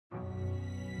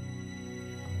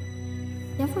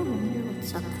You ever wonder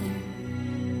what's up there?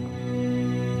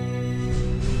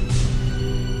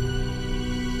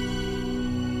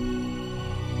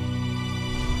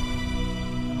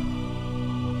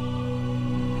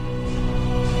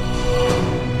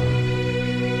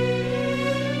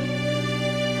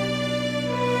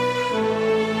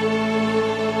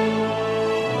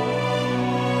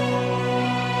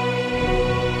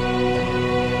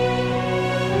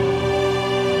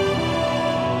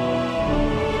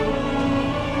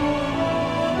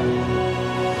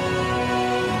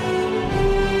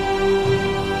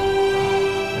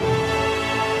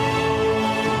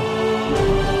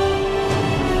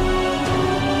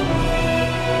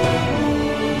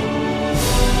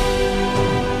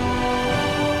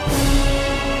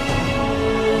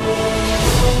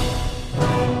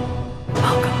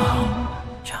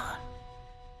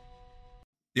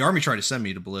 The army tried to send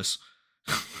me to Bliss.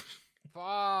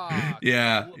 Fuck.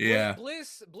 Yeah.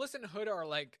 Bliss and Hood are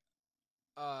like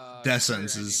death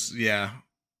sentences. Yeah.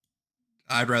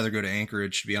 I'd rather go to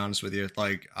Anchorage, to be honest with you.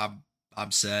 Like, I'm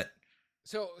set.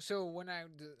 So when I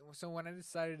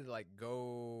decided to like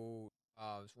go,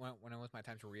 when it was my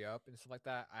time to re-up and stuff like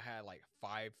that, I had like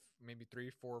 5, maybe 3,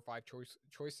 4, or 5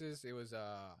 choices. It was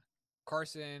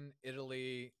Carson,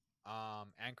 Italy,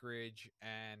 Anchorage,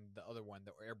 and the other one,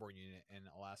 the airborne unit in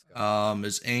Alaska.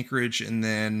 Is Anchorage, and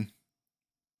then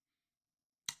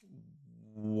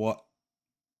what?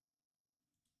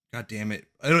 God damn it!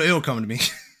 It'll come to me.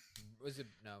 Was it?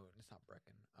 No, it's not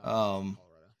Brecken. Colorado.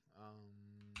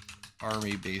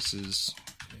 Army bases.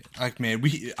 Like, man,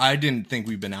 I didn't think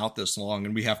we've been out this long,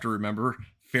 and we have to remember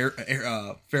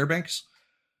Fairbanks.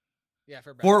 Yeah,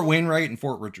 Fairbanks. Fort Wainwright and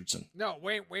Fort Richardson. No,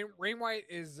 Wainwright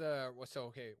is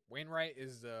Wainwright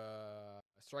is a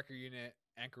striker unit.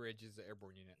 Anchorage is the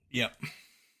airborne unit. Yep.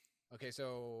 Okay,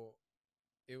 so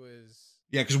it was.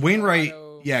 Yeah, because Wainwright.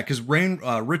 Yeah, because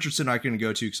Richardson I couldn't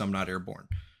go to because I'm not airborne.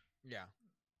 Yeah.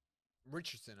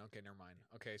 Richardson. Okay, never mind.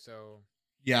 Okay, so.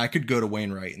 Yeah, I could go to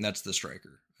Wainwright, and that's the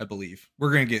striker, I believe.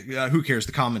 We're gonna get. Who cares?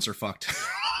 The comments are fucked.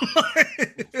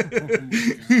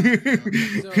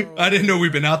 I didn't know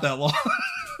we've been out that long.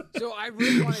 So I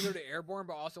really want to go to airborne,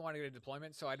 but also want to go to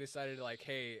deployment. So I decided, like,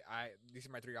 hey, these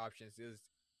are my 3 options.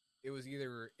 It was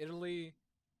either Italy,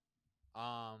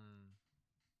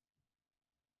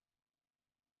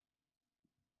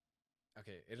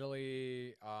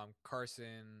 Italy,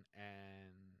 Carson,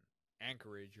 and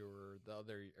Anchorage, or the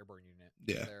other airborne unit.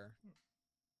 Yeah. There.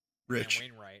 Rich.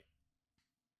 And Wainwright.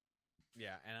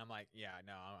 Yeah, and I'm like, yeah,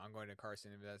 no, I'm going to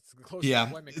Carson. That's close to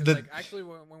deployment. Because, like, actually,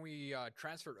 when we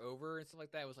transferred over and stuff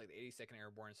like that, it was like the 82nd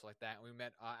Airborne and stuff like that. And we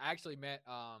met, I actually met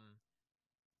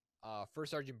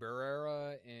First Sergeant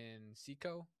Barrera in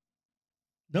Seco.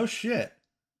 No shit.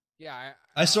 Yeah,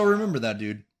 I still remember that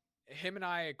dude. Him and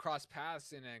I crossed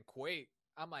paths in Kuwait.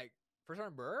 I'm like, First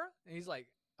Sergeant Barrera? And he's like,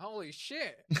 holy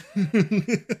shit.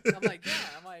 I'm like,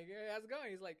 yeah. I'm like, hey, how's it going?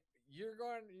 He's like,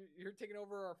 you're taking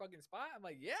over our fucking spot? I'm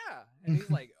like, yeah. And he's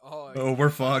like, oh, we're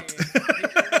fucked.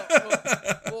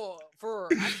 Well, for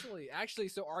actually,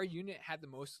 so our unit had the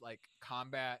most like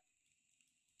combat,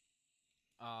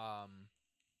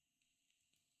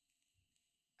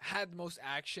 had the most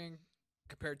action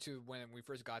compared to when we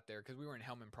first got there, because we were in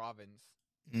Helmand Province.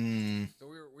 So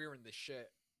we were in the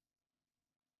shit.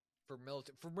 For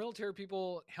military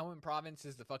people, Helmand Province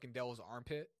is the fucking devil's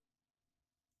armpit.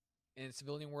 In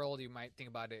civilian world, you might think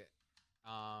about it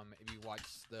if you watch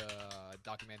the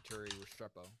documentary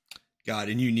Restrepo. God,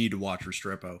 and you need to watch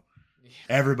Restrepo. Yeah.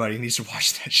 Everybody needs to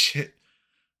watch that shit.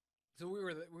 So we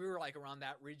were like around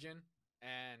that region,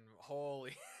 and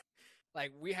holy,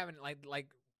 like we haven't like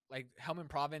Helmand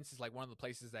Province is like one of the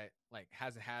places that like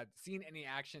hasn't seen any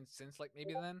action since like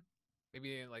maybe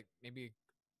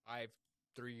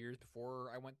 3 years before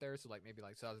I went there, so like maybe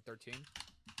like 2013.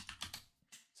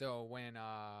 So when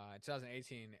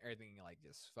 2018, everything like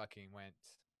just fucking went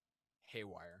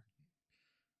haywire.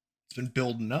 It's been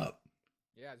building up.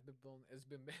 Yeah, it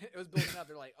was building up.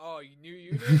 They're like, oh, you knew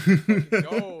you did?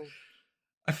 Go.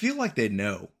 I feel like they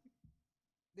know.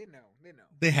 They know.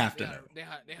 They have to know.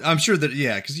 I'm sure that,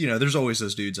 yeah, because there's always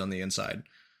those dudes on the inside.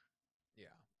 Yeah.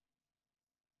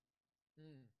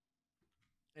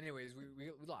 Anyways,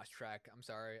 we lost track. I'm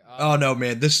sorry. Oh no,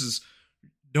 man,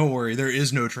 don't worry, there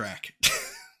is no track.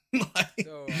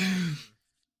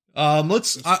 I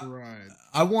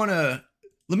want to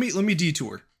let me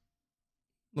detour.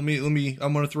 I'm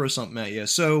going to throw something at you.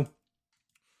 So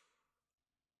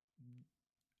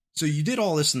you did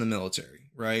all this in the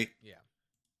military, right? Yeah.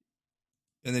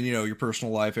 And then, your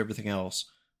personal life, everything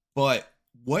else. But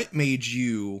what made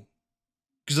you,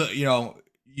 because,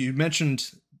 you mentioned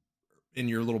in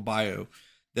your little bio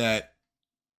that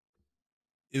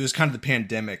it was kind of the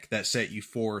pandemic that set you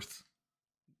forth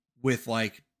with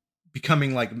like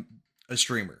becoming like a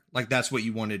streamer. Like that's what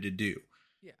you wanted to do.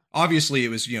 Yeah. Obviously it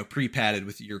was, pre-padded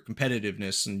with your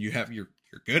competitiveness and you're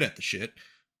good at the shit.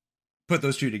 Put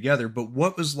those two together, but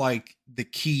what was like the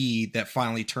key that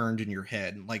finally turned in your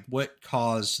head? Like what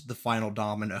caused the final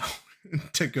domino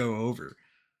to go over?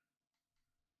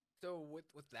 So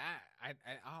with that, I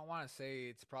don't want to say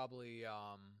it's probably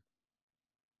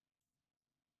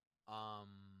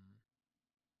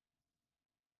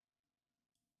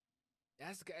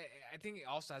that's I think it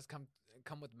also has come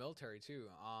with military too.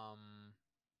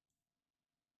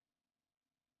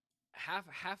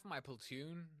 Half my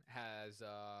platoon has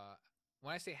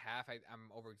when I say half,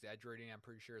 I'm over exaggerating. I'm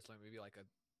pretty sure it's like maybe like a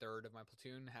third of my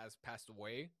platoon has passed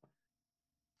away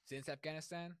since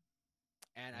Afghanistan,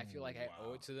 and I feel like I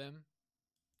owe it to them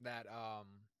that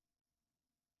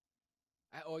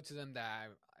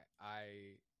I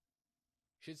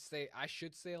should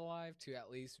stay alive to at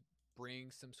least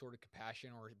bring some sort of compassion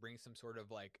or bring some sort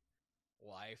of like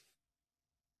life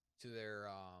to their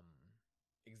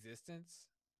existence,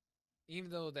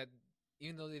 even though they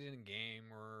didn't game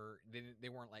or they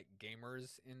weren't like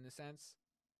gamers in the sense.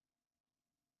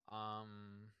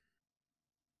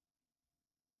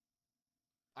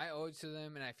 I owe it to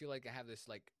them, and I feel like I have this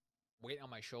like weight on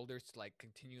my shoulders to like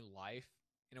continue life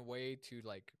in a way to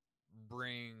like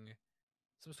bring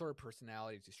some sort of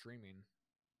personality to streaming.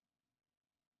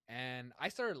 And I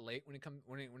started late when it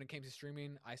came to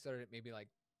streaming. I started maybe like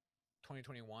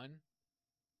 2021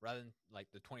 rather than like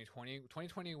the 2020.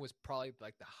 2020 was probably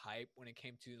like the hype when it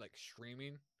came to like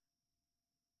streaming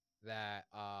that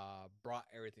brought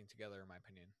everything together in my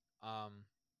opinion.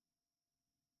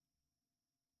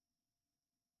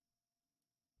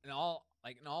 In all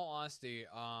honesty,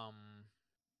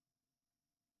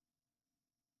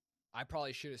 I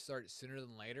probably should have started sooner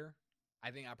than later. I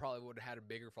think I probably would have had a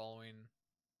bigger following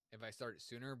if I started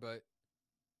sooner, but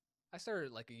I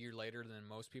started like a year later than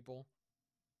most people.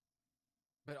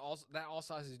 But also that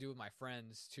also has to do with my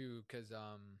friends too, because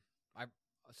I'm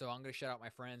gonna shout out my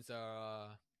friends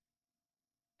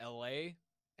LA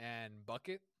and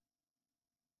Bucket.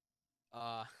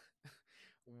 Uh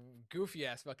goofy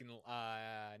ass fucking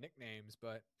nicknames,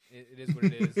 but it is what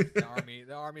it is. The army,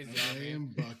 the army's the army.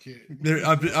 And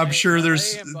Bucket. I'm sure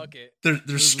there's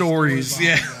stories.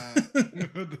 Yeah.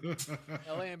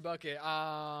 LA and Bucket.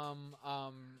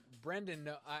 Brendan.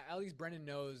 At least Brendan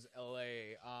knows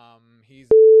LA. He's.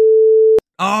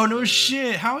 Oh no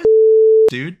shit! How is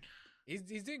dude?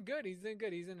 He's doing good. He's doing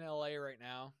good. He's in LA right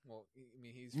now. Well, I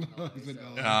mean, he's from LA. He's in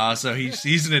so. LA. So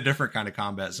he's in a different kind of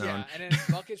combat zone. Yeah, and then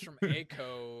Bucket's from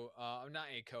ACO. Not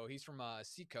ACO. He's from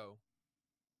Seco.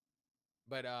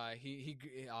 But him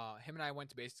and I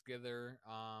went to base together.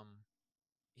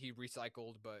 He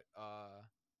recycled, but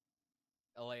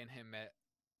LA and him met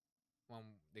when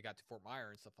they got to Fort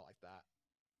Myer and stuff like that.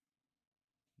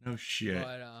 No shit.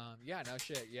 But yeah, no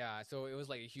shit. Yeah, so it was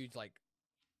like a huge like.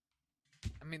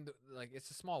 I mean, like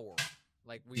it's a small world.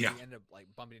 Like we end up like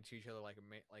bumping into each other like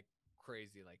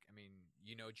crazy. Like I mean,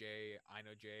 you know Jay, I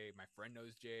know Jay, my friend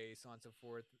knows Jay, so on and so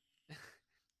forth.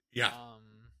 Yeah.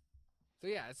 So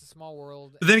yeah, it's a small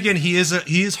world. But then again, he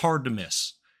is hard to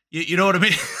miss. You know what I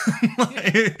mean? He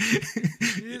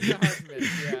is hard to miss.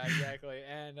 Yeah, exactly.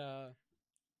 And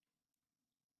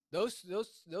those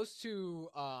two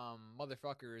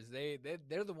motherfuckers,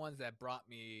 they're the ones that brought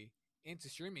me into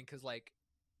streaming because like.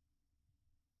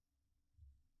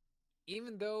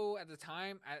 Even though at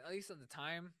least at the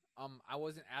time, I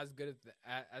wasn't as good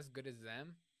as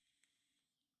them.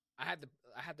 I had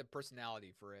the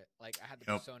personality for it. Like I had the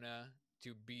persona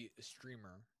to be a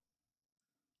streamer.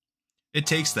 It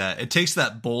takes that. It takes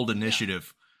that bold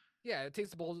initiative. Yeah, it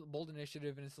takes the bold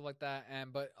initiative and stuff like that.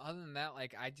 But other than that,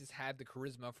 like I just had the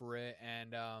charisma for it,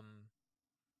 and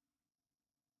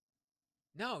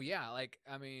no, yeah, like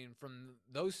I mean, from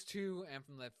those two and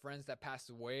from the friends that passed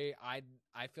away, I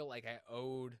feel like I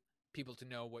owed people to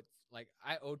know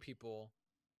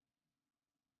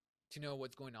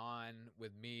what's going on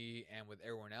with me and with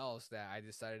everyone else that I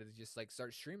decided to just like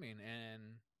start streaming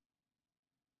and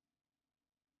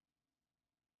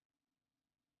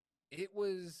it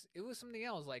was something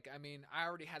else. Like I mean, I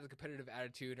already had the competitive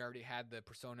attitude, I already had the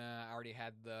persona, I already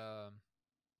had the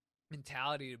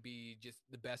mentality to be just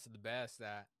the best of the best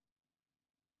that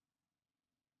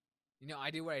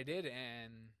I did what I did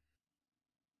and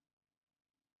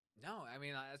no, I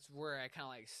mean that's where I kind of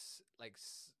like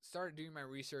started doing my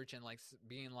research and like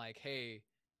being like, hey,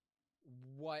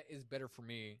 what is better for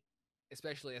me,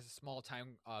 especially as a small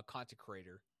time content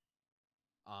creator.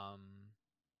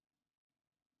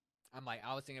 I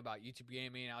was thinking about YouTube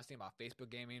gaming, I was thinking about Facebook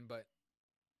gaming, but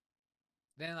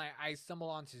then I stumbled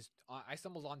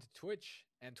onto Twitch,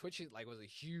 and Twitch like was a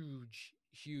huge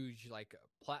like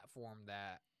platform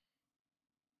that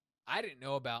I didn't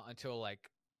know about until like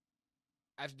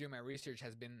after doing my research,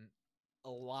 has been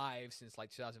alive since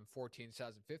like 2014,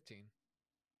 2015.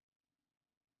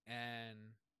 And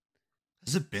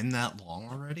has it been that long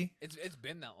already? It's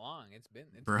been that long. It's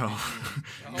Bro.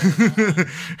 Been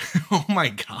Oh my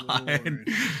god. Lord.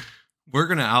 We're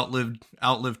gonna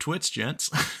outlive Twitch, gents.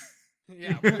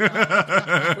 Yeah.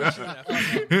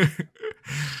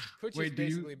 Twitch is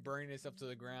basically burning itself to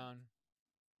the ground.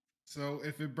 So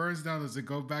if it burns down, does it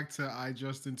go back to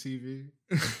iJustin TV?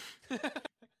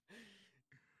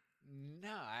 No,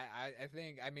 I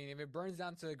think, I mean, if it burns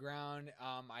down to the ground,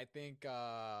 I think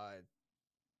I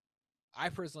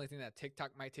personally think that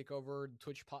TikTok might take over the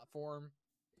Twitch platform.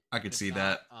 I could see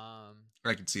that.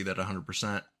 I could see that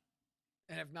 100%.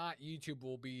 And if not, YouTube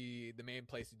will be the main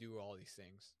place to do all these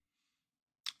things.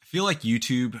 I feel like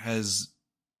YouTube has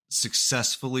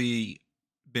successfully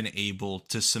been able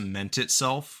to cement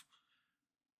itself.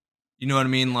 You know what I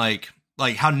mean? Like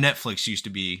how Netflix used to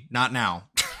be, not now,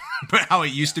 but how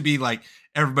it used to be. Like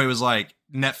everybody was like,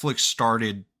 Netflix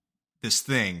started this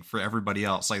thing for everybody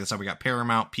else. Like that's how we got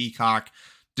Paramount, Peacock,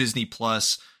 Disney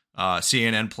Plus,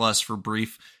 CNN Plus for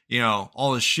brief, you know,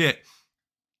 all this shit.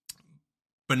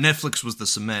 But Netflix was the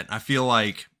cement. I feel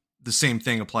like the same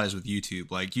thing applies with YouTube.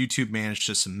 Like YouTube managed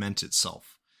to cement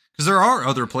itself because there are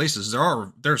other places.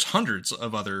 There's hundreds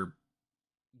of other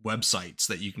websites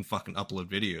that you can fucking upload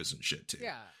videos and shit to.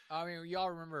 Yeah, I mean, y'all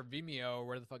remember Vimeo?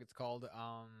 Where the fuck it's called?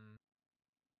 Oh,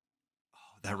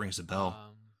 that rings a bell.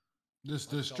 This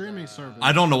the streaming service.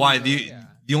 I don't know why. The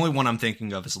only one I'm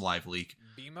thinking of is LiveLeak.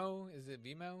 Vimeo? Is it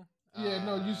Vimeo? Yeah,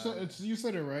 no, you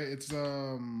said it right. It's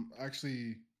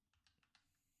actually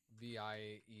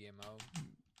VIEMO.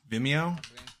 Vimeo?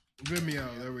 Vimeo,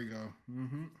 there we go.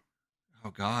 Mm-hmm. Oh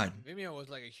God. Vimeo was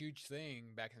like a huge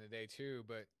thing back in the day too,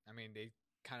 but I mean they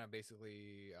kind of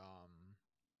basically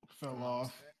fell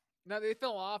off. No, they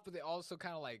fell off, but they also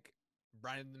kind of like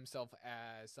branded themselves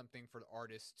as something for the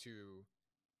artists to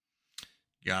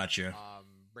gotcha.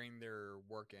 Bring their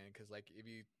work in, because like if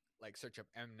you like search up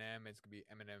Eminem, it's gonna be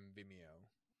Eminem Vimeo.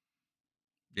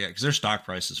 Yeah, because their stock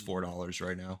price is $4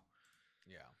 right now.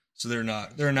 Yeah. So they're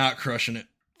not crushing it,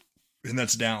 and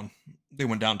that's down. They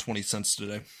went down 20 cents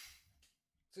today.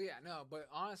 So yeah, no, but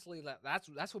honestly,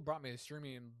 that's what brought me to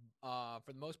streaming. For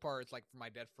the most part, it's like for my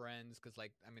dead friends, because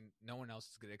like I mean, no one else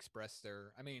is gonna express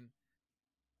their. I mean,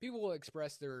 people will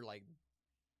express their like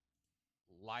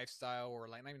lifestyle, or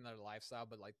like not even their lifestyle,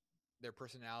 but like their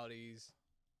personalities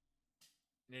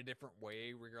in a different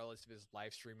way, regardless if it's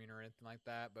live streaming or anything like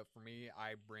that. But for me,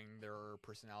 I bring their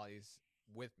personalities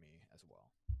with me as well.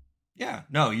 Yeah,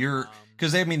 no, you're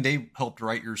because I mean they helped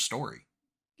write your story.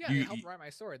 Yeah, they helped write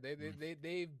my story.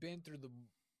 They've been through the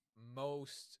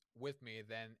most with me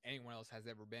than anyone else has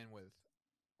ever been with,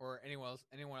 or anyone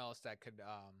else that could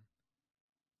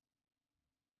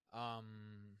how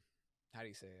do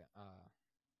you say it? I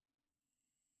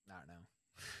don't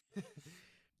know.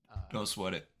 Don't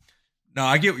sweat it. No,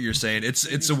 I get what you're saying.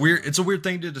 It's a weird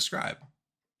thing to describe.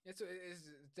 It's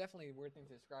definitely a weird thing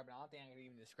to describe, and I don't think I can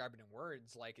even describe it in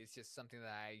words. Like it's just something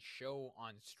that I show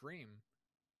on stream.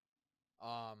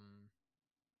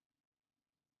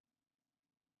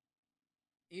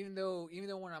 Even though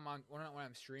when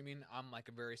I'm streaming, I'm like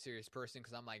a very serious person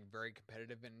because I'm like very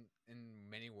competitive in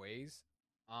many ways.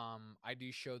 I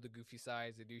do show the goofy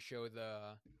sides. I do show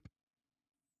the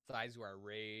sides where I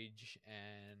rage,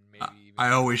 and maybe even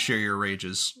I always share your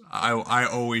rages. I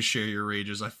always share your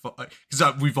rages.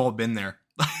 Because we've all been there.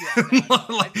 Yeah,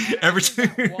 I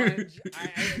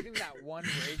think that one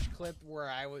rage clip where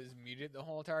I was muted the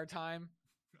whole entire time.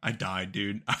 I died,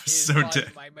 dude. I was so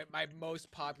dead. My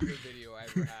most popular video I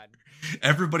ever had.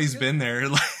 Everybody's been there.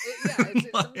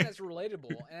 It's something that's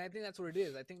relatable, and I think that's what it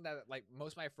is. I think that like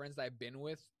most of my friends that I've been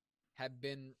with have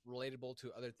been relatable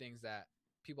to other things that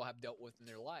people have dealt with in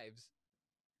their lives,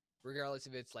 regardless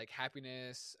if it's like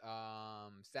happiness,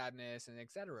 sadness, and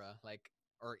etc. Like,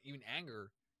 or even anger.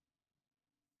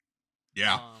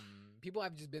 Yeah. People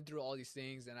have just been through all these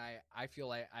things, and I feel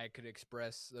like I could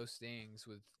express those things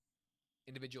with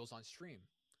individuals on stream.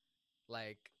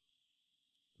 Like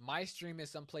my stream is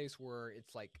someplace where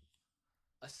it's like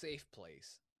a safe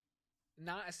place,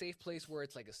 not a safe place where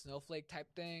it's like a snowflake type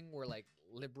thing where like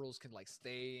liberals can like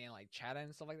stay and like chat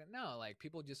and stuff like that. No, like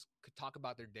people just could talk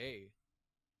about their day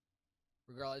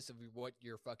regardless of what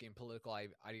your fucking political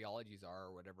ideologies are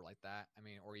or whatever like that. I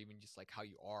mean, or even just like how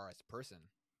you are as a person.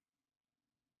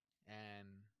 And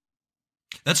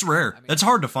That's rare. I mean, that's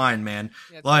hard to find, man.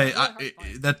 Yeah, it's Like really hard to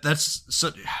find. that's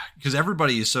so, because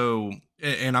everybody is so,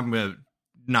 and I'm gonna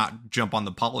not jump on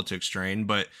the politics train,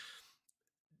 but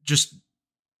just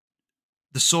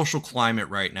the social climate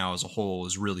right now as a whole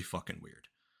is really fucking weird.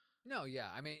 No, yeah.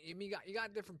 I mean, you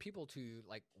got different people to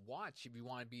like watch if you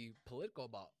want to be political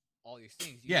about all these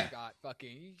things. You Yeah.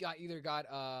 either got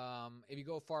if you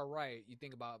go far right, you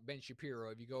think about Ben Shapiro.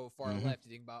 If you go far Mhm. left,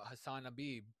 you think about Hassan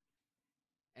Habib.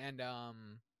 And I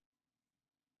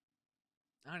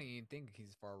don't even think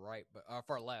he's far right, but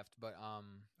far left, but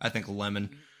I think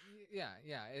Lemon. yeah,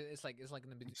 it's like in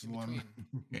the It's in one.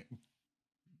 between.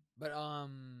 But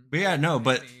yeah, no,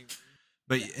 but Anthony-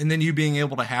 but and then you being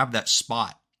able to have that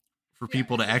spot for Yeah,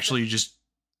 people to it's actually just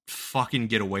fucking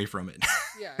get away from it.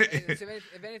 yeah,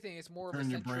 if anything, it's more of a Turn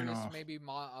your brain centrist, off. maybe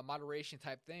a moderation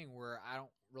type thing where I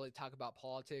don't really talk about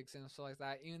politics and stuff like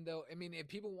that. Even though, I mean, if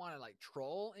people want to like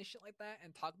troll and shit like that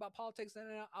and talk about politics, then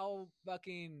I'll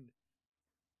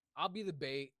be the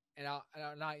bait, and I'll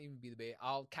not even be the bait.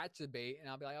 I'll catch the bait, and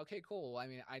I'll be like, okay, cool. I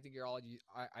mean, I think your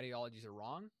ideologies are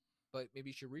wrong, but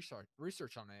maybe you should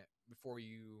research on it before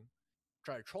you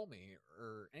try to troll me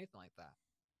or anything like that.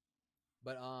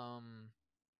 But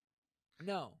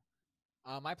no.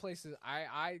 My place is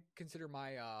I consider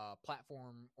my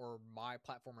platform or my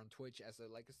platform on Twitch as a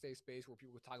safe space where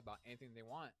people talk about anything they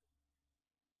want.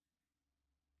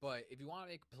 But if you want to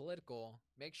make it political,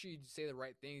 make sure you say the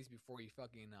right things before you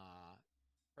fucking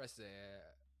press the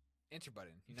enter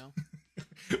button. You know?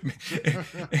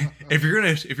 if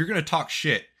you're gonna talk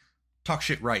shit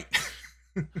right.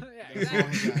 Yeah, That's all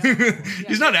he exactly. asked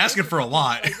He's not asking for a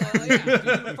lot. Like, yeah,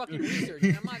 do your fucking research.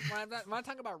 And when I'm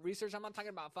talking about research, I'm not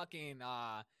talking about fucking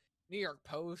New York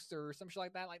Post or some shit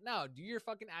like that. Like, no, do your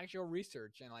fucking actual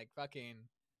research and like fucking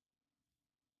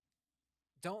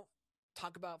don't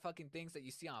talk about fucking things that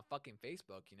you see on fucking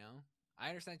Facebook. You know, I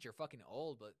understand that you're fucking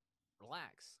old, but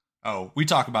relax. Oh, we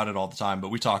talk about it all the time, but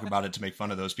we talk about it to make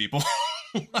fun of those people.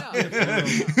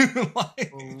 Like-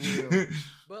 For real.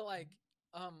 But like,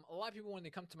 a lot of people when they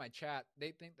come to my chat,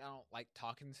 they think I don't like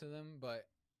talking to them, but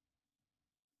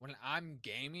when I'm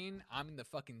gaming, I'm in the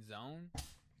fucking zone.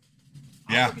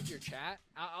 Yeah. I'll look at your chat.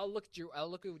 I'll look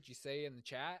at what you say in the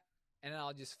chat, and then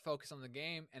I'll just focus on the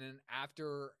game. And then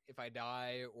after, if I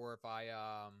die or if I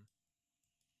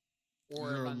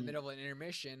or if I'm in the middle of an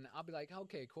intermission, I'll be like,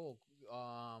 okay, cool.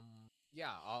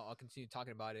 Yeah, I'll continue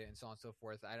talking about it and so on and so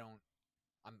forth. I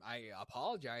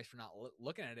apologize for not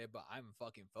looking at it, but I'm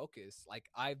fucking focused. Like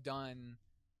I've done,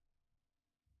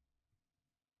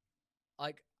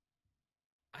 like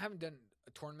I haven't done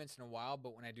tournaments in a while,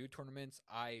 but when I do tournaments,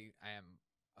 I am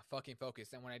fucking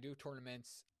focused. And when I do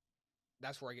tournaments,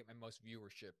 that's where I get my most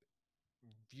viewerships.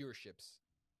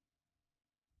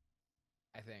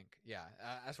 I think, yeah,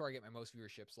 that's where I get my most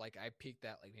viewerships. Like I peaked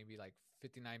at like maybe like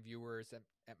 59 viewers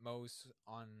at most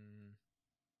on.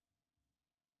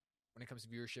 When it comes to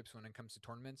viewerships, when it comes to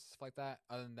tournaments, stuff like that.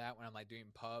 Other than that, when I'm like doing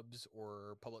pubs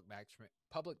or public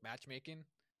matchmaking,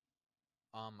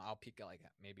 I'll peak at like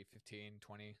maybe 15,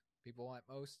 20 people at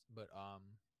most. But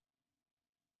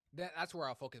that's where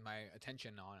I'll focus my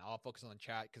attention on. I'll focus on the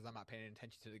chat because I'm not paying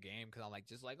attention to the game because I'm like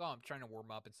just like, oh, I'm trying to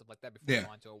warm up and stuff like that before I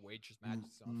go on to a wagers match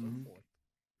and so on and so forth.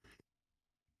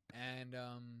 And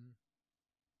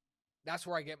that's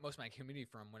where I get most of my community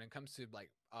from. When it comes to like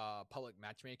public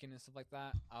matchmaking and stuff like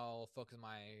that, I'll focus on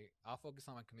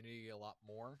my community a lot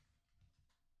more.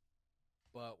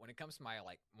 But when it comes to my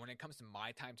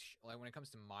time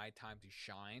to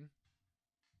shine,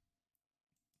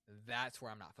 that's where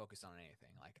I'm not focused on anything.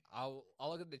 Like I'll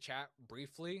look at the chat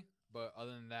briefly, but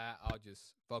other than that, I'll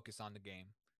just focus on the game.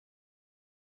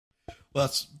 Well,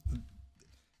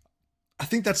 I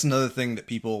think that's another thing that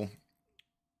people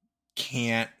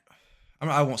can't.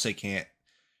 I won't say can't.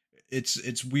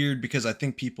 It's weird because I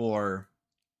think people are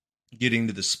getting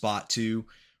to the spot too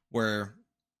where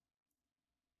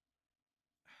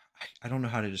I don't know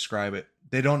how to describe it.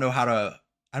 They don't know how to.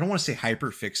 I don't want to say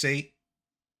hyperfixate,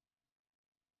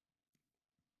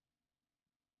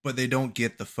 but they don't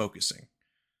get the focusing.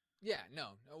 Yeah, no.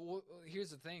 Well,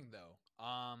 here's the thing though.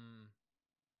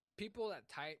 People that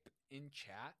type in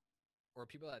chat or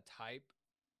people that type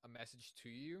a message to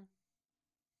you,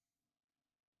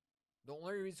 the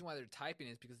only reason why they're typing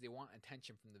is because they want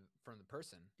attention from the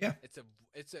person. Yeah. It's a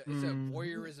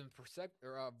voyeurism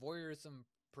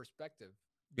perspective.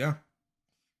 Yeah.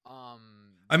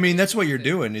 I mean, that's what you're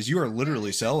doing is you are literally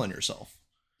it's selling yourself.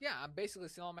 Yeah, I'm basically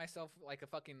selling myself like a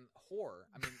fucking whore.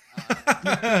 I mean,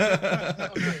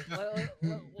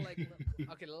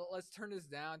 okay, let's turn this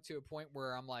down to a point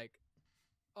where I'm like,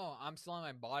 oh, I'm selling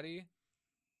my body,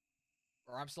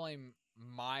 or I'm selling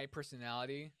my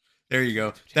personality. There you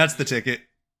go. That's the ticket.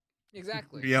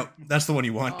 Exactly. Yep, that's the one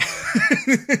you want.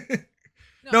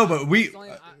 No, No, but we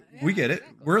yeah, get it.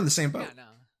 exactly. We're in the same boat. Yeah, no.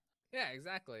 Yeah,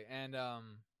 exactly. And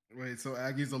Wait, so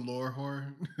Aggie's a lore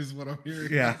whore is what I'm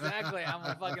hearing. Yeah. exactly. I'm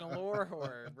a fucking lore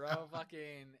whore, bro.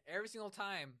 Fucking every single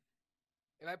time.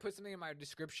 If I put something in my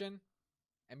description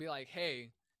and be like,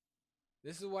 hey,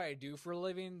 this is what I do for a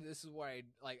living. This is what I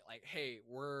like, hey,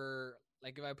 we're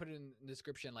like, if I put it in the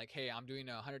description, like, hey, I'm doing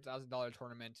a $100,000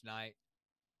 tournament tonight.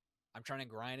 I'm trying to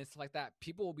grind and stuff like that.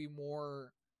 People will be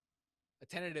more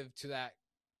attentive to that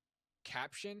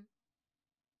caption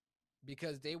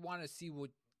because they want to see what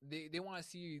they want to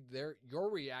see your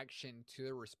reaction to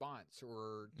the response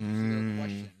or to their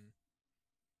question.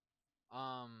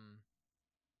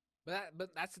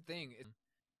 But that's the thing.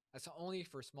 That's only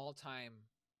for small time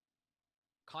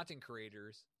content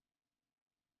creators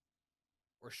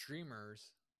or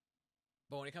streamers.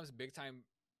 But when it comes to big time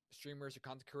streamers or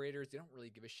content creators, they don't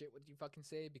really give a shit what you fucking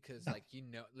say because like you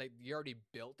already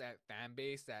built that fan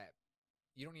base that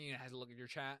you don't even have to look at your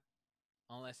chat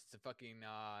unless it's a fucking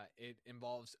it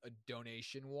involves a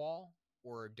donation wall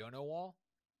or a dono wall.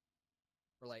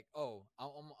 Or like, oh,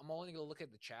 I'm only gonna look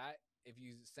at the chat if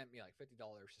you sent me like $50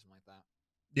 or something like that.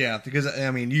 Yeah, because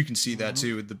I mean you can see that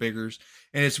too with the biggers,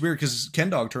 and it's weird because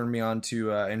KenDog turned me on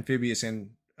to Ambiguous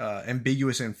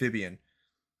Amphibian.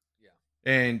 Yeah,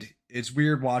 and it's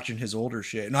weird watching his older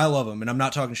shit, and I love him, and I'm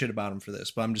not talking shit about him for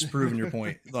this, but I'm just proving your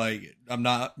point. Like I'm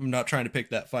not trying to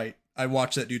pick that fight. I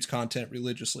watch that dude's content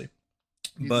religiously.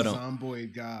 He's but a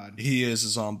Zomboid god. He is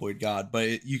a Zomboid god,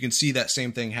 but you can see that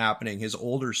same thing happening. His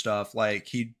older stuff, like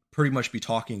he'd pretty much be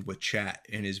talking with chat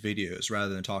in his videos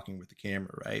rather than talking with the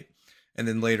camera, right? And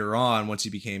then later on, once he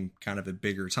became kind of a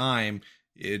bigger time,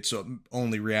 it's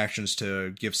only reactions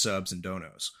to gift subs and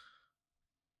donos.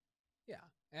 Yeah,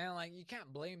 and like you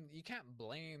can't blame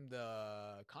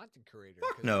the content creator.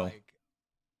 No. Like,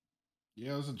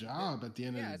 yeah, it was a job at the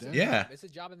end of the day. Yeah, it's a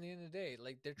job at the end of the day.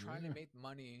 Like they're trying to make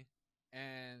money.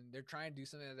 And they're trying to do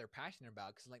something that they're passionate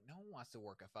about because, like, no one wants to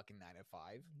work a fucking 9 to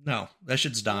 5. No, that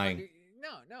shit's dying.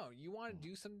 No, you want to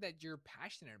do something that you're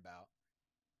passionate about.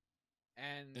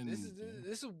 And this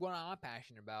is what I'm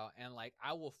passionate about. And like,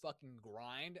 I will fucking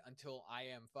grind until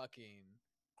I am fucking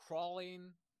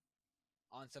crawling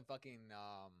on some fucking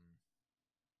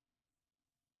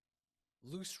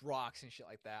loose rocks and shit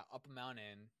like that up a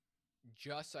mountain,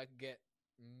 just so I could get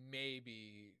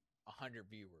maybe 100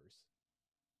 viewers.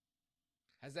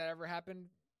 Has that ever happened?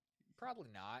 Probably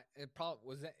not.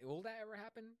 Will that ever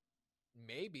happen?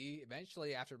 Maybe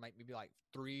eventually after maybe like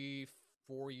 3-4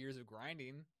 years of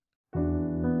grinding.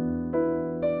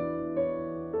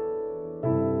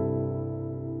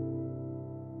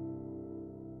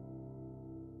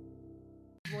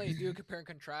 You do a compare and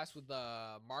contrast with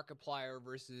Markiplier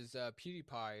versus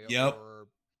PewDiePie. Yep.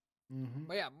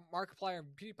 But yeah, Markiplier and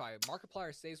PewDiePie.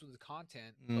 Markiplier stays with the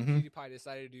content, but PewDiePie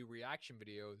decided to do reaction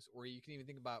videos. Or you can even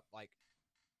think about like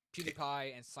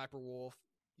PewDiePie and Sniper Wolf.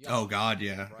 Oh God,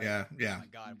 yeah, right? yeah. Oh my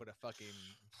God, what a fucking.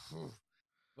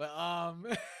 But oh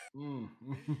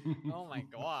my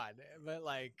God, but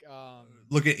like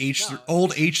look at H3,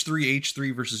 old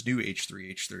H3 versus new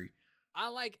H3. I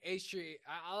like H3.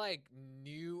 I like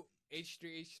new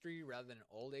H3 rather than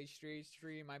old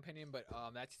H3 in my opinion, but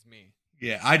that's just me.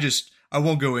 Yeah, I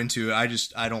won't go into it.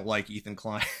 I don't like Ethan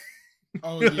Klein.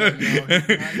 Oh yeah, no,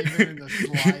 not even in the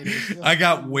slightest. I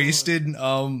got wasted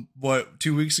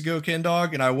 2 weeks ago,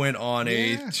 KenDog, and I went on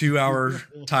a 2-hour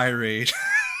tirade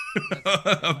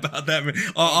about that man.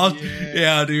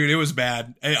 Yeah, dude, it was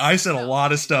bad. I said a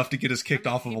lot of stuff to get us kicked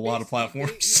off of a lot of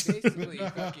platforms. He basically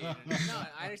fucking, no,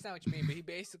 I understand what you mean, but he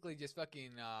basically just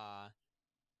fucking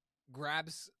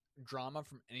grabs drama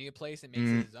from any place and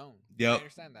makes it his own. Yep. I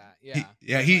understand that.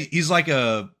 Yeah. He's like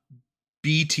a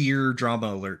B tier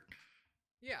drama alert.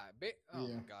 Yeah. My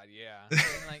God. Yeah.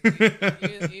 And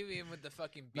like even with the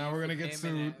fucking beef. Now we're gonna get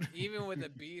sued. Even with the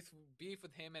beef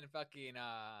with him and fucking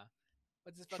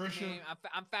what's his fucking Trisha. name?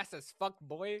 I'm fast as fuck,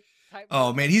 boy. Type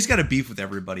Oh man, he's got a beef with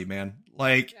everybody, man.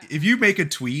 Like if you make a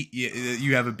tweet,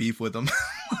 you have a beef with him.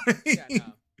 Yeah. No.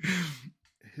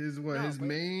 His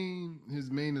main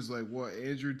is like what,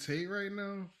 Andrew Tate right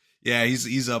now? Yeah,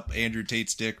 he's up Andrew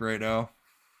Tate's dick right now.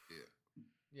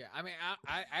 Yeah, I mean,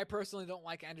 I personally don't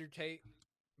like Andrew Tate,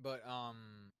 but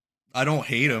I don't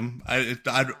hate him.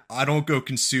 I don't go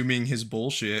consuming his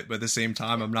bullshit, but at the same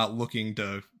time, I'm not looking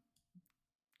to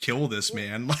kill this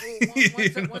man.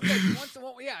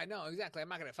 Yeah, no, exactly. I'm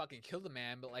not gonna fucking kill the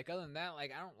man, but like other than that,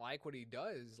 like I don't like what he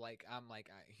does. Like I'm like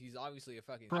he's obviously a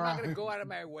fucking. I'm not gonna go out of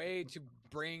my way to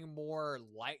bring more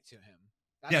light to him.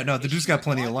 That's yeah, no, the dude's got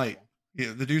plogical. Plenty of light.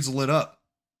 Yeah, the dude's lit up.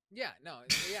 Yeah, no,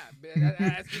 yeah,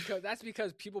 that's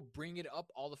because people bring it up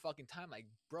all the fucking time. Like,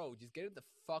 bro, just get it the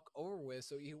fuck over with,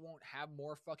 so you won't have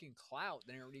more fucking clout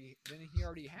than he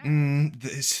already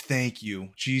has. Thank you,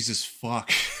 Jesus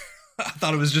fuck. I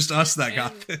thought it was just us that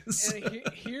got this. And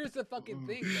here's the fucking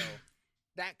thing, though.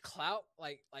 That clout,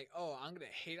 like, oh, I'm gonna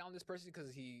hate on this person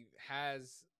because he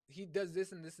does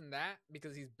this and that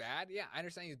because he's bad. Yeah, I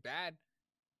understand he's bad.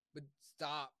 But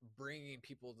stop bringing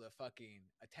people the fucking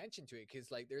attention to it,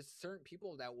 because like there's certain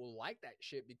people that will like that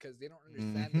shit because they don't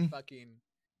understand the fucking.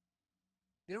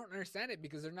 They don't understand it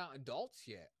because they're not adults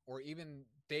yet, or even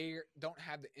they don't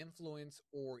have the influence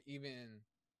or even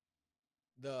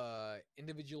the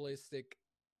individualistic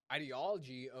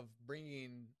ideology of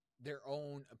bringing their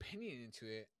own opinion into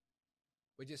it,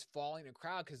 but just following a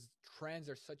crowd because trends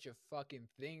are such a fucking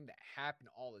thing that happen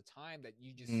all the time that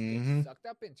you just get sucked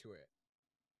up into it.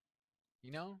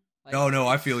 You know? Like, no,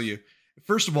 I feel you.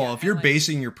 First of all, if you're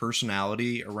basing your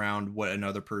personality around what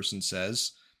another person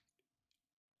says,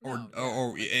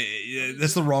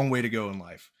 that's the wrong way to go in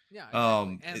life. Yeah,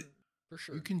 exactly. And for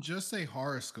sure. You can just say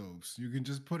horoscopes. You can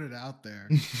just put it out there.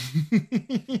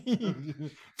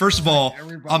 First of all,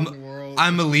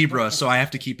 I'm a Libra, so I have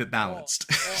to keep it balanced.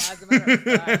 Well, as a matter of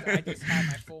fact, I just had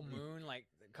my full moon like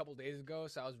a couple days ago,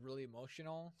 so I was really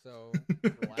emotional. So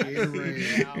yeah,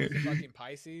 I was fucking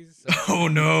Pisces. So, oh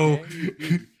no.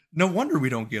 Okay. No wonder we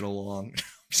don't get along.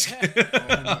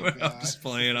 I'm just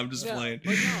playing.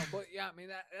 But yeah, I mean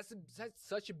that's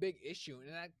such a big issue,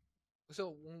 and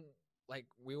so like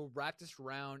we will wrap this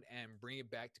around and bring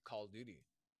it back to Call of Duty.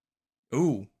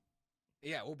 Ooh.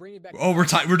 Yeah, we'll bring it back. Oh, we're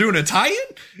doing a tie-in?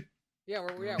 Yeah,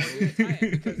 we're doing a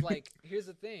tie-in because like here's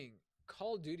the thing,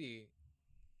 Call of Duty,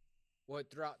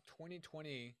 throughout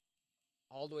 2020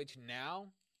 all the way to now,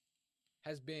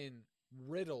 has been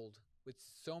riddled with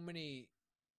so many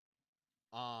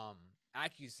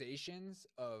accusations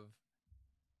of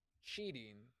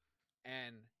cheating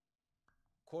and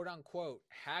quote unquote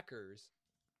hackers.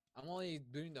 I'm only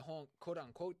doing the whole quote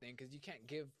unquote thing because you can't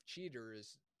give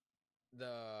cheaters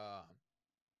the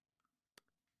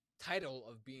title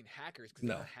of being hackers because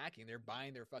they're not hacking. They're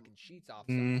buying their fucking cheats off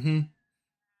someone.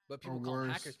 But people call them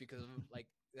hackers because of like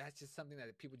that's just something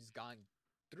that people just gone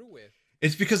through with.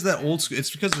 It's because that old school.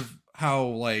 It's because of how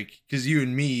like because you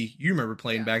and me, you remember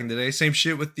playing back in the day. Same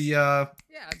shit with the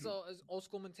it's old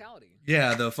school mentality.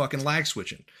 Yeah, the fucking lag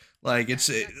switching. Like it's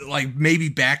like maybe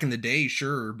back in the day,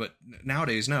 sure, but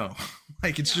nowadays no.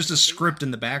 Like it's just a script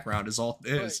in the background is all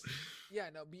it is. But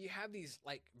you have these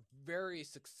like very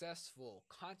successful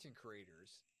content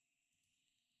creators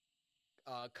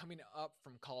coming up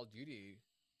from Call of Duty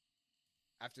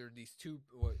after these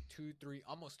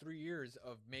almost 3 years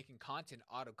of making content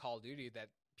out of Call of Duty that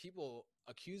people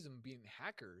accuse them of being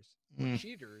hackers or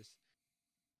cheaters.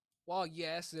 While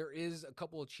yes, there is a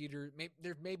couple of cheaters,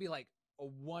 there may be like a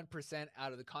 1%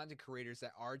 out of the content creators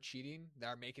that are cheating, that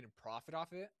are making a profit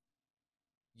off it.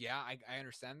 Yeah, I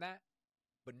understand that.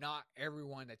 But not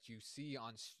everyone that you see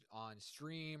on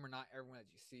stream, or not everyone that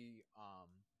you see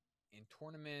in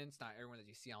tournaments, not everyone that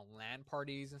you see on LAN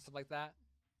parties and stuff like that,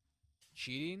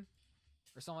 cheating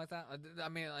or something like that. I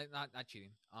mean, like not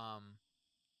cheating. Not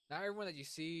everyone that you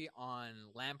see on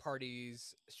LAN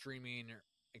parties, streaming,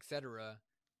 etc.,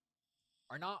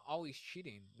 are not always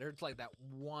cheating. There's like that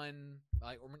one,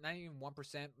 like, or not even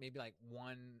 1%, maybe like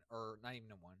one, or not even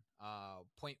a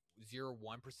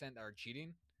 0.01% that are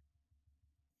cheating.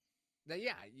 That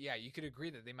yeah, you could agree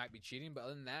that they might be cheating, but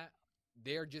other than that,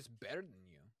 they're just better than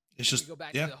you. It's just we go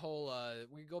back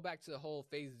to the whole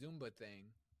FaZe Zumba thing,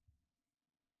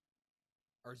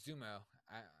 or Zuma.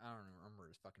 I don't remember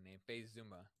his fucking name. FaZe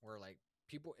Zuma, where like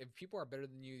if people are better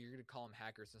than you, you're gonna call them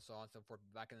hackers and so on and so forth.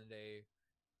 Back in the day,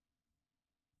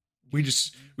 we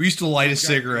used to light a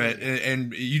cigarette,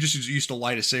 and you just used to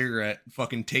light a cigarette,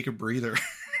 fucking take a breather,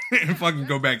 and fucking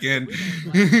go back in.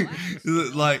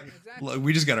 Like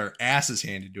we just got our asses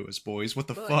handed to us, boys. What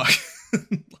the fuck?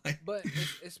 But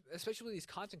it's especially these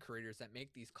content creators that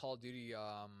make these Call of Duty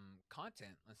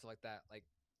content and stuff like that. Like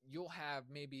you'll have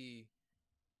maybe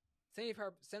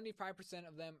 75%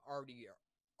 of them already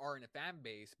are in a fan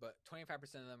base, but 25%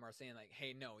 of them are saying like,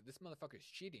 "Hey, no, this motherfucker's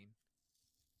cheating."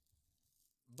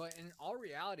 But in all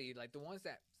reality, like the ones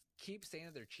that keep saying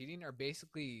that they're cheating are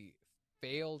basically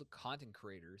failed content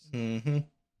creators. Mm-hmm.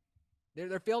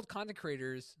 They're failed content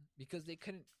creators because they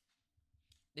couldn't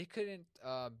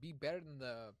be better than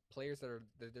the players that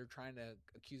they're trying to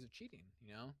accuse of cheating,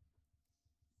 you know?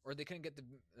 Or they couldn't get the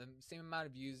same amount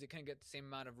of views, they couldn't get the same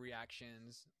amount of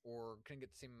reactions, or couldn't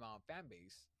get the same amount of fan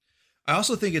base. I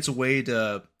also think it's a way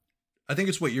to I think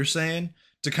it's what you're saying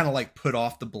to kind of like put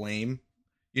off the blame.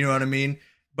 You know what I mean?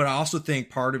 But I also think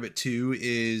part of it too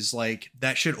is like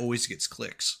that shit always gets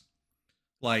clicks.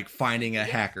 Like finding a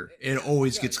hacker, it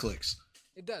always gets clicks.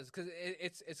 It does because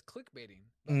it's clickbaiting.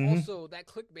 But also that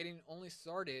clickbaiting only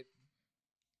started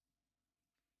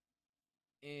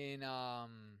in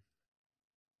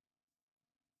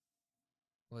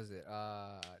what was it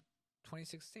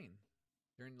 2016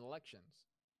 during the elections.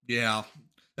 Yeah,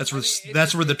 that's where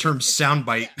the term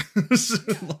soundbite.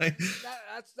 Like,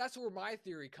 that's where my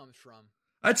theory comes from.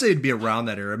 I'd say it'd be around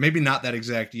that era, maybe not that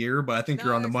exact year, but I think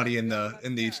you're on the money in the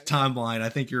timeline. I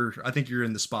think you're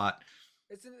in the spot.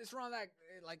 It's around that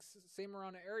like same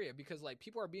around the area because like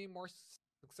people are being more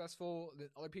successful than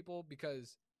other people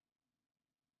because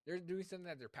they're doing something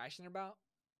that they're passionate about.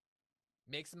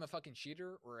 Makes them a fucking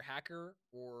cheater or a hacker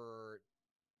or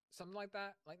something like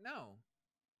that. Like no.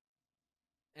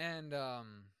 And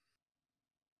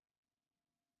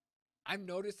I've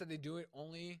noticed that they do it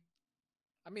only.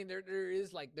 I mean, there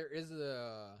is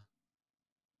a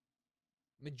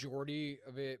majority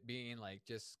of it being like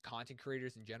just content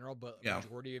creators in general, but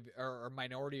majority of or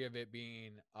minority of it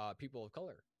being people of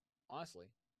color, honestly.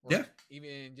 Or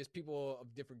even just people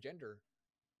of different gender.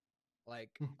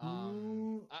 Like I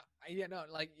don't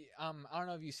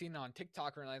know if you've seen it on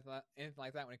TikTok or anything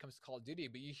like that when it comes to Call of Duty,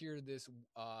 but you hear this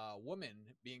woman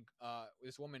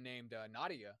named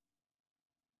Nadia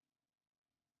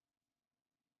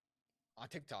on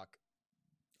TikTok.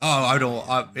 Oh, I don't.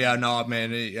 No,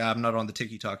 man. I'm not on the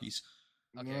TikTokies.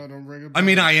 Okay. No, don't bring it. I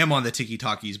mean, I am on the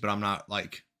TikTokies, but I'm not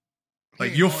like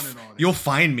you'll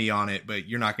find me on it, but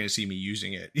you're not going to see me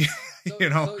using it. You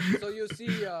know. So you'll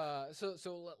see.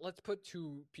 So let's put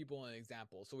two people in an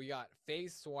example. So we got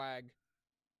FaZe Swag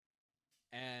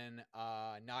and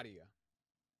Nadia,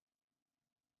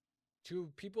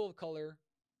 two people of color,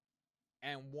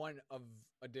 and one of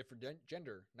a different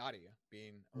gender. Nadia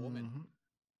being a woman. Mm-hmm.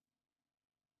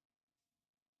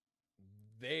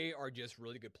 They are just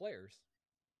really good players.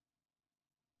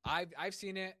 I've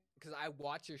seen it because I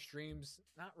watch their streams,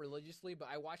 not religiously, but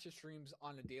I watch their streams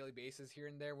on a daily basis here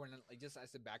and there when like just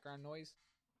as the background noise.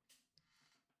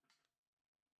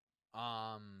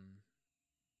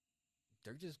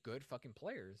 They're just good fucking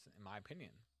players, in my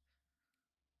opinion.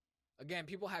 Again,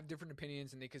 people have different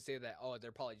opinions and they could say that, oh,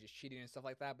 they're probably just cheating and stuff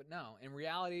like that. But no, in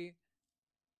reality,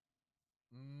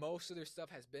 most of their stuff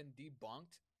has been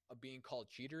debunked of being called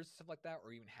cheaters, stuff like that,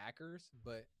 or even hackers,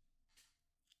 but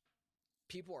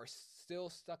people are still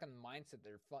stuck in the mindset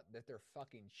that they're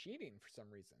fucking cheating for some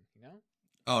reason, you know?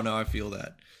 Oh no, I feel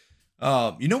that.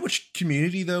 You know which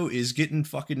community though is getting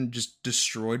fucking just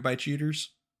destroyed by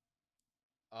cheaters?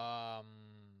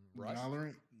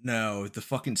 Valorant? No, the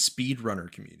fucking speedrunner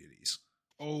communities.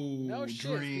 Oh, no shit,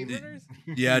 speedrunners?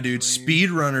 Yeah, dude,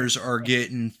 speedrunners are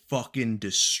getting fucking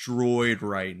destroyed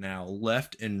right now,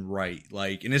 left and right.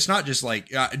 Like, and it's not just like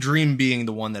Dream being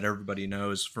the one that everybody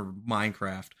knows for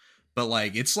Minecraft, but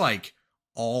like it's like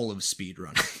all of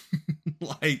speedrunning,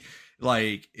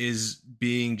 like is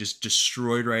being just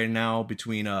destroyed right now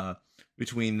between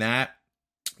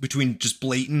just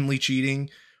blatantly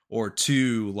cheating, or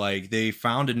two, like they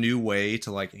found a new way to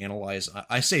like analyze.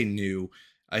 I say new.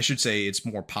 I should say it's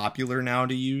more popular now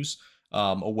to use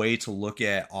a way to look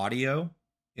at audio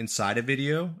inside a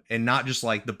video and not just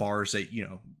like the bars that, you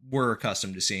know, we're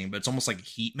accustomed to seeing, but it's almost like a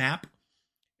heat map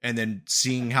and then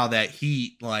seeing how that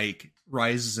heat like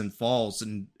rises and falls.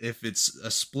 And if it's a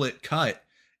split cut,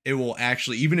 it will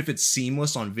actually, even if it's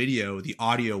seamless on video, the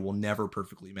audio will never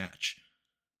perfectly match.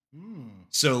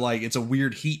 So like it's a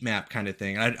weird heat map kind of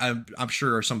thing. I'm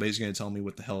sure somebody's going to tell me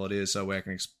what the hell it is so I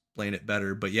can explain it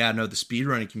better. But yeah, no, the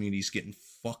speedrunning community is getting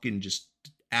fucking just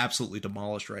absolutely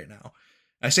demolished right now.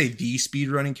 I say the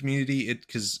speedrunning community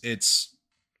because it's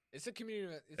a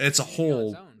community. It's a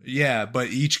whole, yeah. But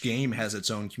each game has its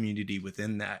own community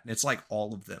within that, and it's like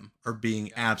all of them are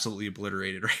being absolutely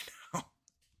obliterated right now.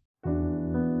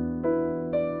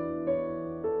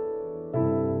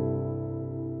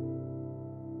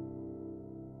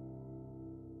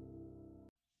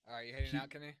 All right, you heading out,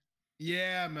 Kenny?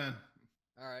 Yeah, man.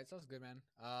 All right, sounds good, man.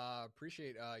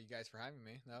 Appreciate you guys for having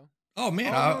me, though. Oh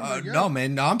man, no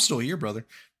man, no, I'm still here, brother.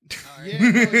 All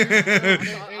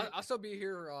right. I'll still be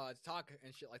here to talk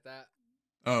and shit like that.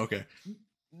 Oh, okay.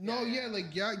 No,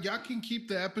 like y'all can keep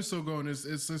the episode going.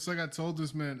 It's like I told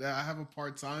this man, I have a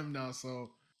part time now,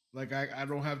 so like I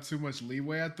don't have too much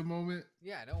leeway at the moment.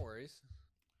 Yeah, no worries.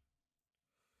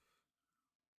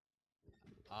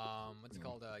 What's it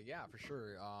called? Yeah, for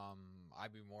sure.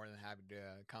 I'd be more than happy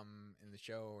to come in the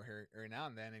show here every now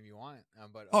and then if you want.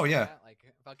 But Oh, yeah. that, like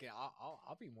fucking,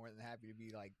 I'll be more than happy to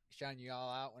be like shouting you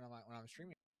all out when I'm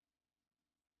streaming.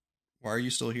 Why are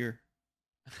you still here?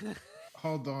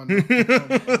 Hold on. Making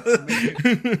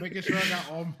sure I got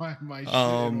all my shit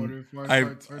in order before I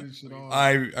start turning shit on.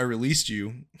 I released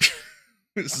you.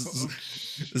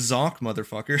 Zonk,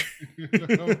 motherfucker.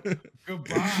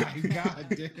 Goodbye. God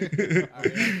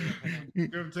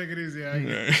damn. Take it easy.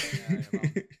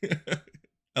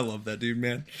 I love that dude,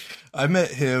 man. I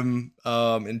met him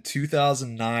in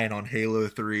 2009 on Halo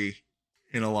 3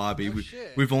 in a lobby.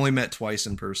 We've only met twice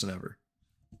in person ever.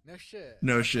 No shit.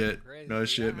 No That's shit. crazy. No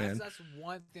shit, man. That's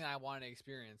one thing I want to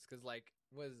experience because, like,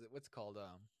 what's it called?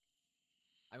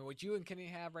 I mean, what you and Kenny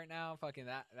have right now, fucking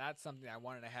that's something I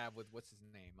wanted to have with what's his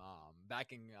name?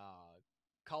 Back in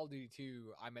Call of Duty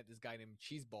 2, I met this guy named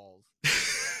Cheeseballs,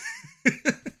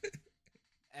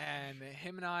 and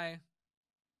him and I,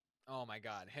 oh my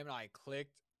god, him and I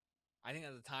clicked. I think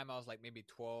at the time I was like maybe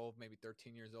 12, maybe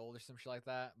 13 years old or some shit like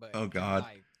that. But oh god,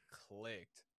 I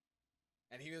clicked.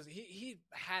 And he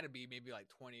had to be maybe like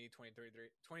 20,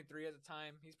 23 at the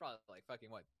time. He's probably like fucking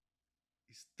what?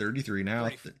 He's 33 now.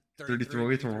 33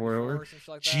 or something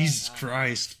like that. Jesus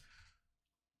Christ.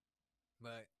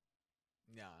 But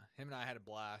yeah, him and I had a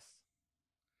blast.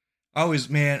 Always,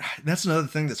 man, that's another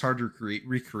thing that's hard to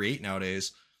recreate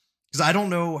nowadays. Because I don't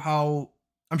know how,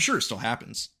 I'm sure it still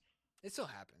happens. It still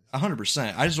happens.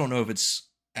 100%. I just don't know if it's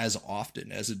as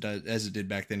often as it did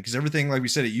back then. Because everything, like we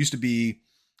said, it used to be,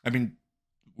 I mean,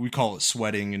 we call it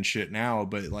sweating and shit now,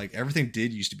 but like everything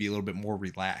did used to be a little bit more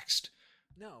relaxed.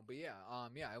 No, but yeah,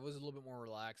 it was a little bit more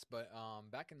relaxed. But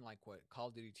back in like Call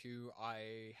of Duty 2,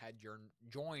 I had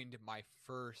joined my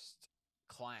first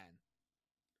clan.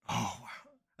 Oh,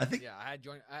 I think I had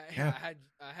joined. I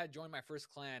had joined my first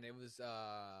clan. It was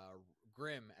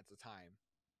Grim at the time.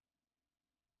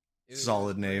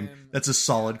 Solid name. That's a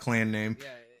solid clan name.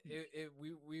 Yeah,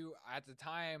 we at the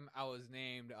time I was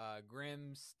named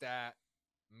Grim Stat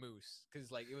Moose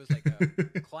because like it was like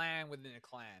a clan within a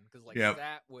clan because like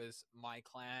Stat was my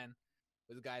clan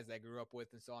with the guys that I grew up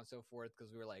with and so on and so forth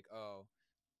because we were like, oh,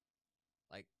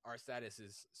 like our status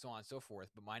is so on and so forth,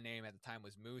 but my name at the time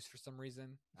was Moose for some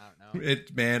reason. I don't know.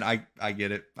 Man, I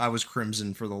get it. I was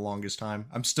Crimson for the longest time.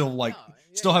 I'm still like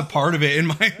still have part of it in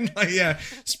my like, yeah,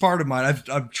 it's part of mine.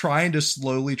 I'm trying to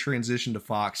slowly transition to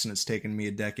Fox and it's taken me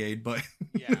a decade, but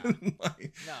yeah.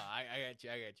 like, no, I get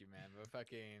you, man. But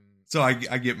fucking so I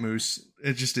get Moose.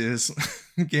 It just is.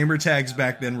 Gamer tags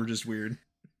back then were just weird.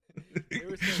 They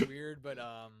were so weird, but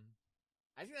I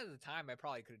think at the time I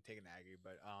probably could have taken Aggie,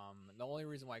 but the only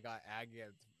reason why I got Aggie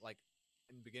like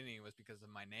in the beginning was because of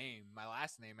my name, my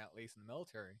last name, at least in the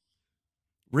military.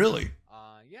 Really?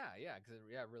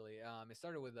 Really. It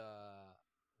started with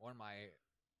one of my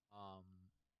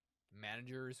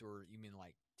managers, or you mean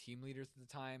like team leaders at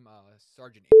the time,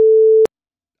 Sergeant.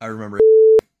 I remember.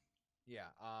 Yeah.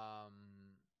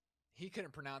 He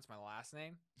couldn't pronounce my last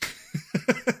name.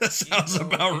 That sounds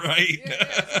about right. Yeah,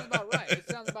 it sounds about right. It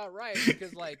sounds about right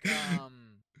because like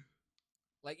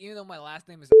even though my last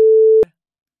name is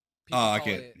I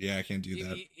can't do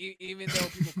that. Even though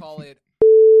people call it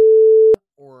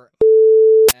or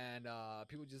and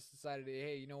people just decided,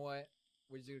 hey, you know what?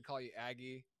 We're just gonna call you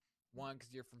Aggie. One,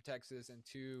 because you're from Texas, and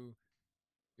two,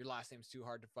 your last name's too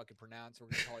hard to fucking pronounce. So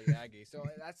we're gonna call you Aggie. So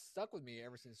that's stuck with me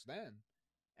ever since then.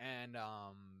 And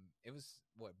it was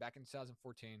back in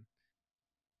 2014.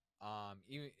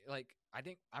 Even like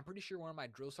I'm pretty sure one of my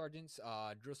drill sergeants,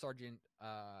 Drill Sergeant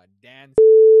Dan,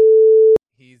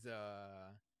 he's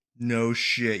no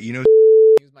shit. You know,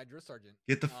 he was my drill sergeant.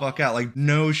 Get the fuck out! Like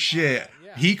no shit.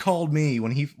 Yeah. He called me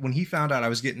when he found out I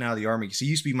was getting out of the army because he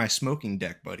used to be my smoking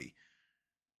deck buddy.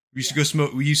 We used to go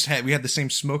smoke. We had the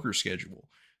same smoker schedule,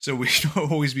 so we'd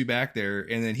always be back there.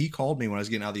 And then he called me when I was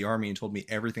getting out of the army and told me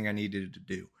everything I needed to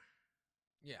do.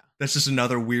 Yeah, that's just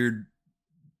another weird.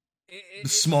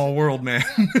 Small world, man.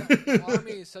 The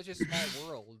army is such a small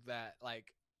world that,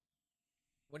 like,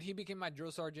 when he became my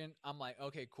drill sergeant, I'm like,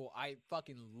 okay, cool. I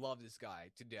fucking love this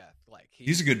guy to death. Like,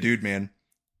 he's a good dude, man.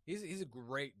 He's a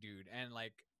great dude, and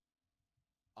like,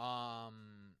 I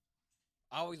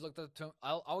always looked up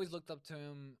to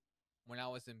him when I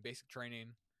was in basic training,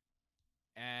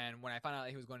 and when I found out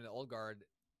that he was going to the old guard,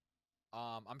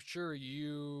 I'm sure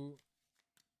you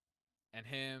and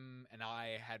him and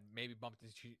I had maybe bumped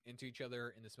into each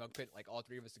other in the smoke pit, like all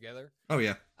three of us together. Oh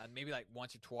yeah. Maybe like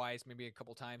once or twice, maybe a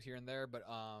couple times here and there. But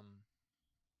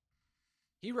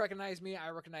he recognized me. I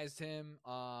recognized him.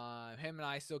 Him and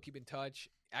I still keep in touch.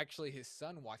 Actually, his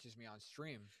son watches me on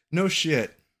stream. No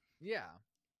shit. Yeah.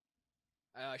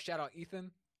 Shout out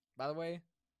Ethan. by the way.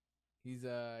 He's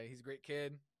a great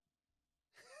kid.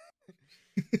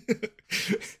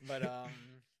 But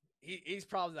he's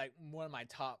probably like one of my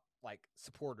top like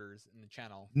supporters in the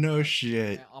channel. No like,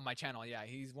 shit. On my channel, yeah,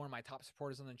 he's one of my top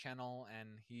supporters on the channel, and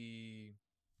he's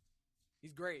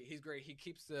great. He's great. He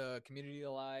keeps the community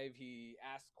alive. He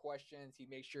asks questions. He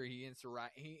makes sure he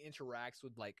interacts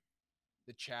with like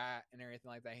the chat and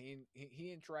everything like that.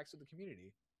 He interacts with the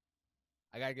community.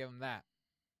 I gotta give him that.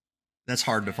 That's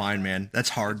hard to find, man. That's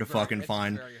hard to fucking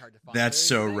find. Very hard to find. That's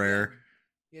so rare.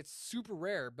 It's super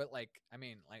rare, but like, I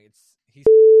mean, like he's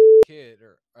a kid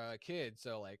or a kid,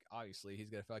 so like obviously he's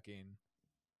gonna fucking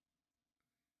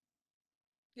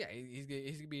yeah, he's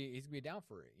gonna be down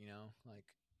for it, you know, like.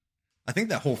 I think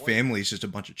that whole family is just a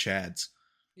bunch of Chads.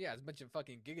 Yeah, it's a bunch of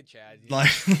fucking Giga Chads.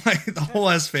 Like the whole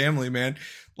ass family, man.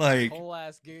 Like whole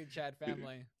ass Giga Chad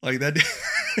family. Like that.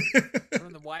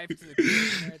 From the wife to the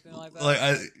kids and everything like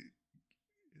that.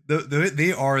 Like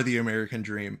they are the American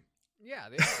dream. Yeah,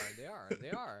 they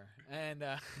are, and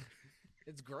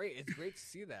it's great. It's great to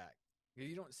see that.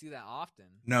 You don't see that often.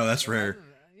 No, that's rare.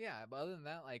 But other than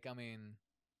that, like, I mean,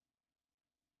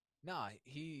 nah,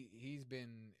 he's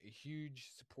been a huge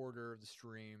supporter of the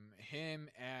stream. Him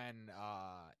and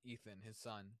Ethan, his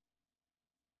son.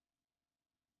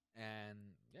 And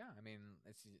yeah, I mean,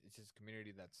 it's just a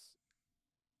community that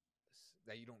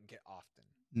you don't get often.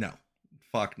 No,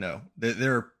 fuck no.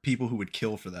 There are people who would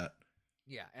kill for that.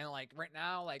 Yeah, and like right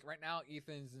now,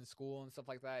 Ethan's in school and stuff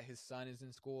like that. His son is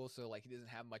in school, so like he doesn't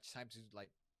have much time to like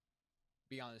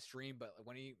be on the stream. But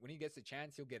when he gets the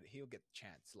chance, he'll get the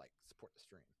chance to like support the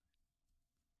stream.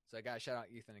 So I gotta shout out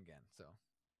Ethan again. So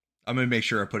I'm gonna make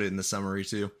sure I put it in the summary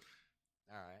too.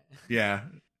 All right. Yeah,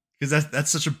 because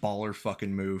that's such a baller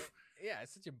fucking move. Yeah,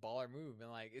 it's such a baller move,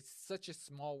 and like it's such a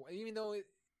small. Even though in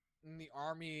the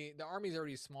army's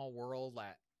already a small world.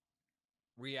 That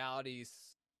reality's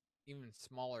even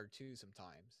smaller too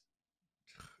sometimes.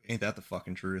 Ain't that the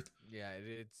fucking truth? Yeah,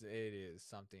 it is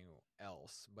something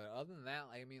else. But other than that,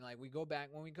 I mean, like when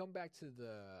we come back to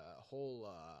the whole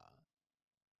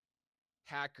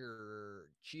hacker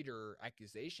cheater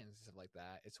accusations and stuff like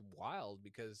that, it's wild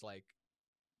because like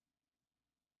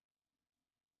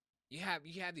you have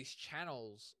these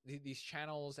channels and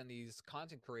these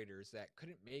content creators that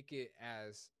couldn't make it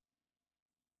as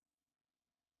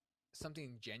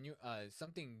something genuine,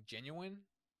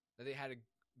 that they had to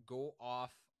go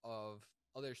off of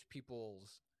other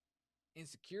people's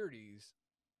insecurities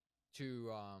to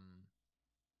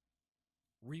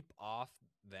reap off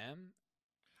them.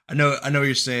 I know what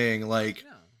you're saying. Like,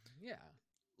 yeah,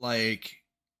 like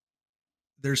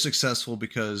they're successful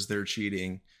because they're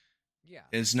cheating. Yeah,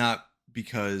 it's not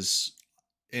because,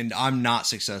 and I'm not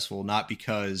successful not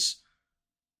because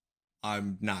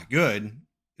I'm not good.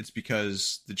 It's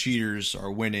because the cheaters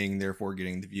are winning, therefore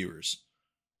getting the viewers.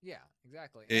 Yeah,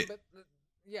 exactly. I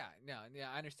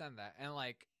understand that, and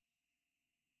like,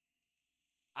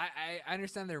 I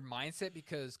understand their mindset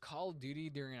because Call of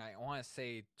Duty during I want to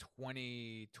say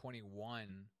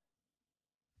 2021.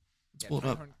 Let's pull it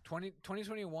up.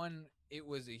 2021, it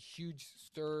was a huge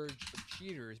surge of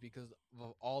cheaters because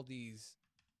of all these.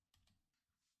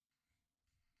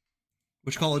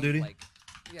 Which Call of Duty? Like,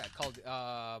 yeah, called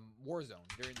Warzone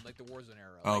during like the Warzone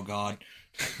era. Oh like, God!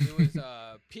 Like it was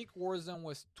peak Warzone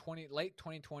was late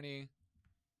 2020,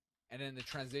 and then the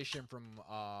transition from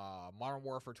Modern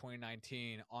Warfare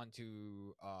 2019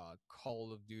 onto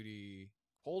Call of Duty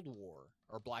Cold War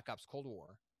or Black Ops Cold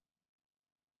War.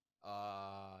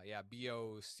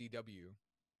 BOCW.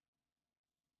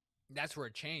 That's where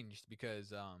it changed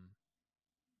because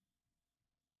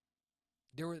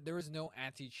there was no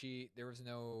anti-cheat, there was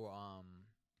no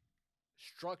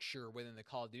structure within the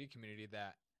Call of Duty community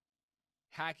that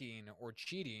hacking or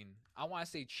cheating. I want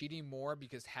to say cheating more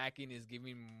because hacking is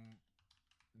giving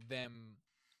them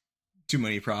too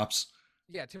many props.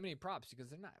 Yeah, too many props because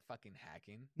they're not fucking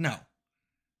hacking. No,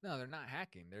 they're not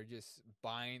hacking. They're just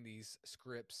buying these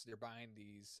scripts. They're buying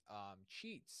these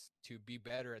cheats to be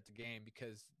better at the game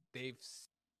because they've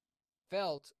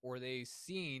felt or they've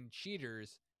seen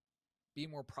cheaters be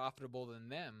more profitable than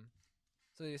them.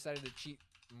 So they decided to cheat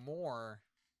more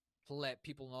to let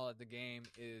people know that the game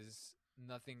is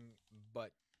nothing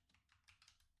but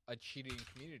a cheating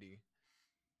community.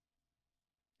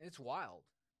 It's wild.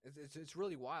 It's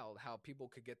really wild how people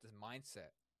could get this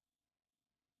mindset.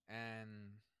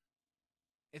 And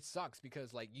it sucks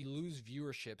because like you lose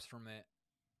viewerships from it.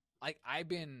 Like I've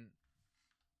been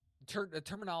the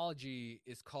terminology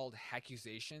is called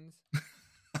accusations.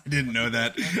 I didn't know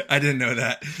that. I didn't know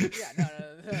that. Yeah, no.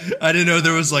 I didn't know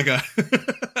there was like a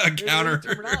counter.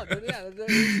 Terminology. Yeah,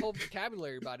 there's whole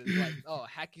vocabulary about it. It's like, oh,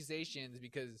 accusations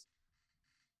because.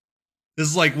 This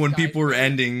is like when people were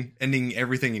ending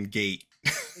everything in gate.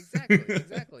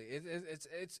 Exactly.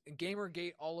 It's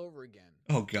Gamergate all over again.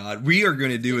 Oh God, we are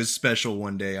going to do a special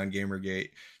one day on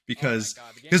Gamergate because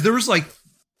the there was like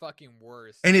fucking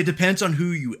worse, and it depends on who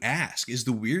you ask. Is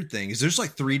the weird thing is there's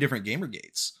like 3 different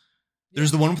Gamergates.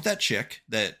 There's the one with that chick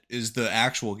that is the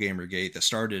actual Gamergate that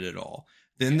started it all.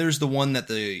 Then there's the one that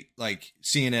the like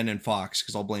CNN and Fox,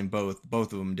 because I'll blame both of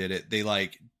them did it. They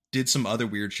like did some other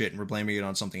weird shit and were blaming it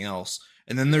on something else.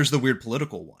 And then there's the weird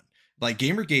political one. Like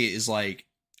Gamergate is like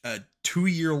a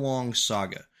 2-year-long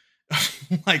saga.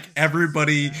 Like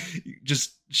everybody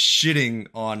just shitting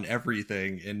on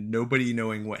everything and nobody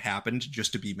knowing what happened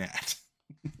just to be mad.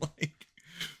 Like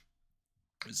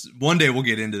one day we'll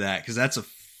get into that because that's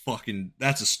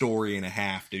a story and a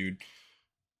half, dude.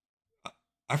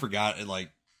 I forgot it.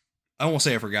 Like I won't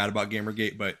say I forgot about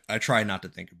Gamergate, but I try not to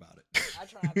think about it. I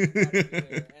try not to think about it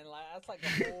either. And like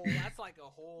that's like a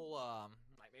whole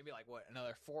maybe like what,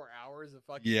 another 4 hours of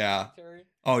fucking commentary?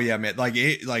 Oh yeah, man. Like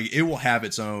it will have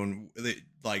its own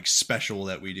like special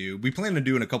that we do. We plan on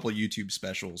doing a couple of YouTube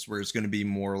specials where it's going to be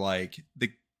more like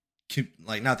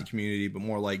not the community, but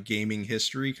more like gaming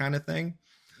history kind of thing.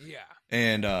 Yeah.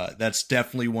 And that's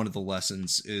definitely one of the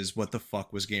lessons is what the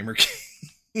fuck was Gamergate.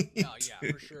 Oh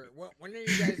yeah, for sure. When are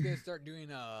you guys gonna start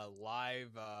doing a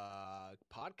live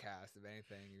podcast, if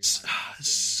anything?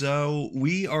 So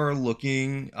we are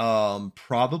looking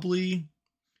probably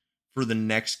for the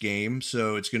next game.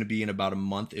 So it's going to be in about a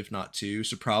month, if not 2.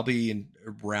 So probably in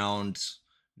around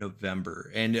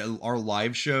November. And our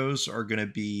live shows are going to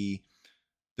be,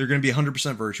 they're going to be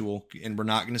 100% virtual, and we're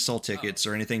not going to sell tickets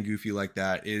or anything goofy like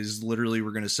that. It is literally,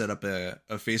 we're going to set up a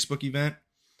Facebook event.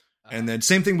 And then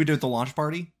same thing we did at the launch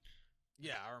party.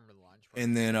 Yeah, I remember the launch party.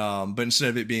 And then, but instead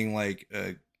of it being like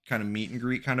a kind of meet and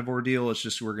greet kind of ordeal, it's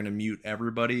just we're going to mute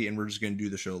everybody and we're just going to do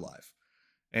the show live.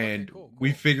 And cool.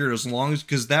 We figured as long as,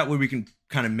 because that way we can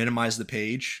kind of minimize the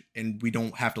page and we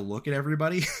don't have to look at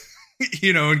everybody,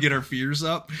 and get our fears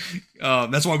up.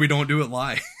 That's why we don't do it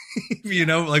live.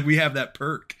 Like we have that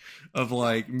perk of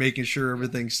like making sure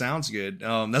everything sounds good.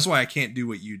 That's why I can't do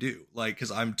what you do, like,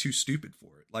 because I'm too stupid for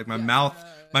it. Like my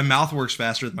mouth works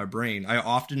faster than my brain.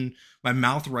 My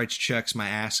mouth writes checks, my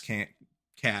ass can't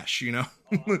cash. That's a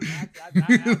whole other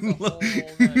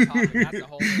topic. That's a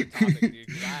whole other topic, dude.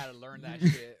 Because I had to learn that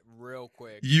shit real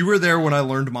quick. You were there when I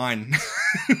learned mine.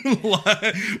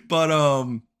 But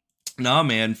nah,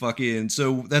 man, fucking.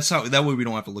 So that way we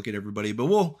don't have to look at everybody. But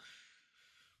we'll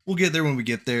get there when we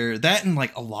get there. That, and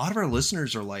like a lot of our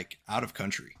listeners are like out of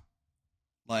country.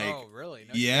 Like, oh, really?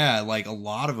 No yeah, shit. Like a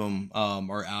lot of them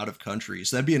are out of country.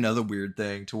 So that'd be another weird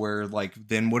thing to where like,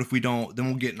 then what if we don't, then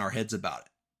we'll get in our heads about it.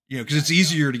 Because it's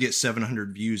easier to get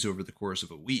 700 views over the course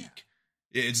of a week.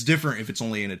 Yeah. It's different if it's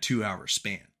only in a 2-hour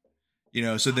span.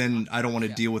 So then I don't want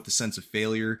to deal with the sense of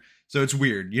failure. So it's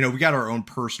weird. We got our own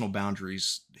personal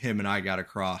boundaries him and I got to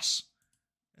cross.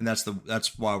 And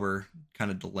that's why we're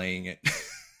kind of delaying it.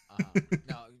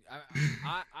 No,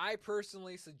 I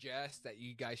personally suggest that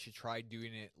you guys should try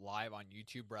doing it live on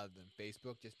YouTube rather than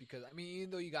Facebook, just because,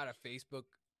 even though you got a Facebook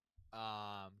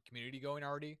community going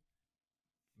already,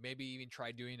 maybe even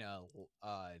try doing a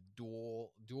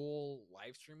dual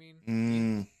live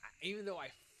streaming. Even though I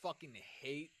fucking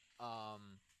hate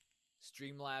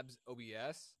Streamlabs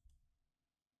OBS,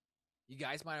 you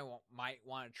guys might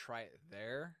want to try it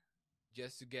there,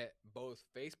 just to get both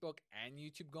Facebook and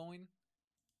YouTube going.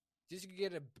 Just to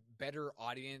get a better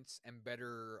audience and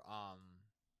better,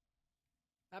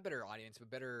 not better audience, but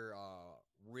better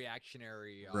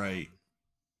reactionary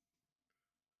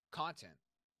content.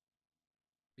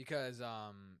 Because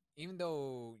even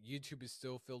though YouTube is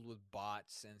still filled with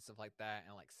bots and stuff like that,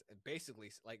 and basically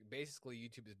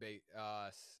YouTube is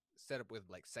set up with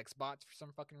like sex bots for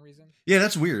some fucking reason. Yeah,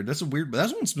 that's weird. That's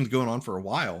one's been going on for a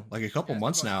while, like a couple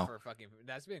months now.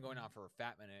 That's been going on for a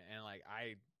fat minute, and like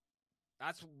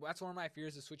That's one of my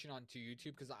fears of switching on to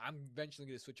YouTube, because I'm eventually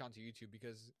going to switch on to YouTube,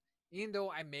 because even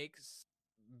though I make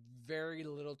very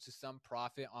little to some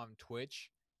profit on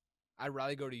Twitch, I'd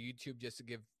rather go to YouTube just to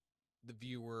give the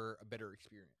viewer a better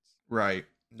experience. Right.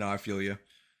 No, I feel you.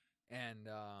 And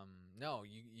no,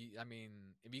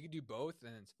 if you could do both,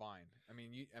 then it's fine.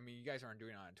 You guys aren't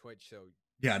doing it on Twitch, so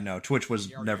yeah, no, Twitch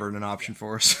was never an option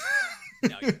for us.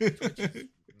 No, Twitch is,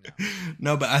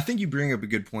 no, but I think you bring up a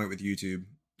good point with YouTube.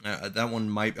 That one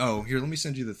might... Oh, here, let me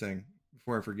send you the thing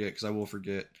before I forget, because I will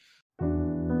forget.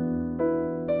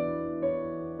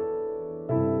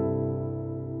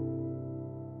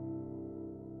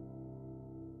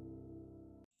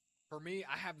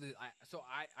 have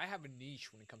I have a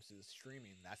niche when it comes to the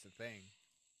streaming. That's the thing.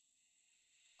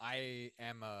 I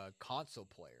am a console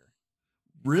player.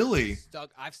 Really?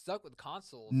 I've stuck with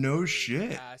consoles. No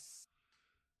shit.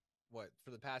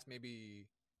 For the past maybe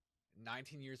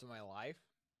 19 years of my life.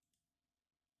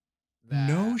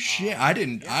 No shit. I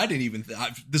didn't even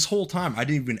this whole time I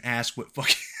didn't even ask what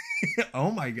fucking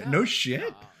oh my god. No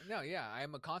shit. No, yeah, I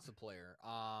am a console player.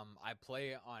 I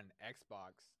play on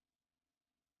Xbox.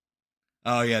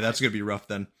 Oh yeah, that's gonna be rough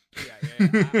then. Yeah.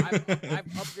 I've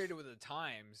upgraded with the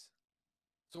times,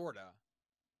 sorta.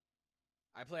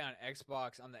 I play on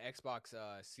Xbox on the Xbox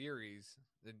Series,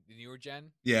 the newer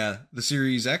gen. Yeah, the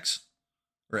Series X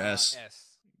or S.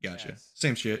 S. Gotcha. S.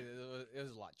 Same shit. It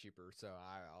was a lot cheaper, so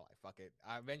I fuck it.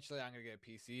 Eventually, I'm gonna get a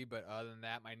PC, but other than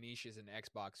that, my niche is an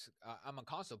Xbox. I'm a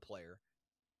console player,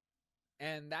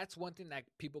 and that's one thing that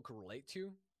people could relate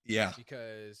to. Yeah.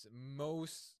 Because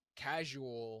most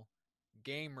casual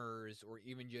gamers, or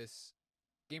even just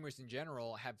gamers in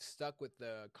general, have stuck with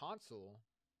the console,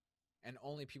 and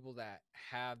only people that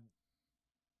have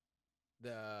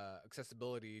the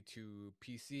accessibility to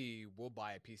PC will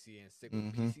buy a PC and stick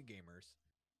with PC gamers.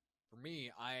 For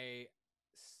me, I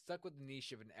stuck with the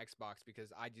niche of an Xbox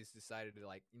because I just decided to,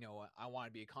 like, you know, I want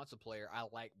to be a console player. I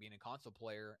like being a console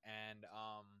player, and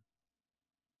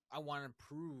I want to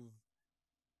prove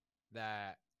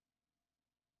that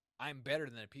I'm better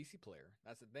than a PC player.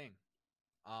 That's the thing.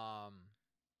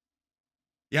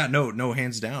 Yeah, no,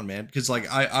 hands down, man. Because like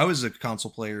I was a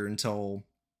console player until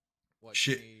what,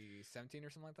 2017 or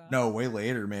something like that? No, way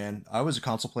later, man. I was a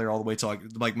console player all the way till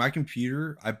like my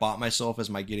computer. I bought myself as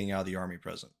my getting out of the army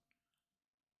present.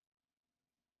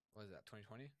 What was that?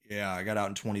 2020? Yeah, I got out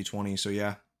in 2020. So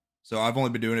yeah, so I've only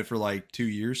been doing it for like 2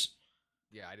 years.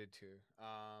 Yeah, I did too.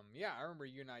 Yeah, I remember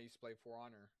you and I used to play For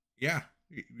Honor. Yeah,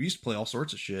 we used to play all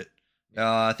sorts of shit.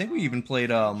 I think we even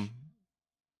played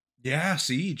yeah,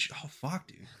 Siege. Oh fuck,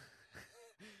 dude.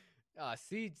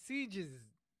 Siege is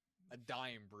a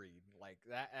dying breed. Like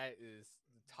that is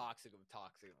toxic in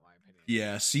my opinion.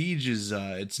 Yeah, Siege is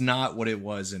it's not what it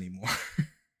was anymore.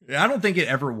 I don't think it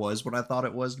ever was what I thought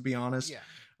it was, to be honest. Yeah.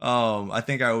 I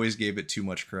think I always gave it too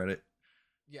much credit.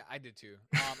 Yeah, I did too.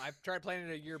 I tried playing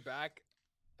it a year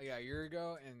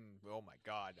ago, and oh my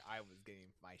god, I was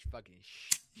getting my fucking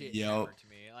shit hammered to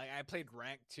me. Like, I played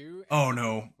rank 2. Oh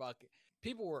no.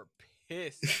 People were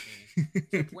pissed at me to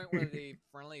the point where they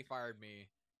friendly fired me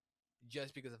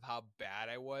just because of how bad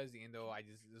I was, even though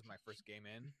this is my first game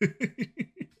in.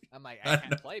 I'm like, I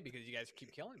can't play because you guys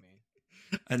keep killing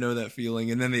me. I know that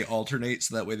feeling, and then they alternate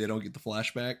so that way they don't get the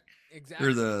flashback. Exactly.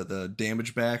 Or the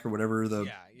damage back or whatever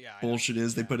the bullshit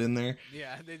is they put in there.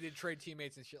 Yeah, they did trade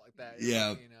teammates and shit like that.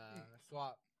 Yeah.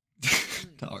 Swap.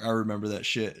 I remember that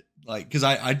shit. Like, because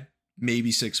I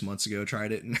maybe 6 months ago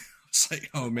tried it, and I was like,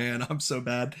 oh man, I'm so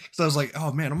bad. So I was like,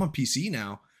 oh man, I'm on PC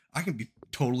now. I can be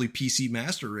totally PC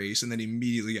master race, and then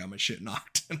immediately got my shit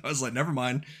knocked. And I was like, never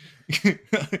mind.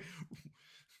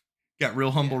 Got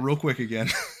real humble real quick again.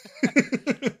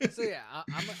 So yeah,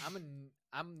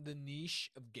 I'm the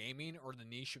niche of gaming, or the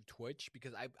niche of Twitch,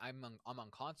 because I'm on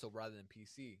console rather than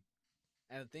PC.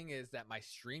 And the thing is that my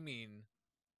streaming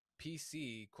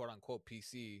PC, quote unquote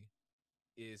PC,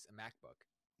 is a MacBook.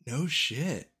 No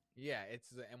shit. Yeah, it's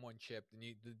the M1 chip,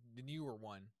 the newer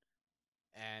one,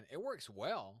 and it works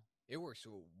well. It works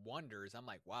wonders. I'm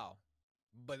like, wow.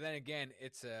 But then again,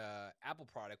 it's a Apple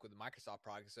product with a Microsoft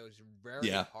product, so it's very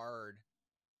hard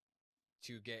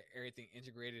to get everything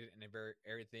integrated and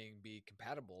everything be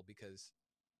compatible. Because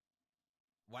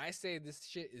when I say this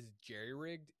shit is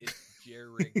jerry-rigged, it's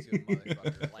jerry-rigged to a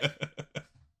motherfucker. Like,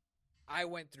 I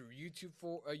went through YouTube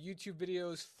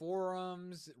videos,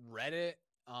 forums, Reddit,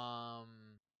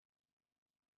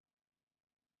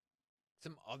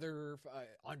 some other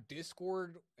on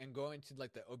Discord, and going to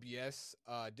like the OBS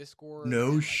Discord. No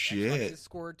and, like, shit.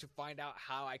 Discord to find out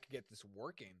how I could get this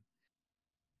working.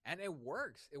 And it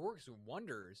works. It works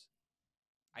wonders.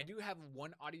 I do have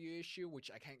one audio issue, which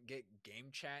I can't get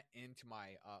game chat into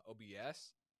my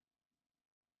OBS.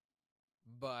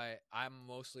 But I'm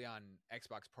mostly on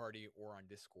Xbox Party or on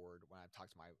Discord when I talk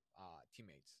to my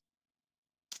teammates.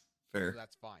 Fair. So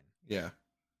that's fine. Yeah.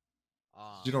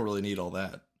 You don't really need all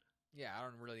that. Yeah, I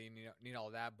don't really need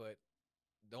all that, but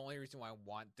the only reason why I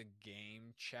want the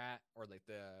game chat, or like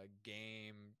the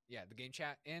game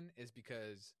chat in, is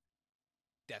because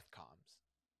death comms.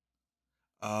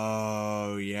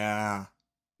 Oh, yeah.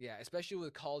 Yeah, especially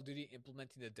with Call of Duty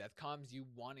implementing the death comms, you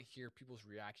want to hear people's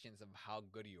reactions of how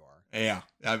good you are. Yeah.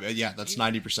 Yeah, that's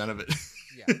 90% of it.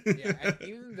 Yeah. And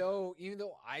even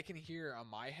though I can hear on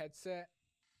my headset,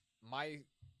 my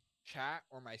chat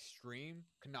or my stream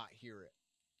cannot hear it.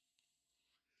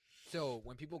 So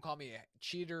when people call me a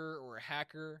cheater or a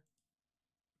hacker,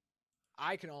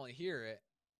 I can only hear it.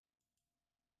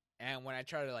 And when I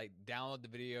try to like download the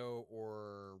video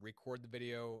or record the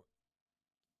video,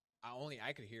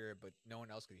 I could hear it, but no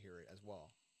one else could hear it as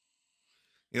well.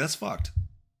 Yeah, that's fucked.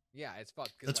 Yeah, it's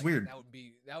fucked. That's like, weird.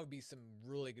 That would be some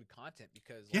really good content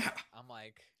because like, yeah, I'm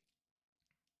like,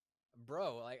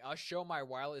 bro, like I'll show my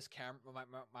wireless camera,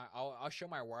 I'll show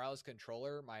my wireless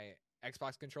controller, my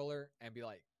Xbox controller, and be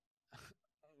like,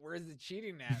 where's the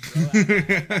cheating at, bro? I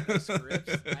ain't got no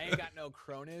scripts. I ain't got no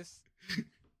Cronus.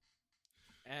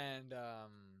 And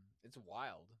it's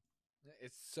wild.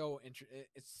 It's so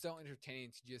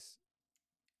entertaining to just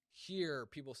hear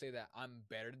people say that I'm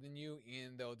better than you,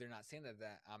 even though they're not saying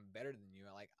that I'm better than you.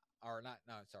 Like, or not?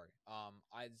 No, sorry.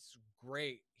 It's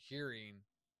great hearing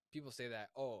people say that.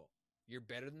 Oh, you're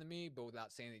better than me, but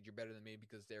without saying that you're better than me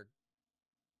because they're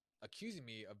accusing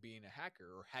me of being a hacker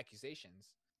or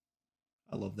accusations.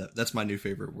 I love that. That's my new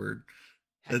favorite word.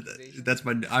 That's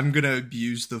my. I'm gonna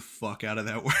abuse the fuck out of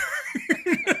that word.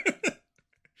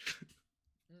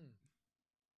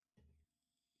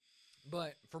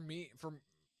 But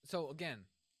so again,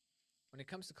 when it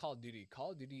comes to Call of Duty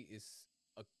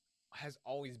has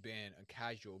always been a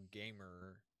casual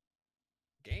gamer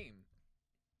game.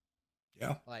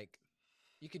 Yeah. Like,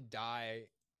 you could die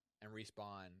and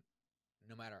respawn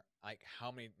no matter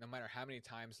how many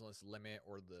times this limit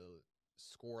or the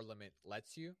score limit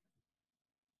lets you.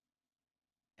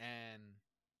 And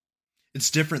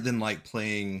it's different than like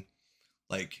playing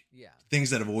like yeah, things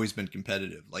that have always been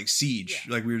competitive, like Siege.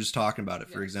 Yeah. Like we were just talking about it,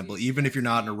 for example. Siege, even if you're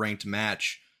not in a ranked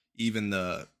match, even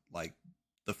the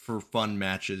for fun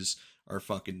matches are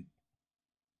fucking,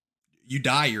 you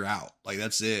die, you're out. Like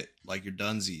that's it. Like you're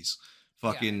dunsies.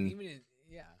 Fucking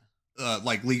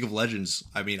like League of Legends.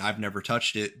 I mean, I've never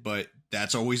touched it, but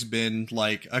that's always been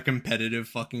like a competitive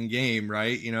fucking game,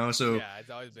 right? You know, so yeah, it's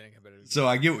always been a competitive game. So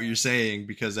I get what you're saying,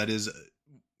 because that is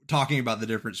talking about the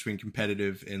difference between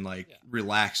competitive and like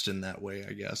relaxed in that way,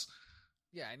 I guess.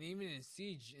 Yeah, and even in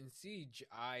Siege,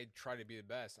 I try to be the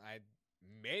best. I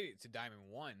made it to Diamond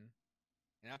 1,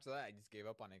 and after that, I just gave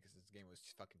up on it because this game was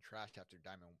fucking trash after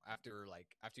Diamond. After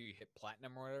you hit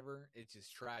Platinum or whatever, it's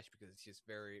just trash because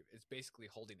it's basically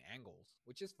holding angles,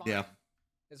 which is fine. Yeah.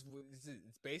 It's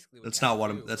basically what that's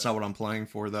not what I'm playing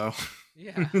for, though.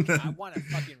 Yeah, I want to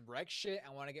fucking wreck shit.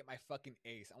 I want to get my fucking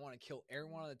ace. I want to kill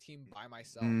everyone on the team by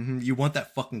myself. Mm-hmm. You want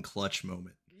that fucking clutch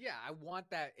moment. Yeah, I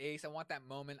want that ace. I want that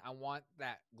moment. I want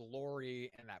that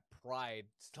glory and that pride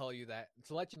to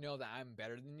let you know that I'm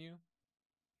better than you.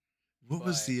 What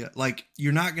was the like?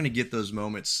 You're not gonna get those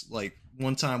moments. Like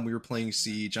one time we were playing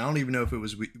Siege. I don't even know if it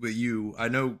was with you. I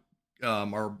know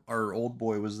our old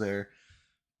boy was there,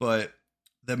 but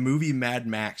the movie Mad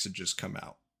Max had just come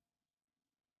out.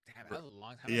 Damn, that was a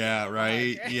long time yeah, ago.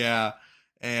 Right. Yeah.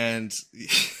 And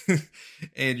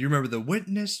you remember the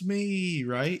Witness Me,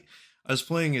 right? I was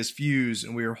playing as Fuse,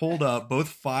 and we were holed up. Both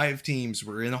 5 teams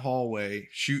were in a hallway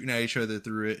shooting at each other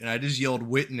through it, and I just yelled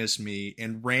 "Witness me"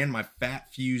 and ran my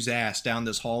fat Fuse ass down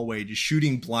this hallway, just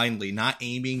shooting blindly, not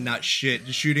aiming, not shit,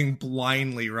 just shooting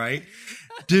blindly, right?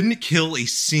 Didn't kill a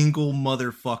single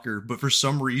motherfucker, but for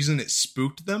some reason it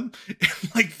spooked them.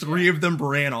 Like 3 of them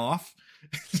ran off.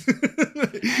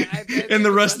 And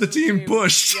the rest of the team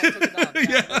pushed.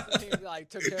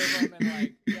 Took care of them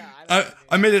and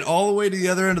I made it all the way to the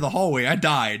other end of the hallway. I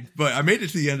died, but I made it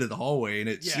to the end of the hallway, and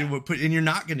and you're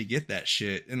not gonna get that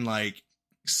shit in like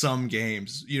some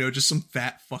games, you know, just some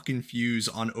fat fucking Fuse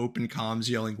on open comms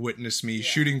yelling "Witness me,"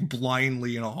 shooting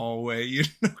blindly in a hallway, you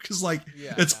know, because like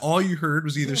that's all you heard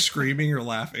was either screaming or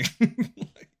laughing.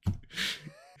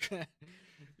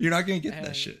 You're not gonna get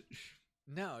that shit.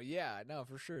 No,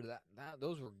 for sure.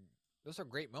 Those are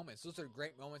great moments. Those are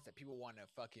great moments that people want to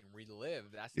fucking relive.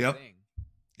 That's the thing.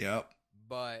 Yep.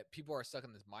 But people are stuck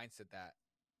in this mindset that,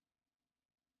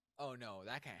 oh no,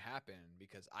 that can't happen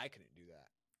because I couldn't do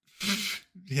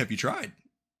that. Have you tried?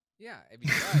 Yeah, if you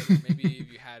tried, maybe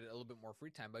if you had a little bit more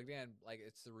free time. But again, like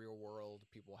it's the real world.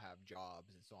 People have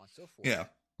jobs and so on and so forth. Yeah.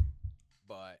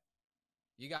 But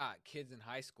you got kids in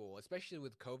high school, especially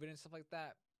with COVID and stuff like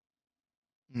that.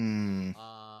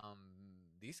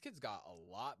 These kids got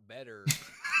a lot better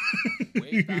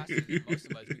way faster than most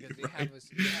of us because they have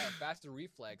a faster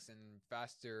reflex and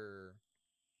faster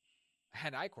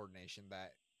hand-eye coordination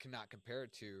that cannot compare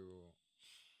to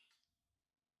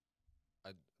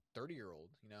a 30-year-old,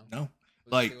 you know? No.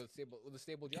 With a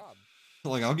stable job.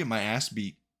 Like I'll get my ass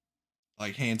beat,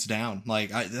 like hands down.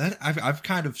 Like I've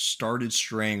kind of started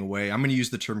straying away. I'm going to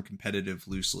use the term competitive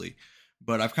loosely.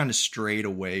 But I've kind of strayed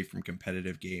away from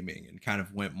competitive gaming and kind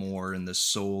of went more in the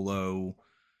solo,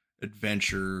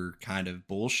 adventure kind of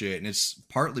bullshit, and it's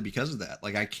partly because of that.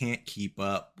 Like I can't keep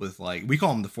up with, like, we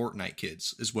call them the Fortnite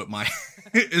kids is what my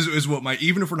is what my,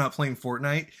 even if we're not playing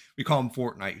Fortnite, we call them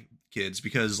Fortnite kids,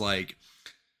 because like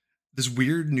this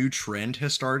weird new trend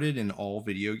has started in all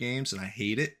video games and I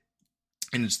hate it,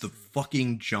 and it's the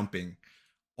fucking jumping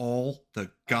all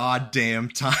the goddamn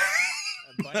time.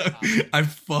 I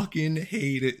fucking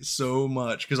hate it so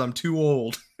much because I'm too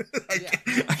old.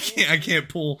 I can't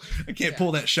pull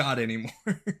that shot anymore.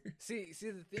 See,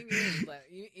 the thing is, like,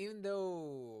 even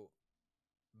though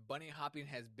bunny hopping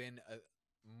has been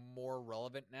more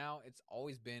relevant now, it's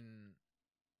always been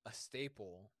a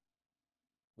staple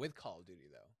with Call of Duty,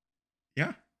 though.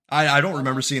 Yeah, I don't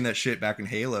remember seeing that shit back in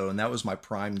Halo, and that was my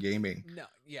prime gaming. No.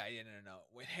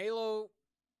 With Halo.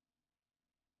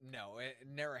 No, it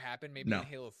never happened. Maybe in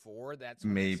Halo 4, that's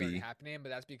when it started happening, but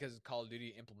that's because Call of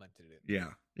Duty implemented it.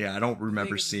 Yeah, I don't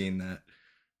remember seeing that.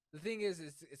 The thing is,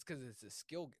 it's because it's a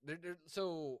skill.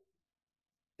 So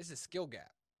it's a skill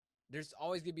gap. There's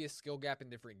always gonna be a skill gap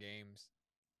in different games,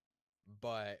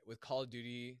 but with Call of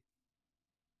Duty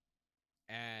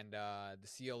and the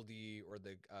CLD or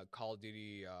the Call of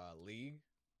Duty League,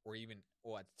 or even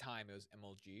at the time it was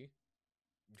MLG,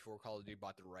 before Call of Duty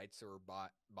bought the rights or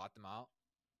bought them out.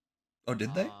 Oh,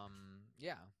 did they?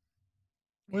 Yeah.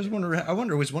 I always wonder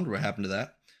what happened to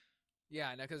that.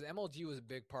 Yeah, because MLG was a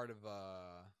big part of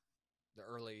the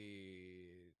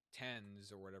early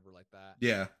 10s or whatever like that.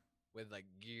 Yeah. With like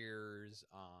Gears.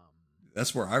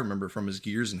 That's where I remember from, is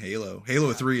Gears and Halo.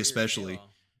 Halo 3 especially.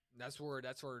 That's where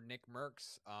Nick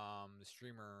Merckx, the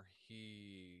streamer,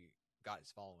 he got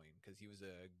his following because he was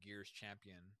a Gears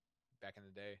champion back in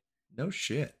the day. No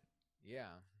shit. Yeah.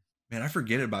 Man, I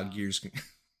forget about Gears.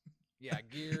 Yeah,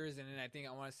 Gears, and then I think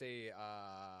I want to say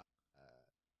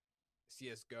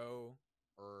CS:GO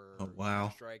or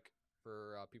Counter-Strike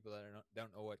for people that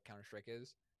don't know what Counter-Strike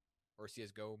is or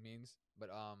CS:GO means. But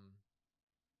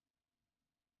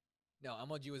no,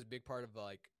 MLG was a big part of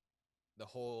like the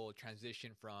whole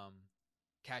transition from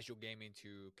casual gaming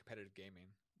to competitive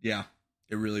gaming. Yeah,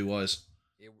 it really was.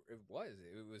 It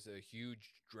was a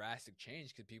huge drastic change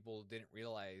because people didn't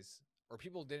realize, or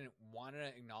people didn't want to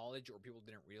acknowledge, or people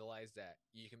didn't realize that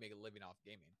you can make a living off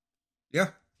gaming. Yeah.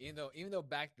 Even though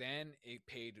back then it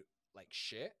paid like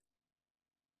shit,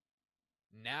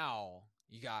 now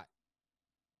you got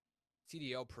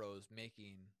CDL pros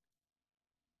making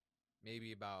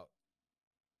maybe about,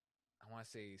 I want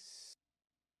to say,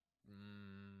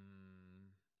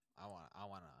 I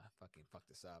want to fucking fuck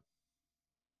this up.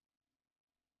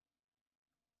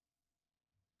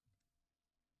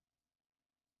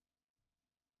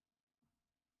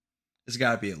 It's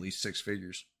got to be at least 6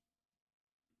 figures.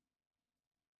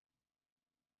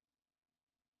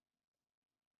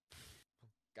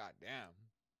 God damn.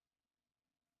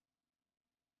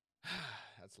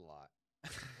 That's a lot.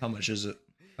 How much is it?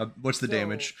 What's the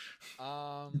damage?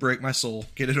 Break my soul.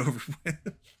 Get it over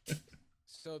with.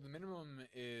 So the minimum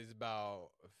is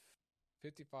about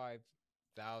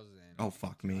 55,000. Oh,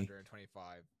 fuck me.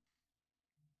 125.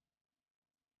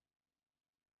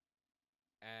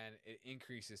 And it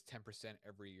increases 10%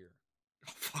 every year.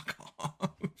 Oh, fuck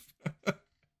off.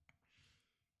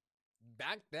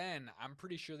 Back then, I'm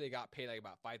pretty sure they got paid like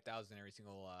about 5,000 every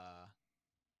single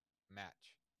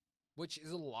match, which is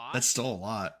a lot. That's still a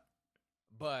lot.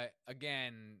 But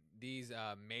again, these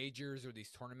majors or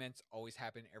these tournaments always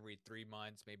happen every 3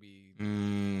 months, maybe.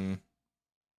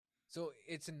 So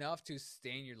it's enough to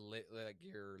sustain your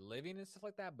your living and stuff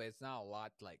like that, but it's not a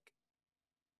lot to like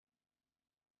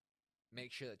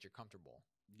make sure that you're comfortable.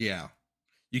 Yeah,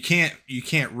 you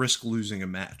can't risk losing a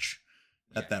match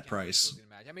at that price.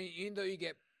 I mean, even though you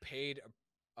get paid,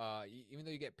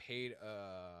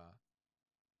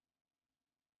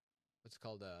 what's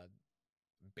called a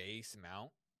base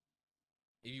amount.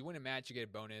 If you win a match, you get a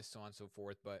bonus, so on and so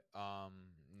forth. But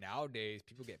nowadays,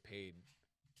 people get paid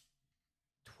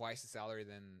twice the salary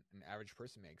than an average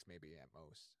person makes, maybe at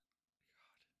most.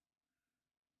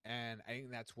 And I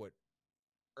think that's what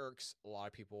irks a lot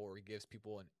of people or gives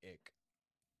people an ick.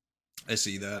 I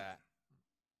see that.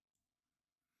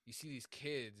 You see these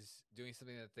kids doing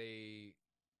something that they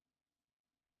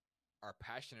are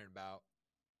passionate about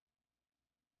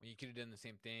when you could have done the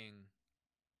same thing,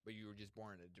 but you were just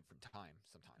born at a different time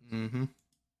sometimes. Mm-hmm.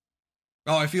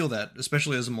 Oh, I feel that,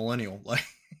 especially as a millennial. Like,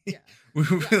 yeah.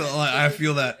 I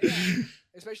feel that. Yeah.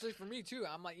 Especially for me too.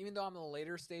 I'm like, even though I'm in the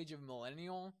later stage of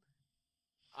millennial,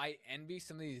 I envy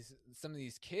some of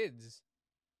these kids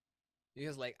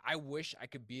because like I wish I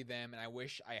could be them, and I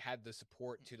wish I had the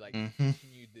support to like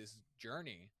continue this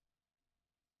journey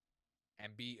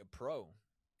and be a pro.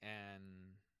 And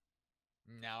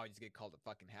Now I just get called a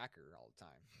fucking hacker all the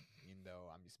time, even though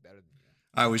I'm just better than you.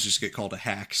 I always just get called a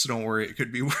hack, so don't worry, it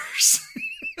could be worse.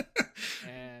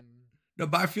 And no,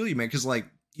 but I feel you, man, because like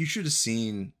you should have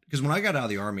seen. Because when I got out of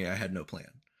the Army, I had no plan.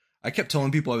 I kept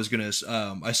telling people I was gonna.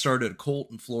 I started a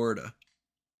cult in Florida,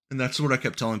 and that's what I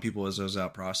kept telling people as I was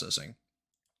out processing.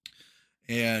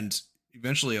 And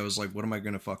eventually, I was like, "What am I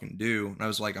gonna fucking do?" And I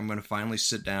was like, "I'm gonna finally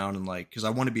sit down and like, because I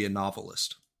want to be a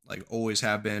novelist, like always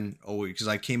have been, always." Because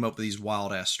I came up with these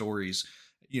wild ass stories.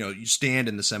 You know, you stand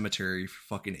in the cemetery for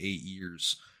fucking 8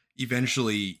 years.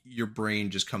 Eventually, your brain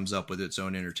just comes up with its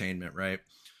own entertainment, right?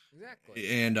 exactly.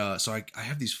 And so I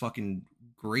have these fucking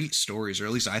great stories, or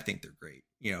at least I think they're great,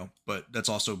 you know, but that's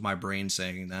also my brain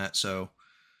saying that. So,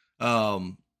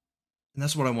 and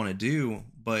that's what I want to do,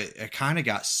 but I kind of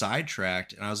got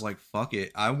sidetracked and I was like, fuck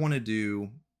it. I want to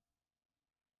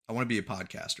be a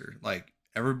podcaster. Like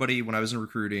everybody, when I was in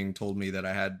recruiting, told me that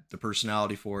I had the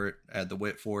personality for it. I had the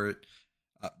wit for it.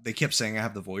 They kept saying I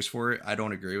have the voice for it. I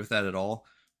don't agree with that at all,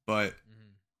 but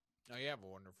Oh, you have a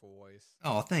wonderful voice.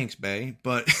 oh, thanks, Bay.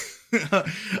 But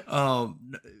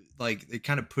like it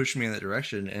kind of pushed me in that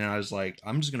direction, and I was like,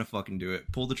 I'm just gonna fucking do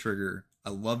it. Pull the trigger.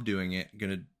 I love doing it.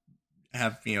 Gonna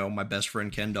have, you know, my best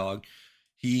friend Ken Dog.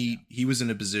 He was in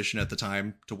a position at the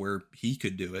time to where he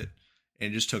could do it,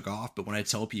 and it just took off. But when I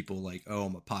tell people like, oh,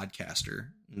 I'm a podcaster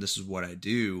and this is what I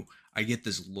do, I get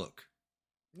this look.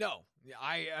 No,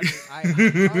 I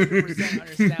 100%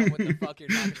 understand what the fuck you're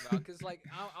talking about. Because like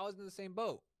I was in the same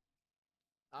boat.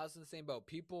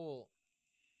 People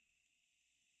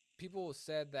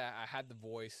said that I had the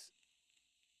voice.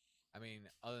 I mean,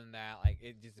 other than that, like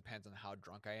it just depends on how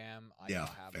drunk I am. Like, Yeah, I'll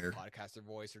have fair. a podcaster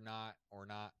voice or not.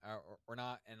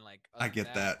 And like I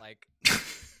get that. Like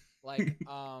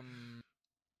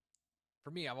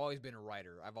for me, I've always been a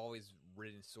writer. I've always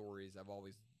written stories. I've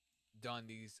always done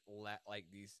these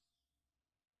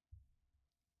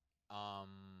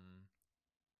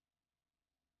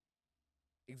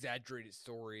exaggerated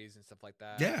stories and stuff like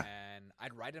that. Yeah. And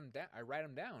I'd write them down.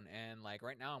 And like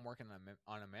right now, I'm working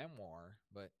on a memoir,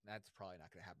 but that's probably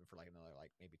not going to happen for like another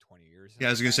like maybe 20 years. Yeah,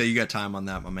 I was gonna say you got time on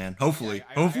that, my man. Hopefully,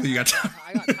 Yeah, hopefully you got time.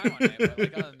 I got time on it, but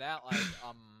like other than that, like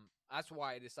that's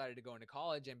why I decided to go into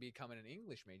college and become an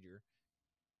English major,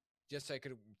 just so I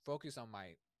could focus on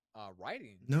my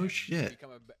writing. No and shit.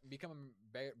 Become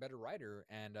a better writer,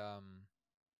 and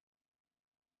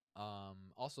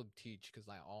also teach, because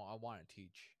I want to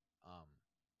teach.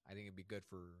 I think it'd be good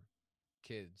for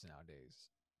kids nowadays.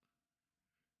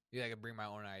 Yeah, I could bring my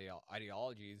own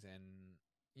ideologies, and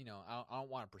you know, I don't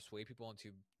want to persuade people into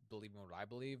believing what I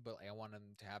believe, but like, I want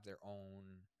them to have their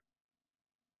own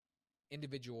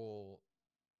individual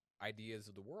ideas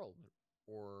of the world,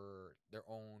 or their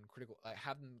own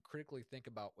have them critically think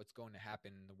about what's going to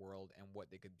happen in the world and what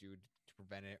they could do to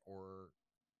prevent it or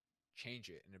change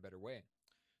it in a better way.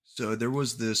 So there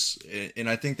was this, and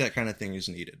I think that kind of thing is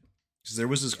needed, because there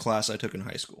was this class I took in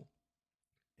high school,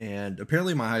 and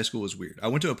apparently my high school was weird. I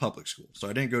went to a public school, so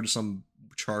I didn't go to some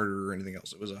charter or anything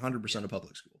else. It was 100% a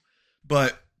public school,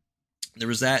 but there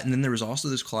was that, and then there was also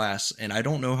this class, and I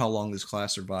don't know how long this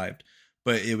class survived,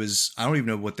 but it was, I don't even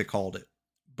know what they called it,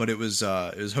 but it was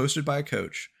hosted by a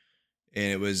coach,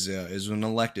 and it was an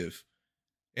elective.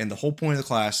 And the whole point of the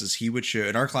class is he would show,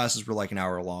 and our classes were like an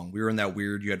hour long. We were in that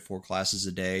weird, you had 4 classes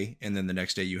a day, and then the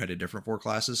next day you had a different 4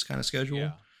 classes kind of schedule.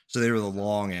 Yeah. So they were the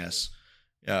long ass.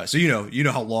 So you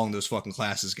know how long those fucking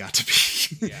classes got to be.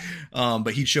 Yeah.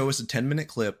 But he'd show us a 10-minute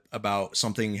clip about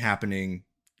something happening,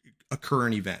 a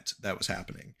current event that was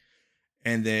happening.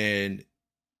 And then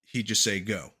he'd just say,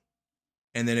 go.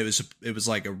 And then it was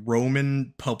like a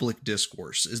Roman public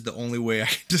discourse is the only way I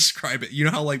can describe it. You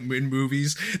know how like in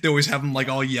movies they always have them like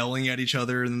all yelling at each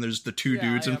other, and then there's the two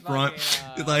dudes in front,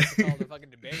 like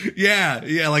fucking debate. yeah,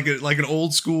 like an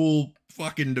old school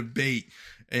fucking debate.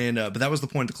 And but that was the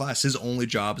point of the class. His only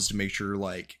job is to make sure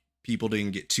like people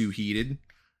didn't get too heated,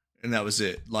 and that was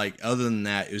it. Like other than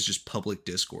that, it was just public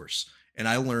discourse, and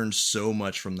I learned so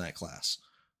much from that class.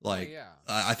 Like,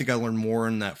 I think I learned more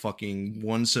in that fucking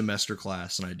 1 semester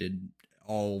class than I did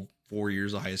all 4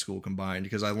 years of high school combined,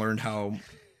 because I learned how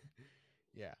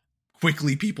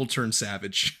quickly people turn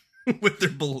savage with their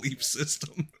belief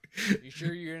system. You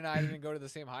sure you and I didn't go to the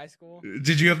same high school?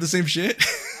 Did you have the same shit?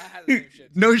 I had the same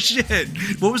shit. No shit.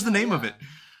 What was the name of it?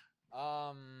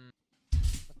 What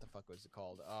the fuck was it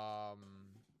called?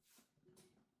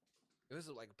 It was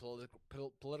like a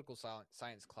political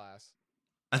science class.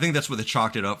 I think that's what they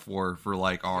chalked it up for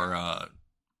like our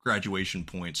graduation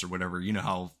points or whatever. You know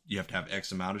how you have to have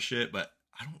X amount of shit, but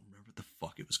I don't remember what the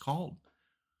fuck it was called.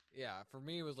 Yeah, for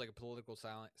me it was like a political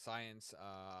science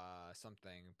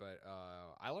something, but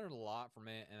I learned a lot from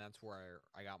it, and that's where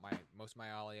I got most of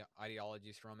my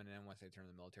ideologies from. And then once I turned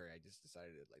to the military, I just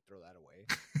decided to like throw that away.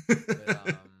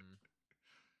 But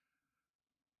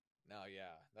no,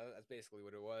 yeah, that's basically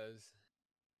what it was.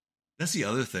 That's the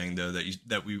other thing though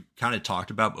that we kind of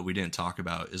talked about, but we didn't talk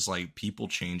about is like people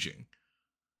changing.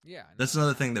 Yeah, That's no,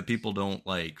 another thing that people don't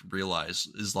like realize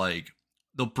is like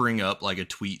they'll bring up like a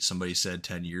tweet somebody said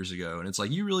 10 years ago, and it's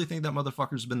like, you really think that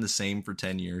motherfucker's been the same for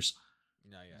 10 years?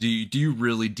 No, yeah. Do you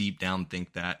really deep down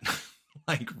think that?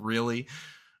 Like, really?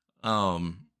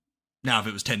 Now if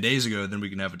it was 10 days ago, then we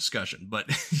can have a discussion, but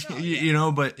No, you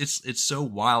know, but it's so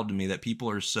wild to me that people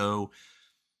are so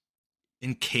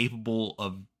incapable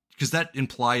of, because that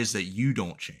implies that you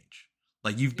don't change.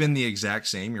 Like, you've been the exact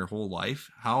same your whole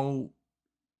life. How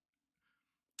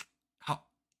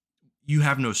you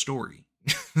have no story.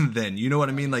 Then, you know what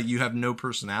I mean? Like, you have no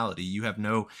personality.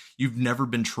 You've never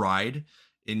been tried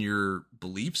in your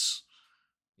beliefs.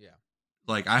 Yeah.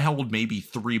 Like, I hold maybe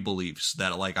 3 beliefs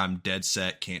that like I'm dead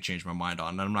set, can't change my mind on.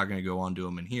 And I'm not going to go on to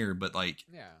them in here, but like,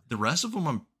 Yeah. the rest of them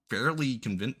I'm fairly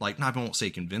convinced, like, I won't say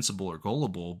convincible or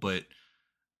gullible, but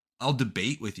I'll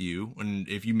debate with you, and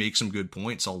if you make some good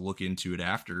points, I'll look into it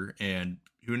after, and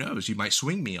who knows, you might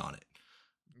swing me on it.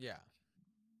 Yeah.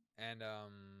 And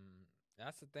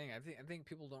that's the thing. I think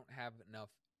people don't have enough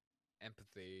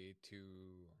empathy to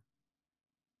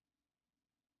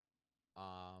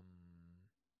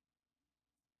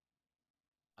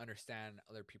understand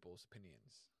other people's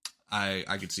opinions.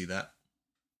 I could see that.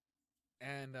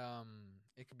 And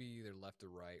it could be either left or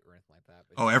right or anything like that.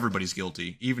 But Oh, everybody's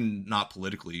guilty, even not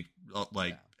politically,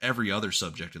 like every other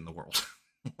subject in the world.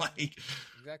 Like,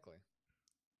 exactly.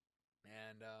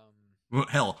 And well,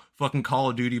 hell, fucking Call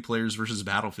of Duty players versus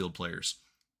Battlefield players.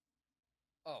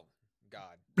 oh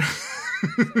God.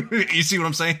 You see what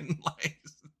I'm saying? Like,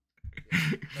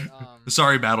 yeah. But,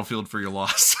 sorry, Battlefield, for your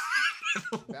loss.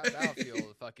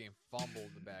 Battlefield fucking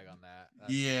fumbled the bag on that.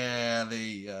 Yeah,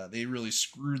 they really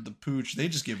screwed the pooch. They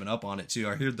just given up on it too.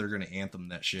 I heard they're gonna anthem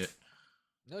that shit.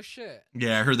 No shit.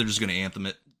 Yeah, I heard they're just gonna anthem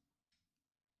it.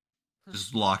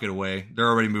 Just lock it away. They're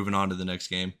already moving on to the next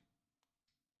game.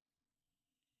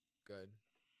 Good.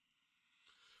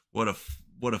 What a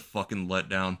fucking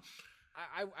letdown.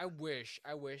 I wish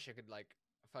I could like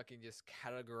fucking just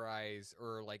categorize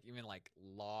or like even like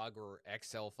log or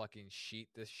Excel fucking sheet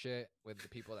this shit with the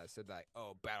people that said that,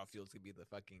 oh, Battlefield's gonna be the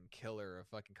fucking killer of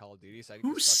fucking Call of Duty. So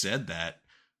who said that?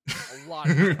 A lot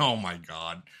of people. Oh my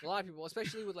god. A lot of people,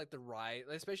 especially with like the riot,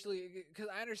 especially because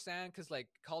I understand because like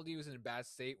Call of Duty was in a bad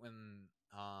state when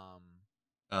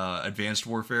Advanced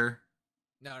Warfare.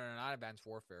 No, not Advanced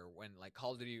Warfare. When like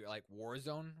Call of Duty, like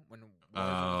Warzone, when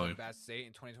Warzone was in a bad state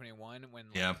in 2021, when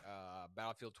like,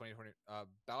 Battlefield 2020,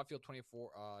 Battlefield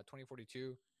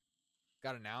 2042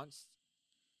 got announced,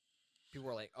 people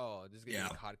were like, "Oh, this is gonna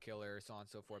be a COD killer," so on and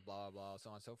so forth, blah blah blah,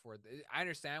 so on and so forth. I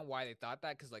understand why they thought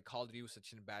that because like Call of Duty was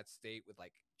such in a bad state with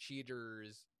like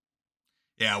cheaters.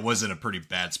 Yeah, it was in a pretty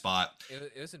bad spot.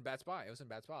 It was in a bad spot. It was in a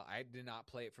bad spot. I did not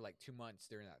play it for like 2 months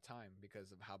during that time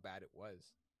because of how bad it was.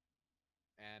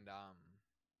 And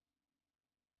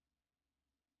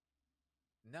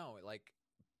no, like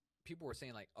people were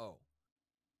saying like, oh,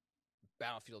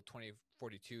 Battlefield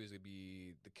 2042 is gonna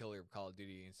be the killer of Call of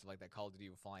Duty and stuff like that. Call of Duty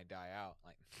will finally die out.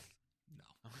 Like, no.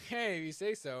 Okay, if you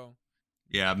say so.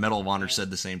 Yeah, Medal of Honor said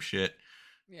the same shit.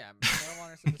 Yeah, Medal of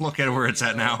Honor said the same Look at where it's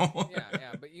at now.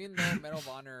 yeah, but even though Medal of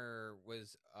Honor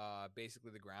was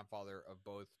basically the grandfather of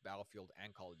both Battlefield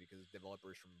and Call of Duty, because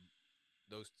developers from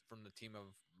the team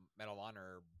of Medal of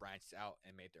Honor branched out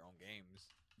and made their own games.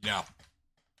 Yeah.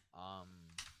 I'm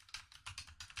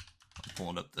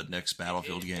pulling up the next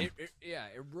Battlefield game.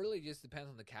 It really just depends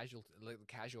on the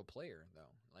casual player, though.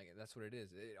 Like, that's what it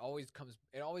is. It always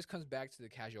comes back to the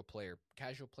casual player.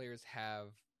 Casual players have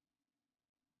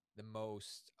the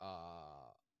most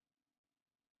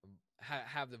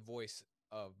have the voice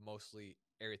of mostly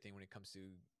everything when it comes to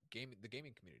the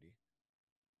gaming community.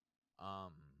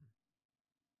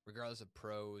 Regardless of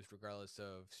pros, regardless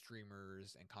of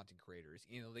streamers and content creators,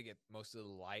 they get most of the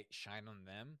light shine on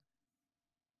them.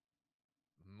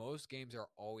 Most games are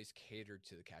always catered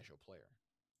to the casual player.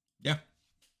 Yeah.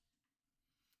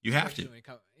 You have to.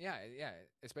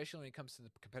 Especially when it comes to the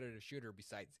competitive shooter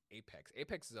besides Apex.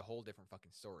 Apex is a whole different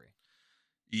fucking story.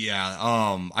 Yeah,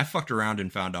 I fucked around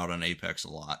and found out on Apex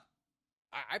a lot.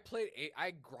 I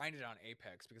grinded on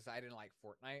Apex because I didn't like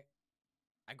Fortnite.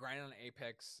 I grinded on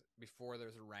Apex before there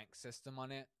was a rank system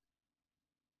on it.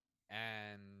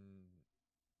 And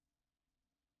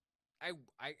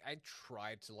I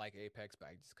tried to like Apex, but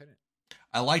I just couldn't.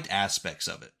 I liked aspects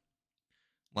of it.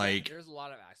 Like, there's a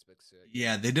lot of aspects to it.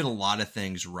 Yeah, they did a lot of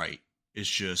things right. It's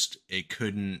just it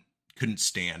couldn't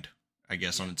stand, I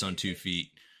guess, on its own 2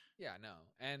 feet. Yeah, no.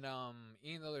 And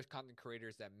even though there's content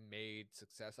creators that made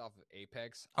success off of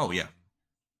Apex, Oh yeah.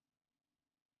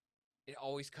 It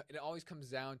always comes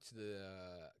down to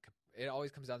the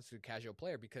casual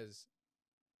player, because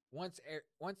once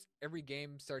every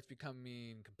game starts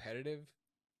becoming competitive,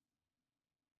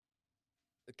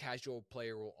 the casual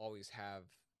player will always have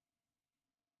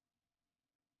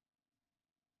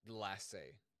the last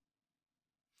say.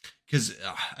 Because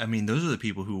I mean, those are the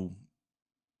people who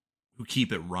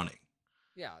keep it running.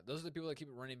 Yeah, those are the people that keep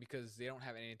it running because they don't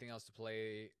have anything else to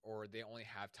play, or they only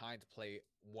have time to play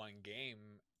one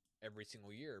game every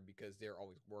single year because they're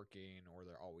always working, or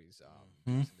they're always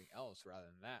doing something else rather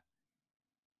than that.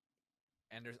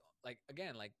 And there's like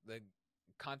the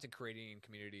content creating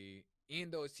community, even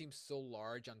though it seems so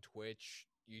large on Twitch,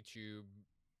 YouTube,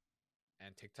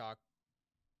 and TikTok,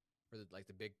 for the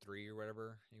big three or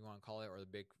whatever you want to call it, or the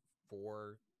big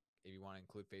four if you want to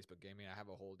include Facebook gaming. I have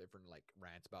a whole different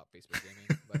rants about Facebook gaming,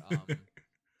 but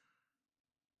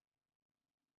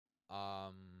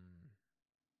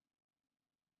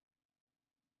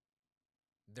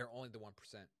they're only the 1%.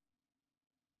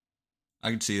 I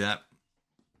can see that.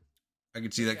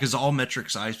 Because all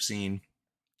metrics I've seen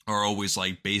are always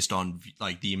like based on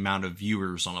like the amount of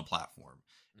viewers on a platform.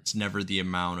 It's never the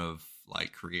amount of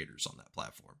like creators on that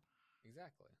platform.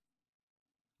 Exactly.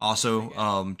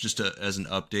 Also, just as an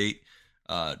update,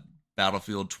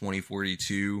 Battlefield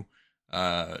 2042,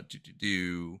 a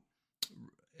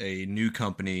new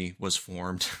company was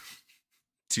formed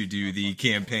to do the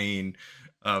campaign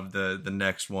of the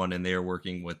next one, and they are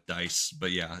working with DICE.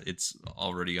 But yeah, it's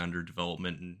already under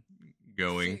development and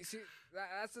going. See,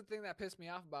 that's the thing that pissed me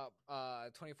off about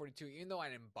 2042. Even though I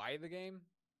didn't buy the game,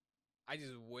 I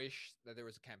just wish that there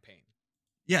was a campaign.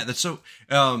 Yeah, that's so.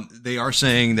 They are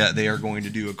saying that they are going to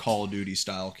do a Call of Duty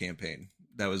style campaign.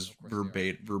 That was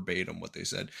verbatim what they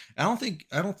said. I don't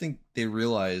think they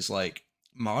realize like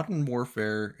Modern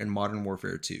Warfare and Modern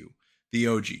Warfare 2, the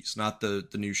OGs, not the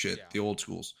new shit, the old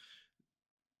schools.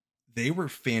 They were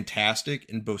fantastic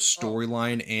in both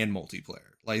storyline and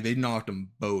multiplayer. Like they knocked them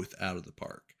both out of the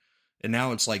park. And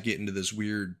now it's like getting to this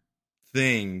weird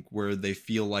thing where they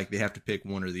feel like they have to pick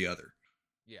one or the other.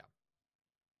 Yeah.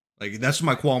 Like that's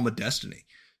my qualm with Destiny.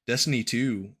 Destiny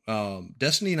 2,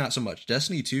 Destiny not so much.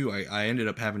 Destiny 2, I ended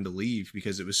up having to leave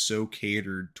because it was so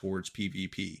catered towards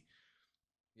PvP.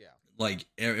 Yeah. Like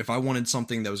if I wanted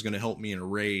something that was going to help me in a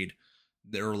raid,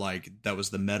 or like that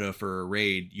was the meta for a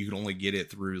raid, you could only get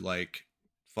it through like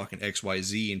fucking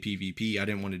XYZ and PvP. I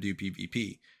didn't want to do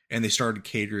PvP. And they started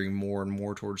catering more and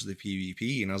more towards the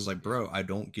PvP. And I was like, bro, I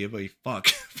don't give a fuck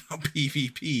about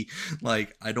PvP.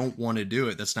 Like, I don't want to do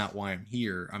it. That's not why I'm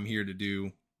here. I'm here to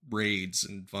do raids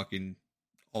and fucking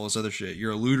all this other shit.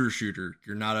 You're a looter shooter.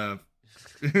 You're not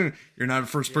a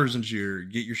first person shooter.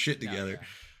 Get your shit together.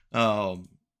 But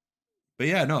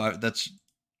yeah, no, that's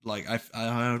like, I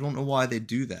don't know why they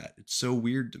do that. It's so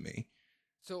weird to me.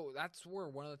 So that's where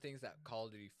one of the things that Call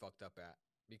of Duty fucked up at,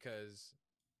 because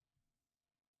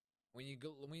when you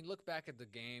look back at the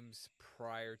games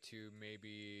prior to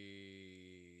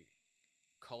maybe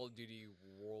Call of Duty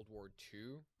World War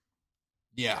II,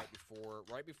 yeah,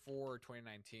 right before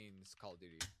 2019's Call of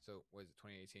Duty. So was it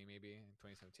 2018 maybe?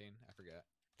 2017? I forget.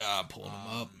 Pulling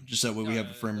them up just that way we have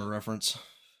a frame of reference.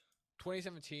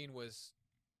 2017 was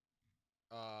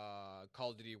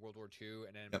Call of Duty World War II,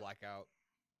 and then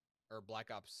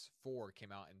Black Ops 4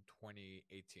 came out in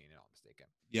 2018, if I'm not mistaken.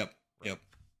 Yep. Right. Yep.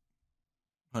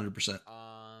 100%.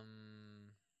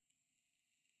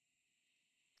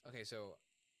 Okay, so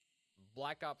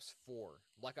Black Ops 4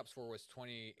 was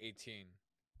 2018.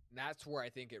 And that's where I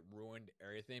think it ruined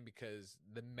everything, because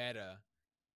the meta,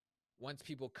 once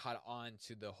people caught on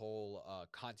to the whole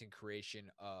content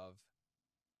creation of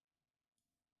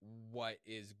what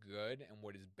is good and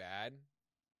what is bad,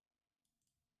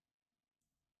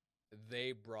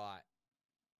 they brought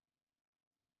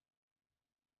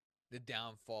the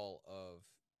downfall of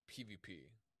PvP,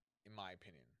 in my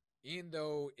opinion. Even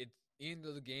though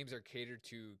the games are catered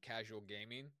to casual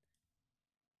gaming,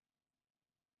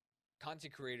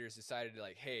 content creators decided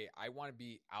like, hey, I want to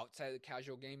be outside of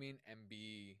casual gaming and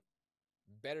be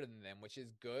better than them, which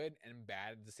is good and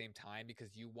bad at the same time,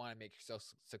 because you want to make yourself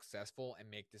successful and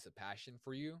make this a passion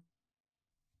for you,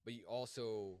 but you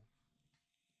also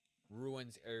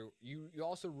ruin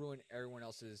everyone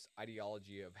else's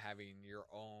ideology of having your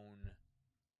own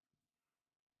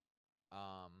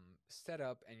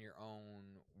setup and your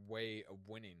own way of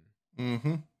winning.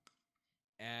 Mm-hmm.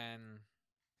 And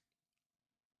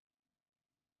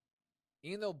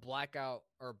even though Blackout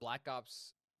or Black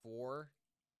Ops 4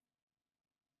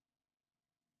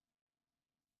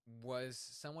 was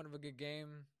somewhat of a good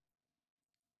game,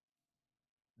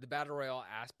 the battle royale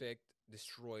aspect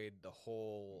destroyed the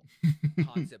whole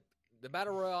concept. The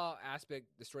battle royale aspect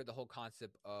destroyed the whole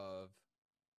concept of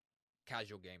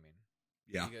casual gaming.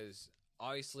 Yeah. Because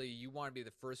obviously you want to be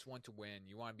the first one to win.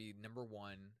 You want to be number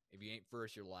one. If you ain't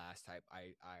first, you're last type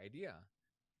idea.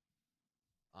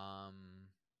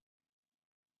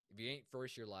 If you ain't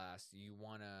first, you're last. You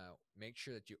want to make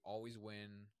sure that you always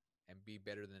win and be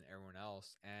better than everyone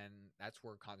else. And that's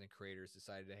where content creators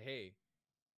decided, hey,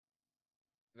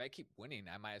 if I keep winning,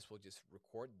 I might as well just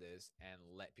record this and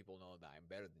let people know that I'm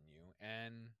better than you.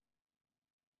 And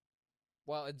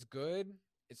while it's good,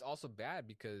 it's also bad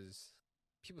because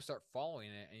people start following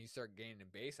it and you start gaining the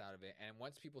base out of it. And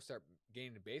once people start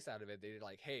gaining the base out of it, they're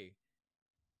like, hey,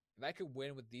 if I could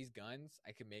win with these guns,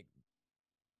 I could make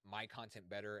my content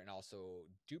better and also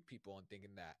dupe people and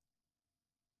thinking that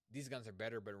these guns are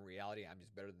better, but in reality, I'm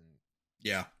just better than.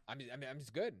 Yeah. I'm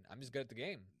just good. I'm just good at the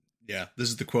game. Yeah. This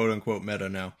is the quote unquote meta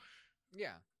now.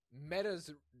 Yeah.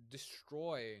 Metas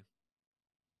destroy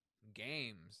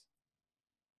games.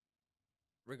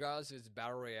 Regardless if it's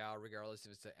battle royale, regardless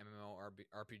if it's an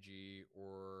MMORPG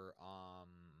or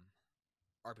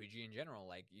RPG in general,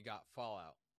 like you got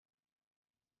Fallout.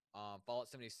 Fallout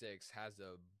 76 has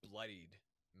a bloodied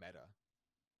meta.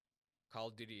 Call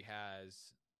of Duty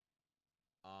has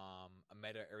a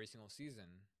meta every single season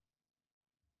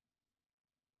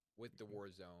with the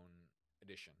Warzone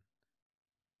edition.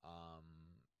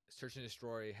 Search and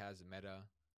Destroy has a meta.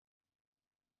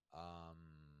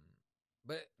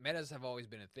 But metas have always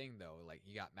been a thing, though. Like,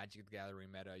 you got Magic the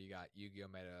Gathering meta, you got Yu-Gi-Oh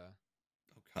meta.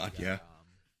 Oh, God, yeah.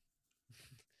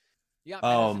 You got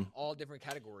metas in all different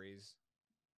categories.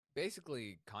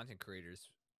 Basically, content creators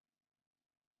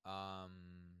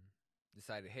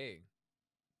decided, hey,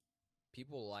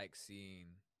 people like seeing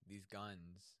these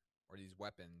guns or these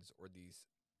weapons or these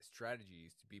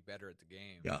strategies to be better at the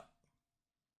game. Yeah.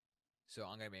 So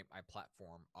I'm going to make my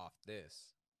platform off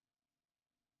this.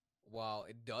 While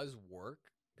it does work,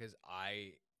 because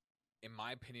in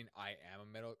my opinion, I am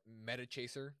a meta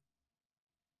chaser.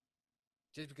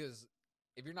 Just because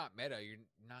if you're not meta, you're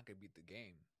not going to beat the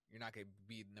game. You're not going to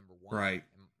be number one. Right.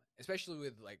 And especially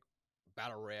with like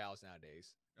battle royales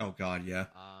nowadays. Oh, God, yeah.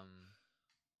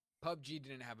 PUBG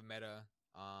didn't have a meta.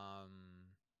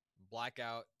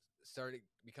 Blackout started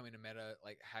becoming a meta,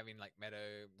 like having like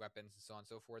meta weapons and so on and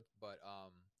so forth. But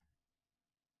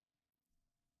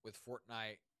with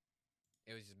Fortnite,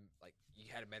 it was just like you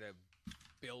had a meta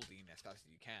building as fast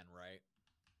as you can, right?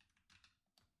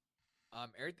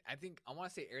 I think I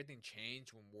want to say everything changed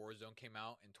when Warzone came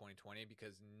out in 2020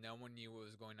 because no one knew what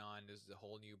was going on. This is a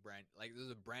whole new brand, like this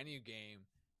is a brand new game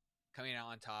coming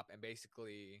out on top, and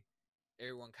basically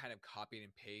everyone kind of copied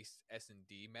and pasted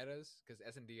S&D metas because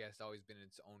S&D has always been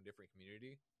its own different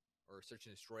community, or Search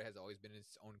and Destroy has always been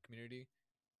its own community.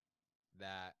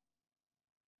 That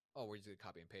we're just gonna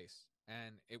copy and paste,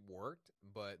 and it worked,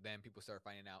 but then people started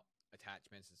finding out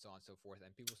attachments and so on and so forth,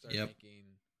 and people started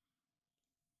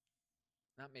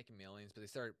not making millions, but they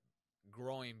start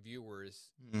growing viewers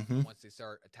once they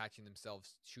start attaching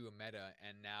themselves to a meta.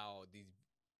 And now these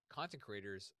content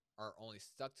creators are only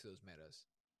stuck to those metas.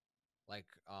 Like,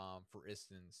 for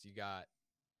instance, you got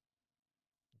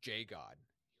J-God,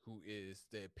 who is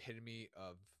the epitome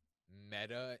of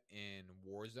meta in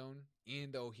Warzone.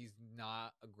 Even though he's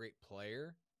not a great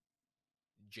player,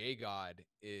 J-God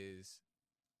is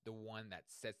the one that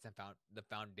sets the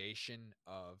foundation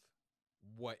of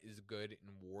what is good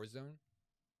in Warzone.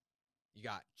 You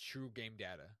got True Game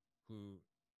Data, who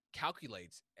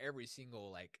calculates every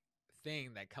single like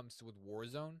thing that comes with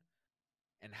Warzone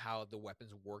and how the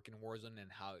weapons work in Warzone and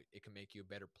how it can make you a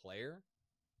better player.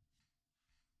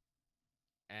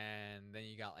 And then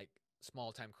you got like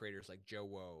small time creators like Joe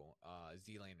Woe,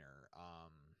 Z-Laner,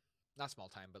 not small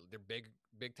time, but they're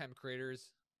big time creators,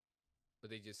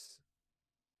 but they're just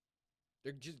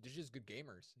good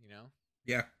gamers, you know?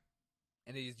 Yeah.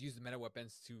 And they just use the meta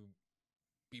weapons to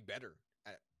be better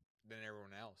than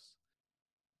everyone else.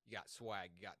 You got Swag,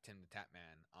 you got Tim the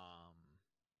Tatman,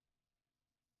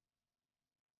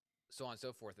 so on and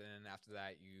so forth. And then after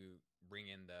that, you bring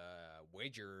in the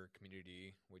wager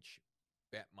community, which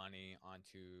bet money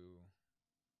onto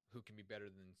who can be better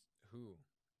than who.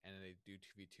 And then they do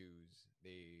 2v2s.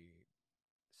 They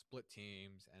split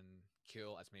teams and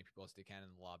kill as many people as they can in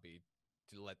the lobby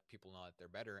to let people know that they're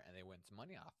better, and they win some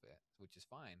money off it, which is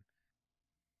fine.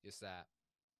 Just that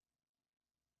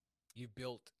you've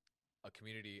built a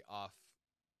community off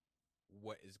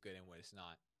what is good and what is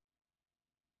not.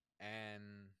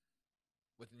 And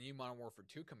with the new Modern Warfare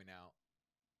 2 coming out,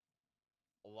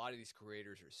 a lot of these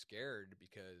creators are scared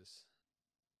because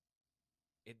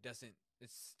it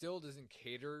still doesn't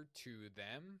cater to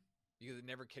them, because it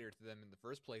never catered to them in the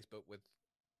first place. But with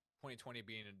 2020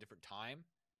 being a different time,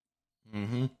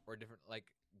 or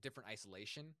different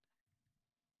isolation,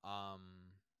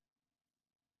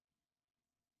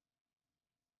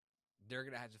 they're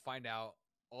gonna have to find out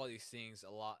all these things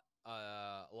a lot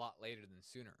later than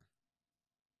sooner.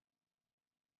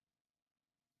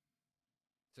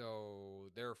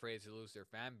 So they're afraid to lose their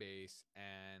fan base,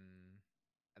 and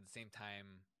at the same time,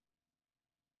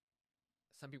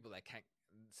 some people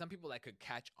that could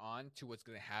catch on to what's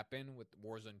going to happen with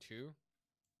Warzone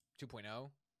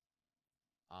 2.0,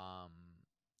 are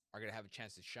going to have a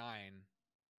chance to shine,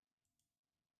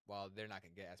 while they're not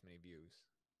going to get as many views.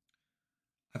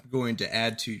 I'm going to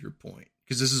add to your point,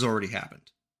 because this has already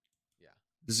happened. Yeah.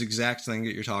 This exact thing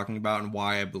that you're talking about, and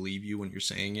why I believe you when you're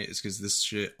saying it, is because this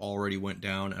shit already went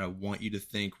down, and I want you to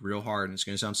think real hard, and it's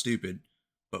going to sound stupid,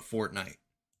 but Fortnite.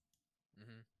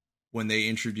 When they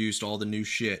introduced all the new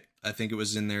shit, I think it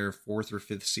was in their 4th or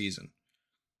 5th season,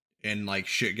 and like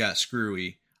shit got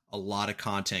screwy, a lot of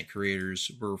content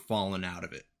creators were falling out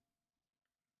of it,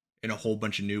 and a whole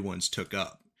bunch of new ones took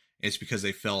up. And it's because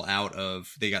they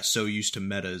got so used to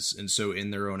metas and so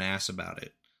in their own ass about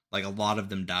it. Like, a lot of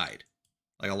them died.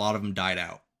 Like, a lot of them died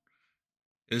out.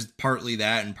 It was partly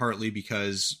that, and partly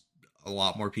because a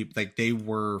lot more people, like, they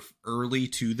were early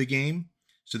to the game,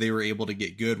 so they were able to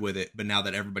get good with it. But now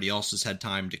that everybody else has had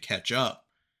time to catch up,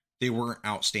 they weren't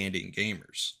outstanding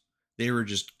gamers. They were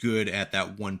just good at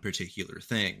that one particular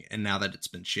thing. And now that it's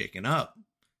been shaken up,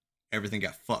 everything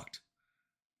got fucked.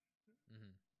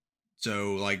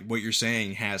 So, like, what you're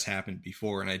saying has happened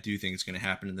before, and I do think it's going to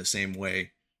happen in the same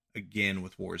way again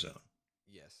with Warzone.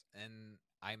 Yes, and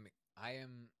I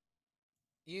am,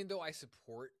 even though I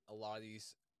support a lot of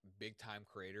these big time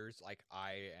creators, like,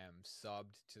 I am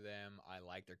subbed to them, I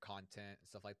like their content and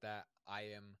stuff like that,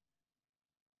 I am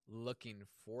looking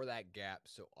for that gap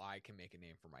so I can make a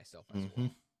name for myself as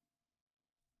well.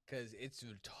 Because it's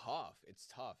tough,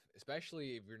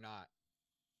 especially if you're not,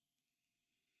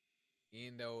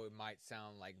 even though it might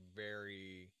sound like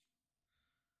very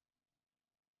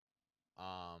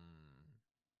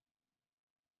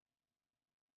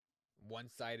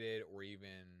one-sided, or even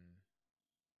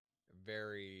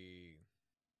very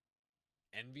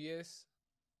envious,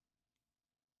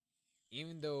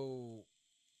 even though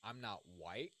I'm not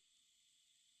white,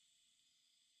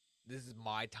 this is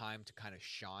my time to kind of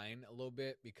shine a little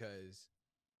bit, because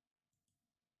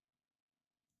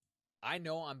I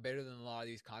know I'm better than a lot of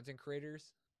these content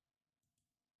creators,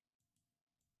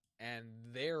 and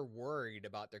they're worried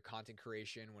about their content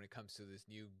creation when it comes to this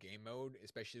new game mode,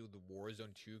 especially with the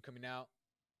Warzone 2 coming out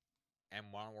and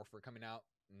Modern Warfare coming out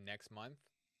next month.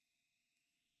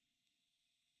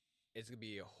 It's going to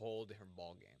be a whole different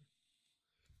ball game.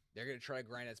 They're going to try to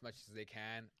grind as much as they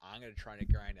can. I'm going to try to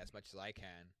grind as much as I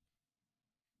can.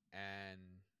 And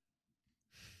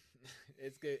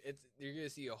you're going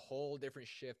to see a whole different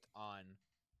shift on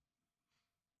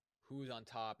who's on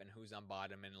top and who's on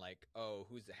bottom, and like, oh,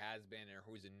 who's the has-been or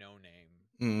who's a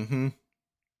no-name.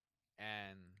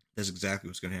 And that's exactly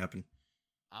what's going to happen.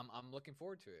 I'm looking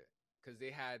forward to it, because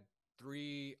they had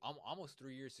almost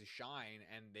 3 years to shine,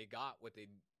 and they got what they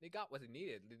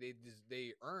needed.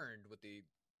 They earned what they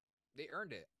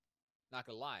earned it. Not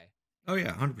gonna lie. Oh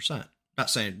yeah, 100%. Not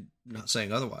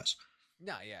saying otherwise.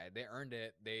 No, yeah, they earned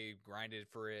it. They grinded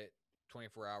for it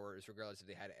 24 hours, regardless if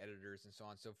they had editors and so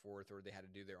on and so forth, or they had to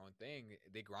do their own thing.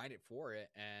 They grinded for it,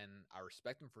 and I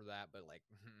respect them for that. But like,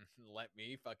 let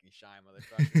me fucking shine,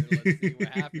 motherfucker. Let's see what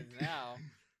happens now.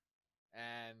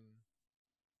 And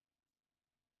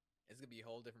it's gonna be a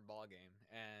whole different ball game,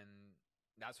 and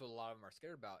that's what a lot of them are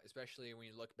scared about. Especially when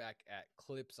you look back at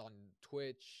clips on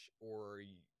Twitch or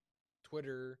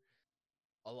Twitter.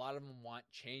 A lot of them want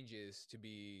changes to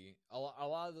be a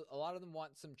lot of them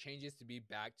want some changes to be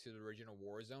back to the original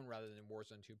Warzone rather than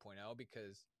Warzone 2.0,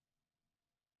 because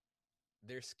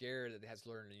they're scared that they have to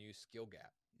learn a new skill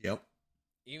gap. Yep.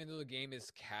 Even though the game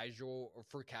is casual, or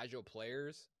for casual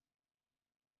players,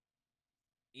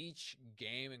 each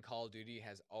game in Call of Duty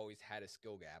has always had a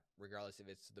skill gap, regardless if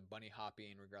it's the bunny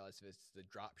hopping, regardless if it's the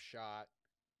drop shot,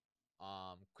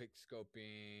 quick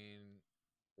scoping,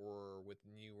 or with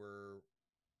newer.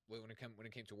 When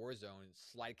it came to Warzone,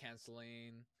 slide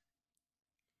canceling,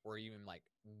 or even like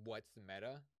what's the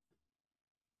meta,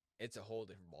 it's a whole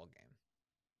different ball game.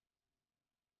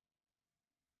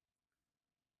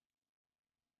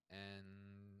 And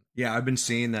yeah, I've been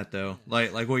seeing that though.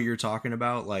 Like what you're talking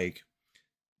about, like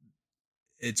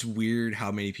it's weird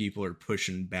how many people are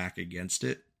pushing back against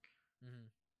it. Mhm.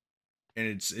 And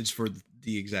it's for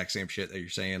the exact same shit that you're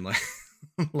saying. Like,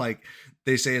 like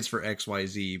they say it's for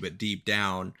XYZ, but deep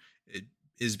down it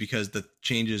is because the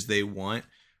changes they want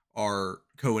are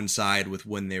coincide with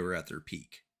when they were at their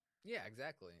peak. Yeah,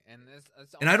 exactly. And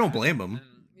And I don't blame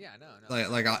them. Yeah, no,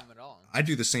 Like I don't blame them at all. I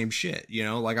do the same shit, you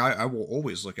know, like I will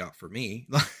always look out for me.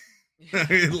 Yeah,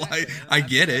 Like, exactly. I And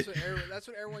get it. That's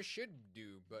what everyone should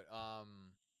do. But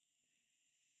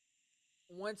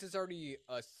once it's already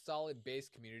a solid base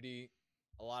community,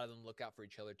 a lot of them look out for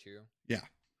each other too. Yeah.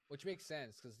 Which makes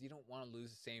sense because you don't want to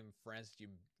lose the same friends that you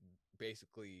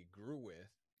basically grew with.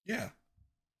 Yeah.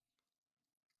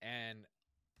 And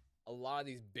a lot of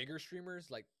these bigger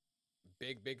streamers, like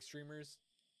big streamers,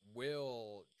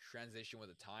 will transition with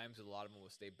the times. So a lot of them will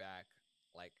stay back.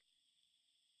 Like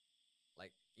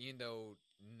even though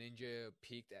Ninja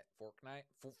peaked at Fortnite,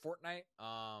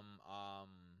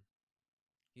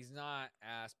 he's not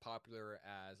as popular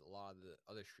as a lot of the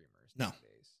other streamers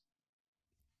nowadays.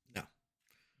 No.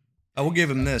 I will give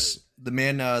him this. The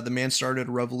man started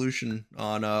a revolution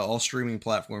on all streaming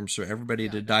platforms for everybody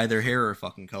to dye their hair a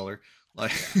fucking color.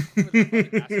 Like,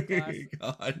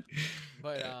 God.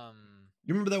 But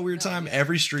you remember that weird time?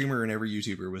 Every streamer and every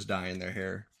YouTuber was dyeing their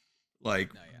hair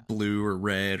like blue or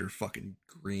red or fucking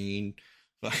green,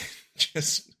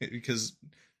 just because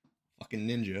fucking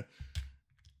Ninja.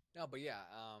 No, but yeah,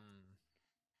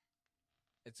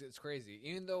 it's crazy.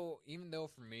 Even though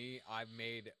for me, I've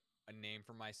made a name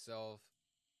for myself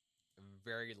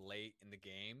very late in the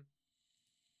game,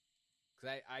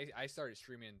 because I started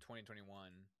streaming in 2021,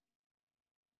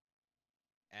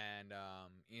 and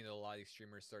you know, a lot of these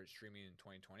streamers started streaming in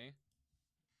 2020.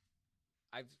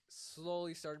 I've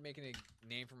slowly started making a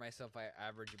name for myself. I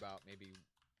average about maybe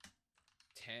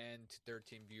 10 to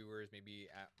 13 viewers, maybe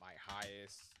at my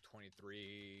highest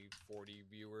 23, 40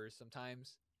 viewers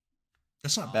sometimes.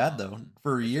 That's not bad though.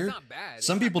 For a year, it's not bad.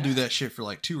 Some people do that shit for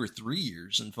like 2 or 3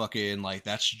 years, and fucking like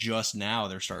that's just now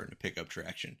they're starting to pick up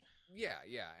traction. Yeah,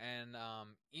 and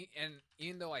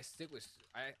even though I stick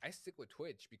with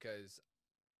Twitch because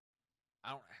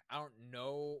I don't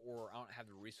know, or I don't have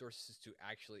the resources to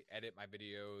actually edit my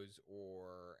videos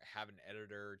or have an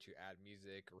editor to add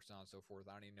music or so on and so forth.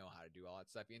 I don't even know how to do all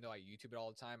that stuff. Even though I YouTube it all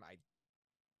the time,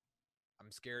 I'm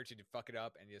scared to fuck it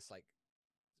up and just like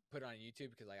put it on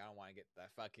YouTube because like I don't want to get that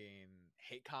fucking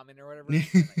hate comment or whatever. Like,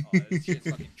 oh, this shit's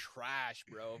fucking trash,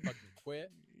 bro. Fucking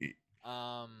quit.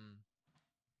 I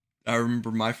remember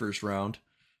my first round.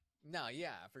 No,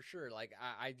 yeah, for sure. Like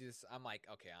I'm like,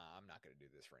 okay, I'm not gonna do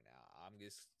this right now. I'm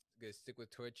just gonna stick with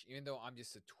Twitch, even though I'm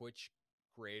just a Twitch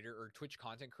creator or Twitch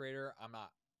content creator. I'm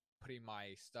not putting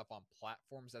my stuff on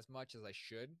platforms as much as I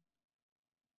should.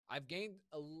 I've gained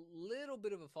a little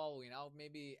bit of a following. I'll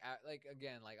maybe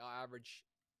I'll average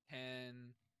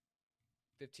 10,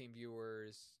 15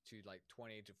 viewers to like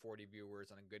 20 to 40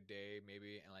 viewers on a good day,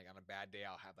 maybe, and like on a bad day,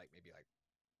 I'll have like maybe like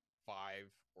 5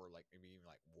 or like maybe even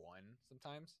like 1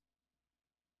 sometimes.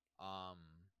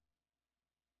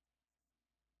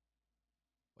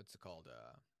 What's it called?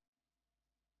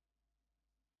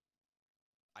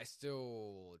 I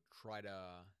still try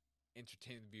to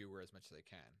entertain the viewer as much as I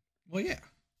can. Well, yeah.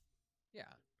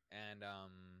 Yeah. And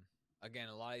again,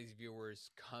 a lot of these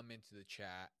viewers come into the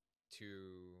chat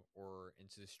or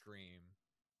into the stream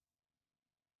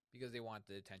because they want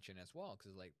the attention as well,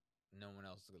 because like no one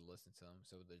else is going to listen to them,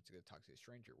 so they're going to talk to a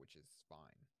stranger, which is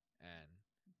fine. And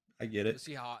I get it.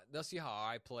 They'll see how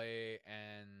I play,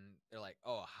 and they're like,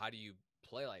 "Oh, how do you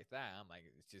play like that?" I'm like,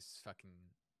 "It's just fucking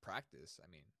practice." I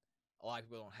mean, a lot of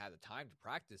people don't have the time to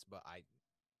practice, but I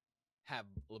have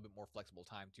a little bit more flexible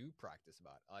time to practice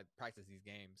practice these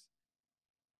games.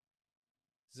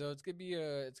 So it's gonna be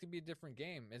a different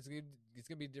game. It's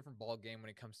gonna be a different ball game when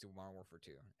it comes to Modern Warfare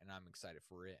 2, and I'm excited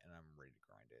for it, and I'm ready to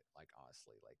grind it. Like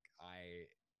honestly,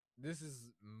 this is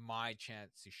my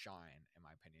chance to shine, in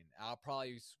my opinion. I'll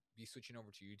probably be switching over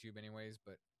to YouTube anyways,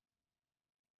 but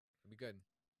it'll be good.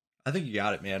 I think you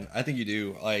got it, man. I think you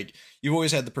do. Like, you've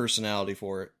always had the personality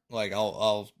for it. Like,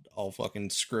 I'll fucking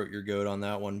scrote your goat on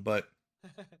that one, but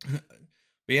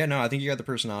but yeah, no, I think you got the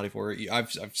personality for it.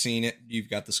 I've seen it. You've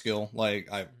got the skill. Like,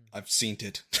 I've seen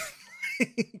it.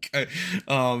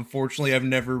 Fortunately, I've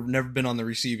never been on the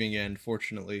receiving end,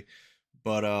 fortunately,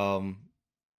 but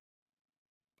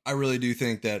I really do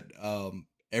think that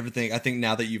everything. I think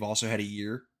now that you've also had a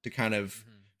year to kind of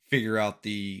figure out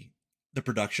the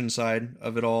production side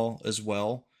of it all as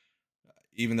well,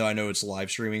 even though I know it's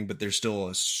live streaming, but there's still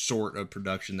a sort of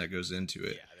production that goes into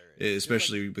it,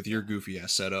 especially with your goofy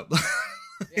ass setup.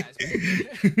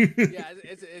 Yeah,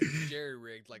 it's jerry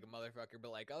rigged like a motherfucker.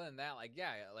 But like other than that, like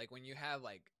yeah, like when you have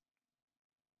like,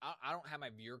 I don't have my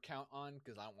viewer count on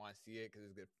because I don't want to see it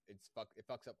because it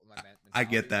fucks up with my mentality. I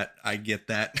get that. I get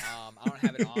that. I don't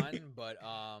have it on, but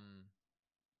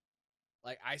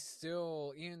like I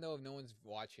still, even though if no one's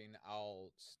watching,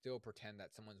 I'll still pretend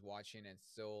that someone's watching and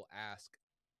still ask,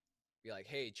 be like,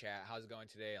 hey chat, how's it going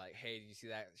today? Like, hey, did you see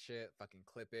that shit? Fucking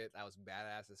clip it. That was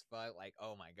badass as fuck. Like,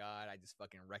 oh my god, I just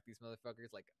fucking wrecked these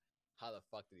motherfuckers. Like, how the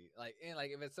fuck did he like? And like,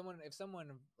 if someone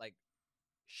like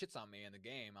shits on me in the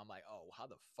game, I'm like, oh, how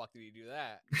the fuck did he do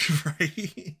that?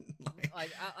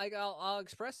 Right? I'll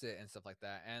express it and stuff like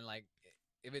that. And like,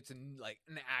 if it's an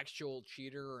actual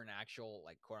cheater or an actual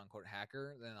like quote unquote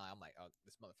hacker, then I'm like, oh,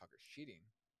 this motherfucker's cheating.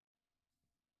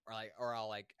 Or I'll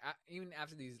like even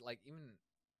after these like even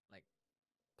like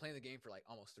playing the game for like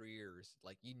almost 3 years,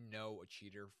 like a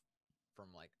cheater from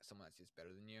like someone that's just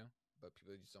better than you, but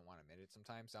people just don't want to admit it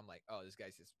sometimes. So I'm like, oh, this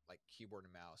guy's just like keyboard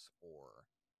and mouse, or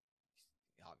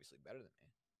he's obviously better than me.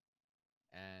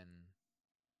 And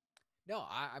no,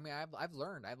 I mean I've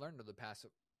learned over the past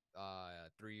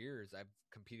 3 years. I've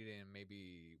competed in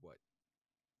maybe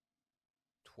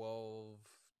 12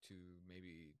 to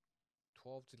maybe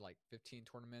 12 to like 15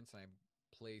 tournaments, and I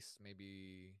placed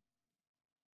maybe,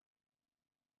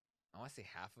 I want to say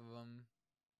half of them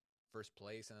first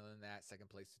place, and other than that, second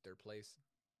place to third place.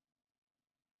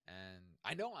 And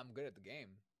I know I'm good at the game.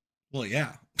 Well,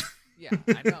 yeah. Yeah,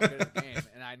 I know I'm good at the game,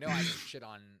 and I know I can shit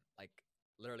on like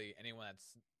literally anyone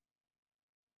that's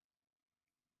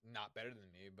not better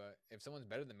than me. But if someone's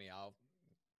better than me, I'll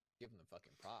give them the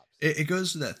fucking props. It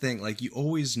goes to that thing, like you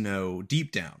always know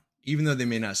deep down, even though they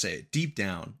may not say it, deep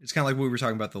down. It's kind of like what we were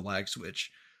talking about the lag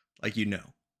switch. Like you knew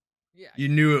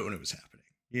it when it was happening.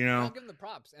 You know, I'll give them the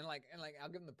props, and I'll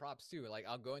give them the props too. Like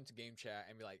I'll go into game chat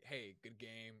and be like, "Hey, good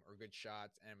game or good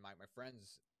shots," and my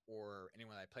friends or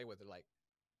anyone I play with are like,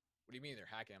 "What do you mean they're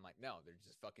hacking?" I'm like, "No, they're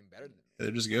just fucking better than me.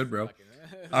 They're just good, bro."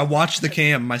 I watched the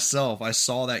cam myself. I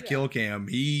saw that kill cam.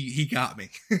 He got me.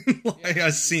 I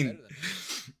seen.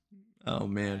 Oh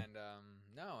man. And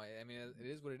no, I mean it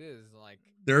is what it is. Like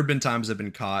there have been times I've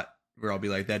been caught where I'll be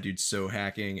like, "That dude's so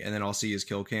hacking," and then I'll see his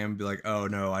kill cam and be like, "Oh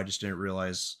no, I just didn't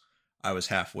realize I was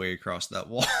halfway across that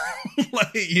wall."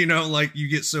 Like, like you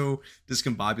get so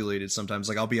discombobulated sometimes.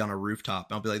 Like I'll be on a rooftop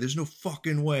and I'll be like, "There's no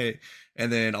fucking way,"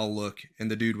 and then I'll look and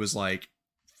the dude was like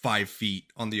 5 feet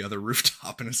on the other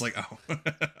rooftop, and it's like, oh,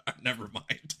 never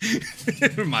mind.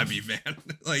 It might be, man.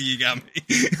 Like you got me.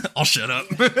 I'll shut up.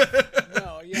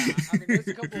 No, yeah. I mean, there's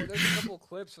a couple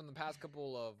clips from the past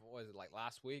couple of, what was it, like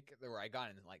last week, where I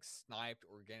gotten like sniped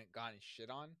or gotten shit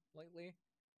on lately.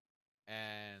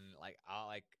 And like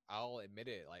I'll admit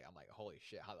it, like I'm like, holy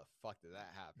shit, how the fuck did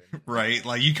that happen? Right,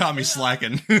 like you caught me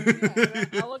slacking.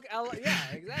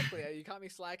 Yeah, exactly. You caught me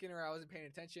slacking, or I wasn't paying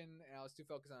attention, and I was too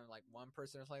focused on like one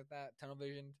person or something like that. Tunnel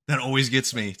vision. That always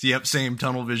gets me. Yep, same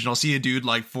tunnel vision. I'll see a dude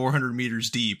like 400 meters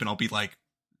deep, and I'll be like,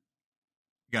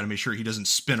 got to make sure he doesn't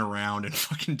spin around and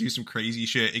fucking do some crazy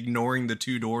shit, ignoring the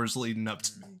 2 doors leading up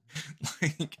to me,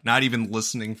 like not even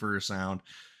listening for a sound.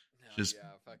 Just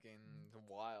fucking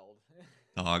wild.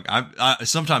 Dog, I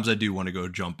sometimes I do want to go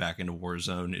jump back into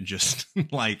Warzone and just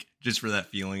just for that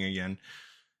feeling again.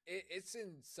 It's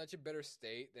in such a better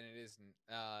state than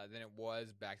it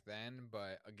was back then,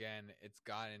 but again, it's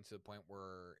gotten to the point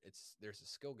where there's a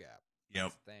skill gap. Yep.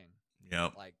 That's the thing.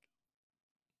 Yep. Like,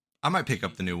 I might pick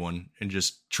up the new one and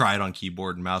just try it on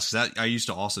keyboard and mouse, because I used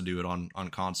to also do it on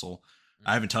console. Mm-hmm.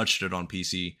 I haven't touched it on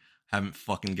PC. Haven't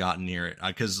fucking gotten near it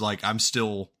because like I'm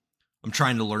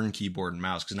trying to learn keyboard and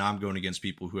mouse, because now I'm going against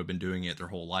people who have been doing it their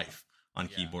whole life on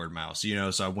keyboard and mouse,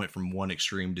 so I went from one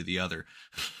extreme to the other.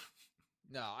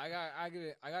 No, I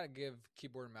gotta give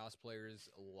keyboard and mouse players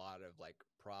a lot of like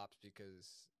props, because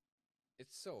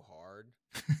it's so hard.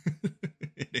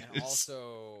 And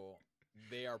also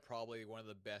they are probably one of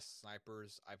the best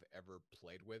snipers I've ever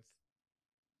played with.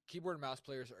 Keyboard and mouse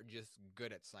players are just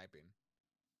good at sniping.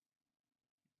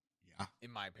 Yeah.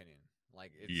 In my opinion.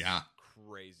 Like, it's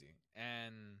crazy.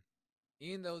 And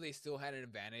even though they still had an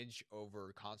advantage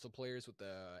over console players with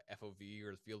the FOV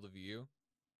or the field of view,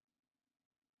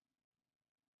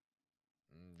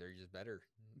 they're just better.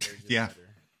 Better.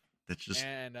 That's just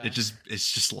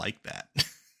it's just like that.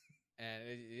 And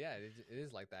it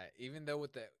is like that. Even though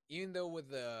with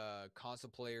the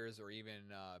console players or even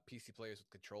PC players with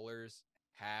controllers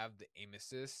have the aim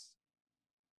assist,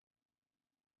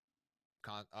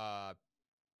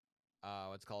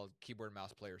 what's called keyboard and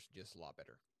mouse players are just a lot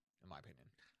better, in my opinion.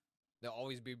 They'll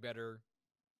always be better,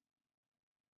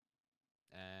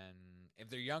 and if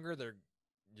they're younger, they're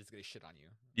just gonna shit on you.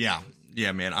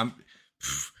 Yeah, man.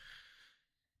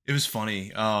 It was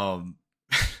funny. I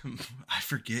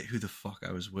forget who the fuck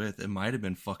I was with. It might have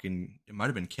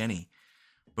been Kenny.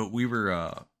 But we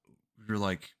were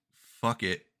like, fuck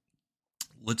it.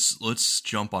 Let's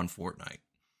jump on Fortnite.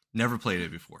 Never played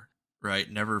it before, right?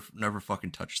 Never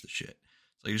fucking touched the shit.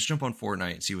 So you just jump on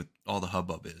Fortnite and see what all the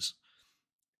hubbub is.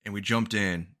 And we jumped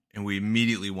in and we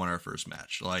immediately won our first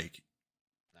match. Like,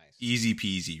 nice. Easy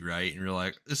peasy, right? And we're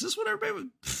like, is this what everybody would...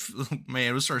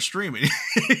 Man, let's start streaming.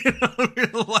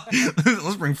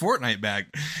 Let's bring Fortnite back.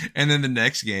 And then the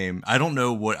next game, I don't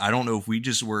know if we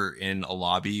just were in a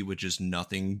lobby with just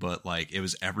nothing but like, it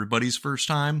was everybody's first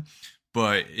time.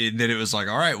 But then it was like,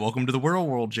 all right, welcome to the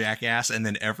world, jackass. And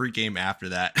then every game after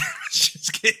that,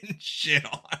 just getting shit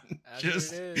on.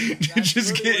 Just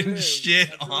getting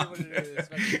shit on. What it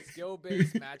is.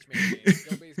 Skill-based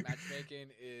matchmaking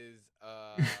is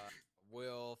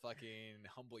will fucking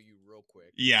humble you real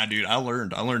quick. Yeah, dude, I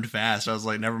learned fast. I was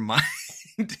like, never mind.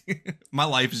 My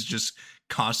life is just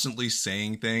constantly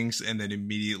saying things and then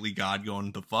immediately God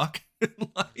going, the fuck?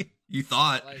 Like, you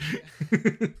thought.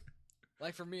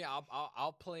 Like for me,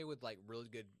 I'll play with like really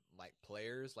good like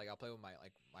players. Like I'll play with my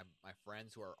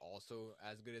friends who are also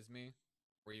as good as me,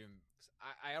 or even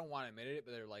I don't want to admit it,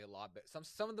 but they're like a lot better.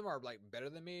 Some of them are like better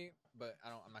than me, but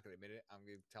I'm not gonna admit it. I'm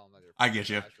gonna tell them that they're. I get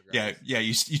you. Yeah.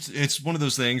 It's one of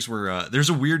those things where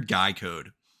there's a weird guy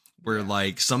code where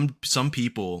like some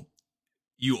people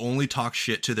you only talk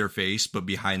shit to their face, but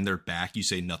behind their back you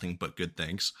say nothing but good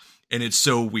things, and it's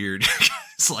so weird.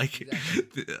 It's like,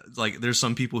 exactly. Like there's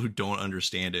some people who don't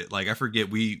understand it. Like I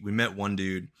forget, we met one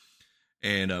dude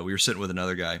and we were sitting with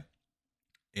another guy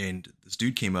and this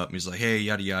dude came up and he's like, hey,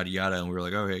 yada, yada, yada. And we were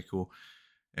like, okay, cool.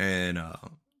 And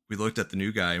we looked at the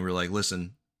new guy and we were like,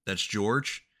 listen, that's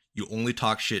George. You only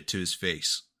talk shit to his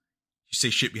face. You say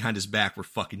shit behind his back, we're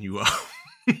fucking you up.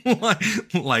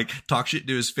 like talk shit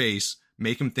to his face,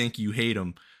 make him think you hate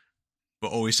him,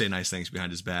 but always say nice things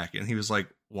behind his back. And he was like,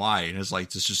 why? And it's like,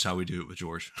 this is just how we do it with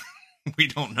George. We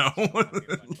don't know.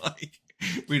 Like,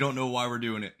 we don't know why we're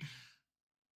doing it.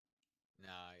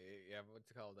 Nah, yeah, what's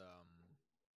it called?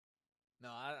 No,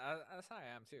 that's how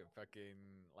I am too. Fucking,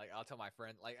 like, I'll tell my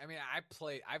friend, like, I mean, I've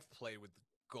played with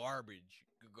garbage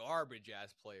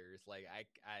ass players. Like,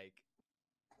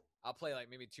 I'll play like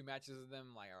maybe 2 matches with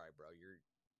them. Like, all right, bro,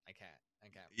 I can't.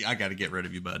 Yeah, I got to get rid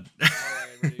of you, bud.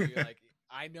 Like,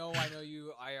 I know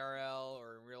you IRL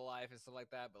or in real life and stuff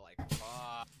like that, but like,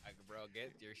 fuck, bro,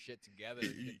 get your shit together.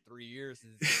 It's been 3 years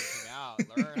since it came out.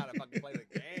 Learn how to fucking play the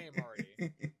game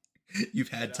already. You've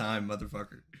had time,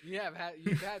 motherfucker. Yeah,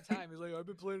 you've had time. He's like, I've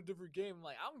been playing a different game. I'm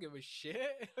like, I don't give a shit.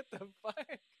 What the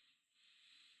fuck?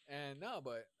 And no,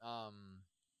 but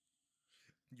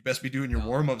you best be doing your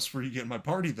warm-ups before you get in my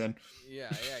party then.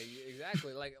 Yeah,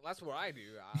 exactly. Like, that's what I do.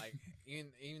 Like,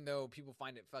 even though people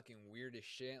find it fucking weird as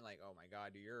shit, like, oh my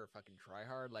god, dude, you're a fucking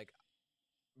tryhard. Like,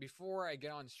 before I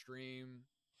get on stream,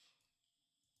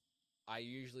 I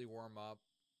usually warm up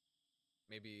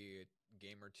maybe a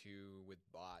game or 2 with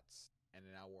bots, and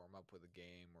then I'll warm up with a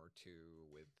game or 2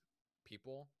 with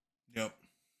people. Yep.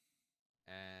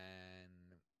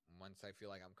 And once I feel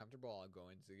like I'm comfortable, I'll go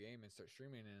into the game and start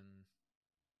streaming, and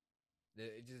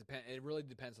it just depends. It really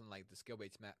depends on like the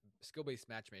skill-based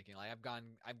matchmaking. Like I've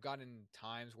gotten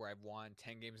times where I've won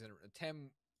 10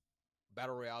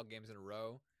 battle royale games in a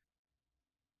row,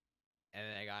 and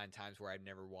then I got in times where I've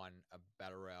never won a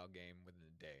battle royale game within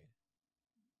a day.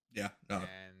 Yeah, no,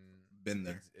 and been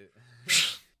there.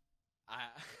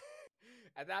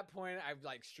 At that point, I've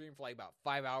like streamed for like about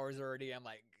 5 hours already. I'm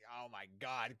like, oh my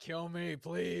god, kill me,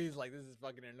 please! Like, this is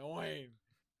fucking annoying.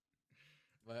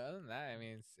 But other than that, I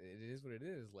mean, it is what it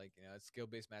is. Like, you know, it's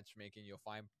skill-based matchmaking. You'll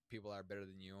find people that are better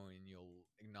than you, and you'll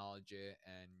acknowledge it,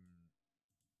 and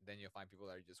then you'll find people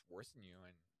that are just worse than you,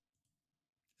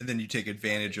 and then you take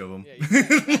advantage of them. Yeah, you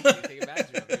take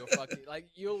advantage of them.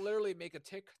 You'll literally make a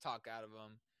TikTok out of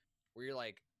them, where you're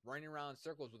like running around in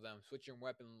circles with them, switching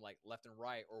weapon like left and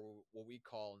right, or what we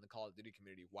call in the Call of Duty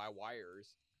community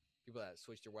Y-wires. People that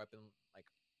switch their weapon like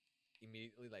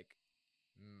immediately, like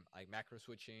macro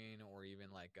switching, or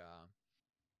even like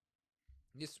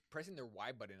just pressing their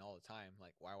Y button all the time,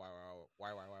 like Y,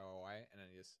 and then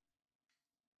just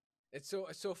it's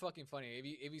so fucking funny.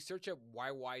 If you search up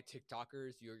YY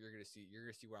TikTokers, you're gonna see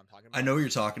what I'm talking about. I know what you're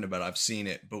talking about. I've seen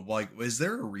it, but like, is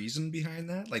there a reason behind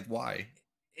that? Like, why?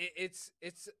 It's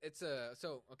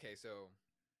so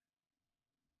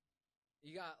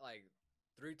you got like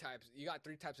 3 types. You got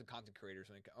 3 types of content creators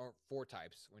or 4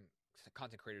 types when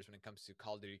content creators when it comes to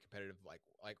Call of Duty competitive, like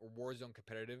Warzone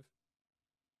competitive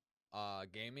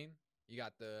gaming. You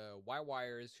got the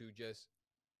Y-wires who just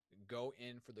go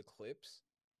in for the clips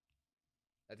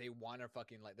that they want to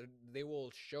fucking like. They will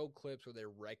show clips where they're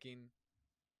wrecking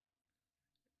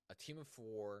a team of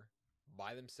 4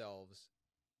 by themselves,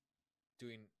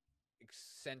 doing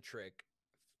eccentric,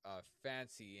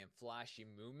 fancy and flashy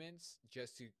movements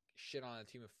just to shit on a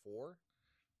team of 4.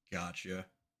 Gotcha.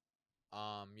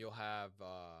 You'll have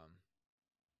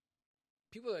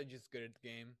people that are just good at the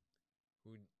game,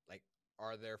 who like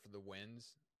are there for the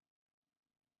wins.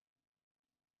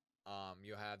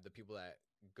 You'll have the people that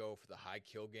go for the high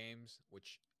kill games,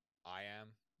 which I am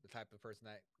the type of person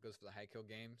that goes for the high kill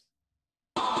games.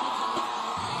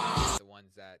 The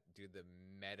ones that do the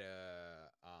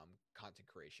meta content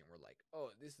creation, where like,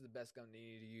 oh, this is the best gun they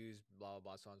need to use, blah blah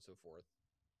blah, so on and so forth.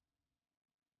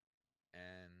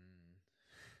 And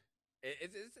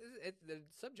it's the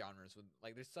subgenres with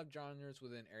like there's subgenres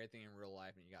within everything in real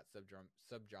life, and you got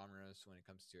subgenres when it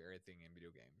comes to everything in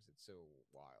video games. It's so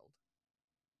wild.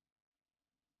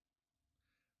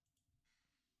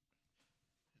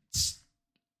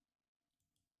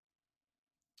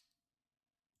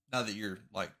 Now that you're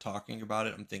like talking about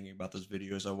it, I'm thinking about those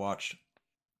videos I watched.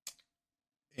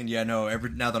 And yeah, no,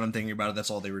 now that I'm thinking about it, that's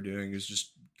all they were doing is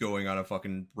just going on a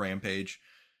fucking rampage.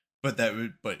 But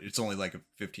it's only like a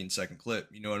 15-second clip,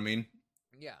 you know what I mean?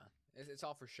 Yeah, it's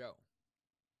all for show.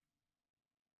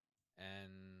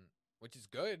 And which is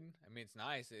good. I mean, it's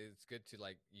nice. It's good to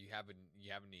like you have a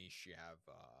niche, you have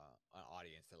an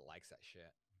audience that likes that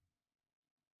shit.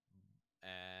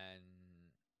 And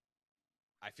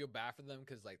I feel bad for them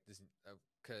because like this,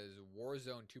 because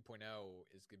Warzone 2.0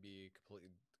 is gonna be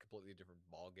completely different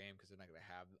ball game, because they're not gonna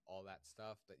have all that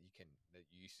stuff that you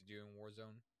used to do in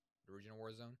Warzone, the original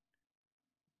Warzone,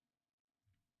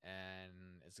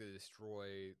 and it's gonna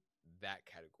destroy that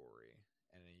category.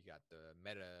 And then you got the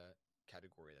meta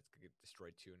category that's gonna get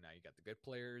destroyed too. Now you got the good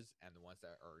players and the ones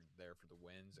that are there for the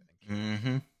wins.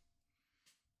 And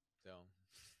so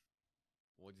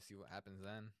we'll just see what happens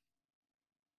then.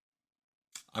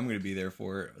 I'm gonna be there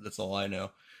for it. That's all I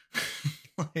know.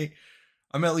 Like,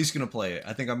 I'm at least gonna play it.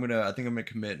 I think I'm gonna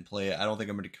commit and play it. I don't think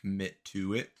I'm gonna commit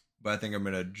to it, but I think I'm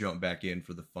gonna jump back in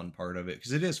for the fun part of it,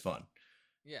 because it is fun.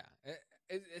 Yeah,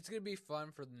 it's gonna be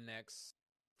fun for the next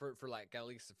for like at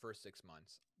least the first 6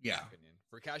 months. Yeah. In my opinion.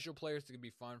 For casual players, it's gonna be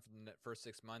fun for the first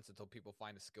 6 months until people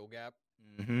find a skill gap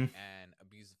and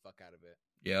abuse the fuck out of it.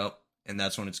 Yep, and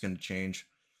that's when it's gonna change.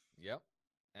 Yep,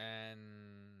 and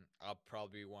I'll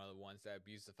probably be one of the ones that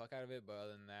abuse the fuck out of it. But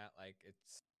other than that, like it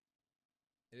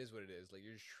is what it is. Like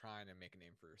you're just trying to make a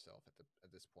name for yourself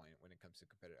at this point when it comes to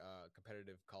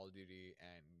competitive Call of Duty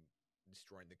and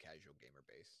destroying the casual gamer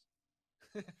base.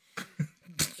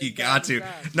 You got to.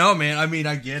 No, man, I mean,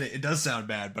 I get it. It does sound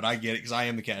bad, but I get it because I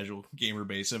am the casual gamer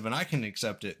base. If and I can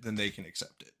accept it, then they can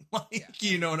accept it. Like, yeah.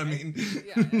 You know what I mean?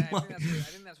 Yeah, and I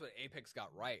think that's what Apex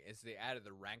got right, is they added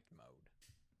the ranked mode.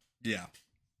 Yeah.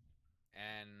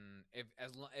 And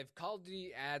if Call of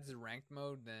Duty adds the ranked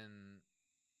mode, then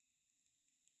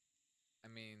I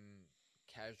mean,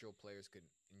 casual players could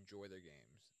enjoy their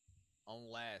games,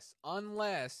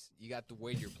 unless you got the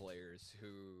wager players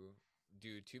who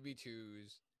do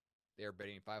 2v2s. They're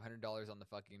betting $500 on the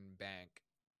fucking bank,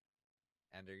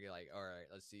 and they're like, all right,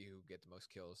 let's see who get the most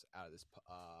kills out of this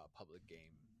public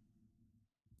game.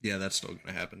 Yeah, that's still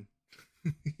gonna happen.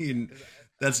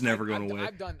 That's never going to win.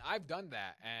 I've done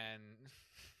that, and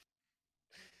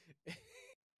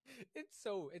it's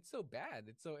so bad.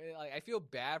 Like I feel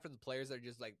bad for the players that are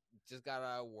just got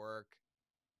out of work.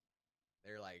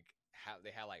 They're like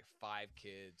they have like 5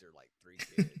 kids or like 3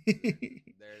 kids.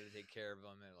 There to take care of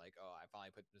them, and like, oh, I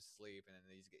finally put them to sleep, and then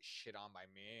they just get shit on by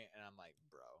me, and I'm like,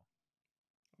 bro,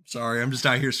 I'm sorry, I'm just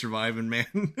out here surviving, man.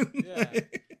 Yeah.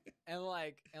 And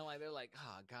they're like,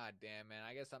 oh, god damn, man,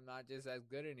 I guess I'm not just as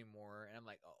good anymore. And I'm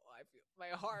like, oh, I feel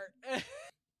my heart.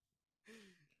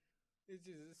 It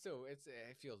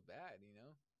feels bad, you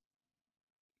know.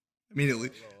 I mean,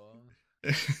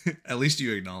 at least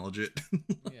you acknowledge it.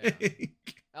 Yeah.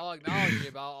 I'll acknowledge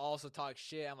it, but I'll also talk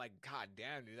shit. I'm like, god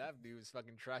damn, dude, that dude was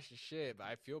fucking trash as shit, but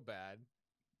I feel bad.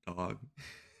 Dog.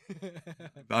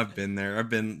 I've been there. I've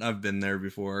been there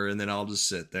before, and then I'll just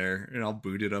sit there and I'll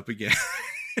boot it up again.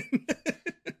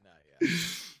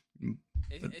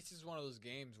 It's just one of those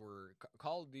games where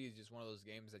Call of Duty is just one of those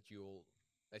games that you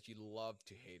love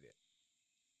to hate it.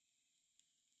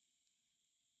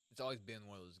 It's always been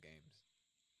one of those games.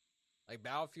 Like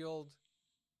Battlefield,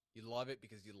 you love it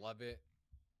because you love it,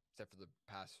 except for the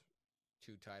past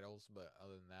 2 titles. But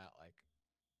other than that, like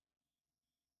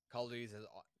Call of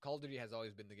Duty has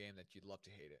always been the game that you'd love to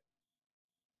hate it.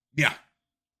 Yeah,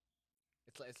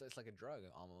 it's like a drug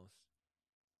almost.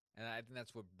 And I think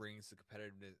that's what brings the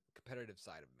competitive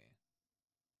side of me.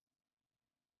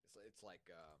 it's like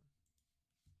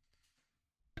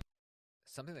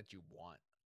something that you want,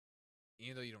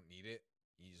 even though you don't need it.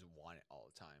 You just want it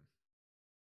all the time.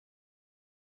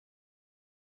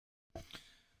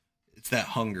 It's that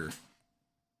hunger.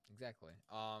 Exactly.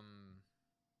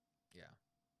 Yeah.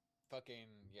 Fucking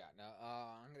yeah. No.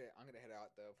 I'm gonna head out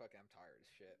though. Fucking, I'm tired as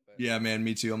shit. But Yeah, man,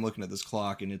 me too. I'm looking at this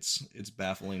clock and it's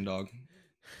baffling, dog.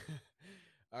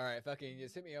 All right, fucking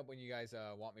just hit me up when you guys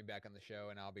want me back on the show,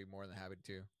 and I'll be more than happy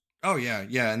to. Oh yeah,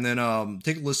 yeah, and then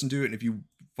take a listen to it, and if you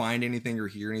find anything or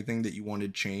hear anything that you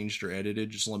wanted changed or edited,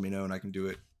 just let me know, and I can do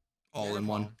it all in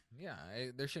one. Yeah,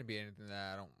 there shouldn't be anything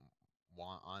that I don't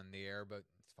want on the air, but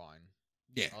it's fine.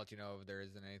 Yeah, I'll let you know if there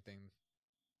isn't anything.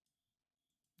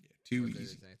 Yeah, too if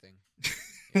easy. There is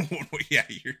anything. Yeah,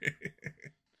 you're.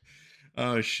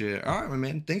 Oh shit! All right, my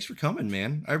man. Thanks for coming,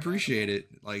 man. I appreciate it.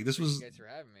 Like this was. You guys for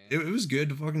having me. It was good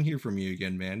to fucking hear from you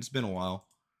again, man. It's been a while.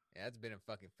 Yeah, it's been a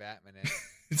fucking fat minute.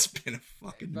 It's been a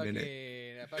fucking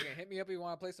minute. Fucking hit me up if you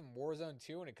want to play some Warzone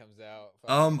 2 when it comes out.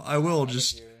 I will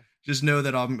just know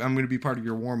that I'm going to be part of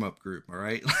your warm up group. All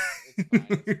right. It's fine.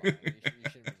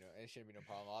 It shouldn't be no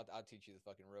problem. I'll teach you the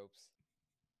fucking ropes.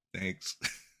 Thanks.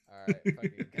 All right.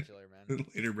 Fucking catch you later, man.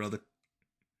 Later, brother.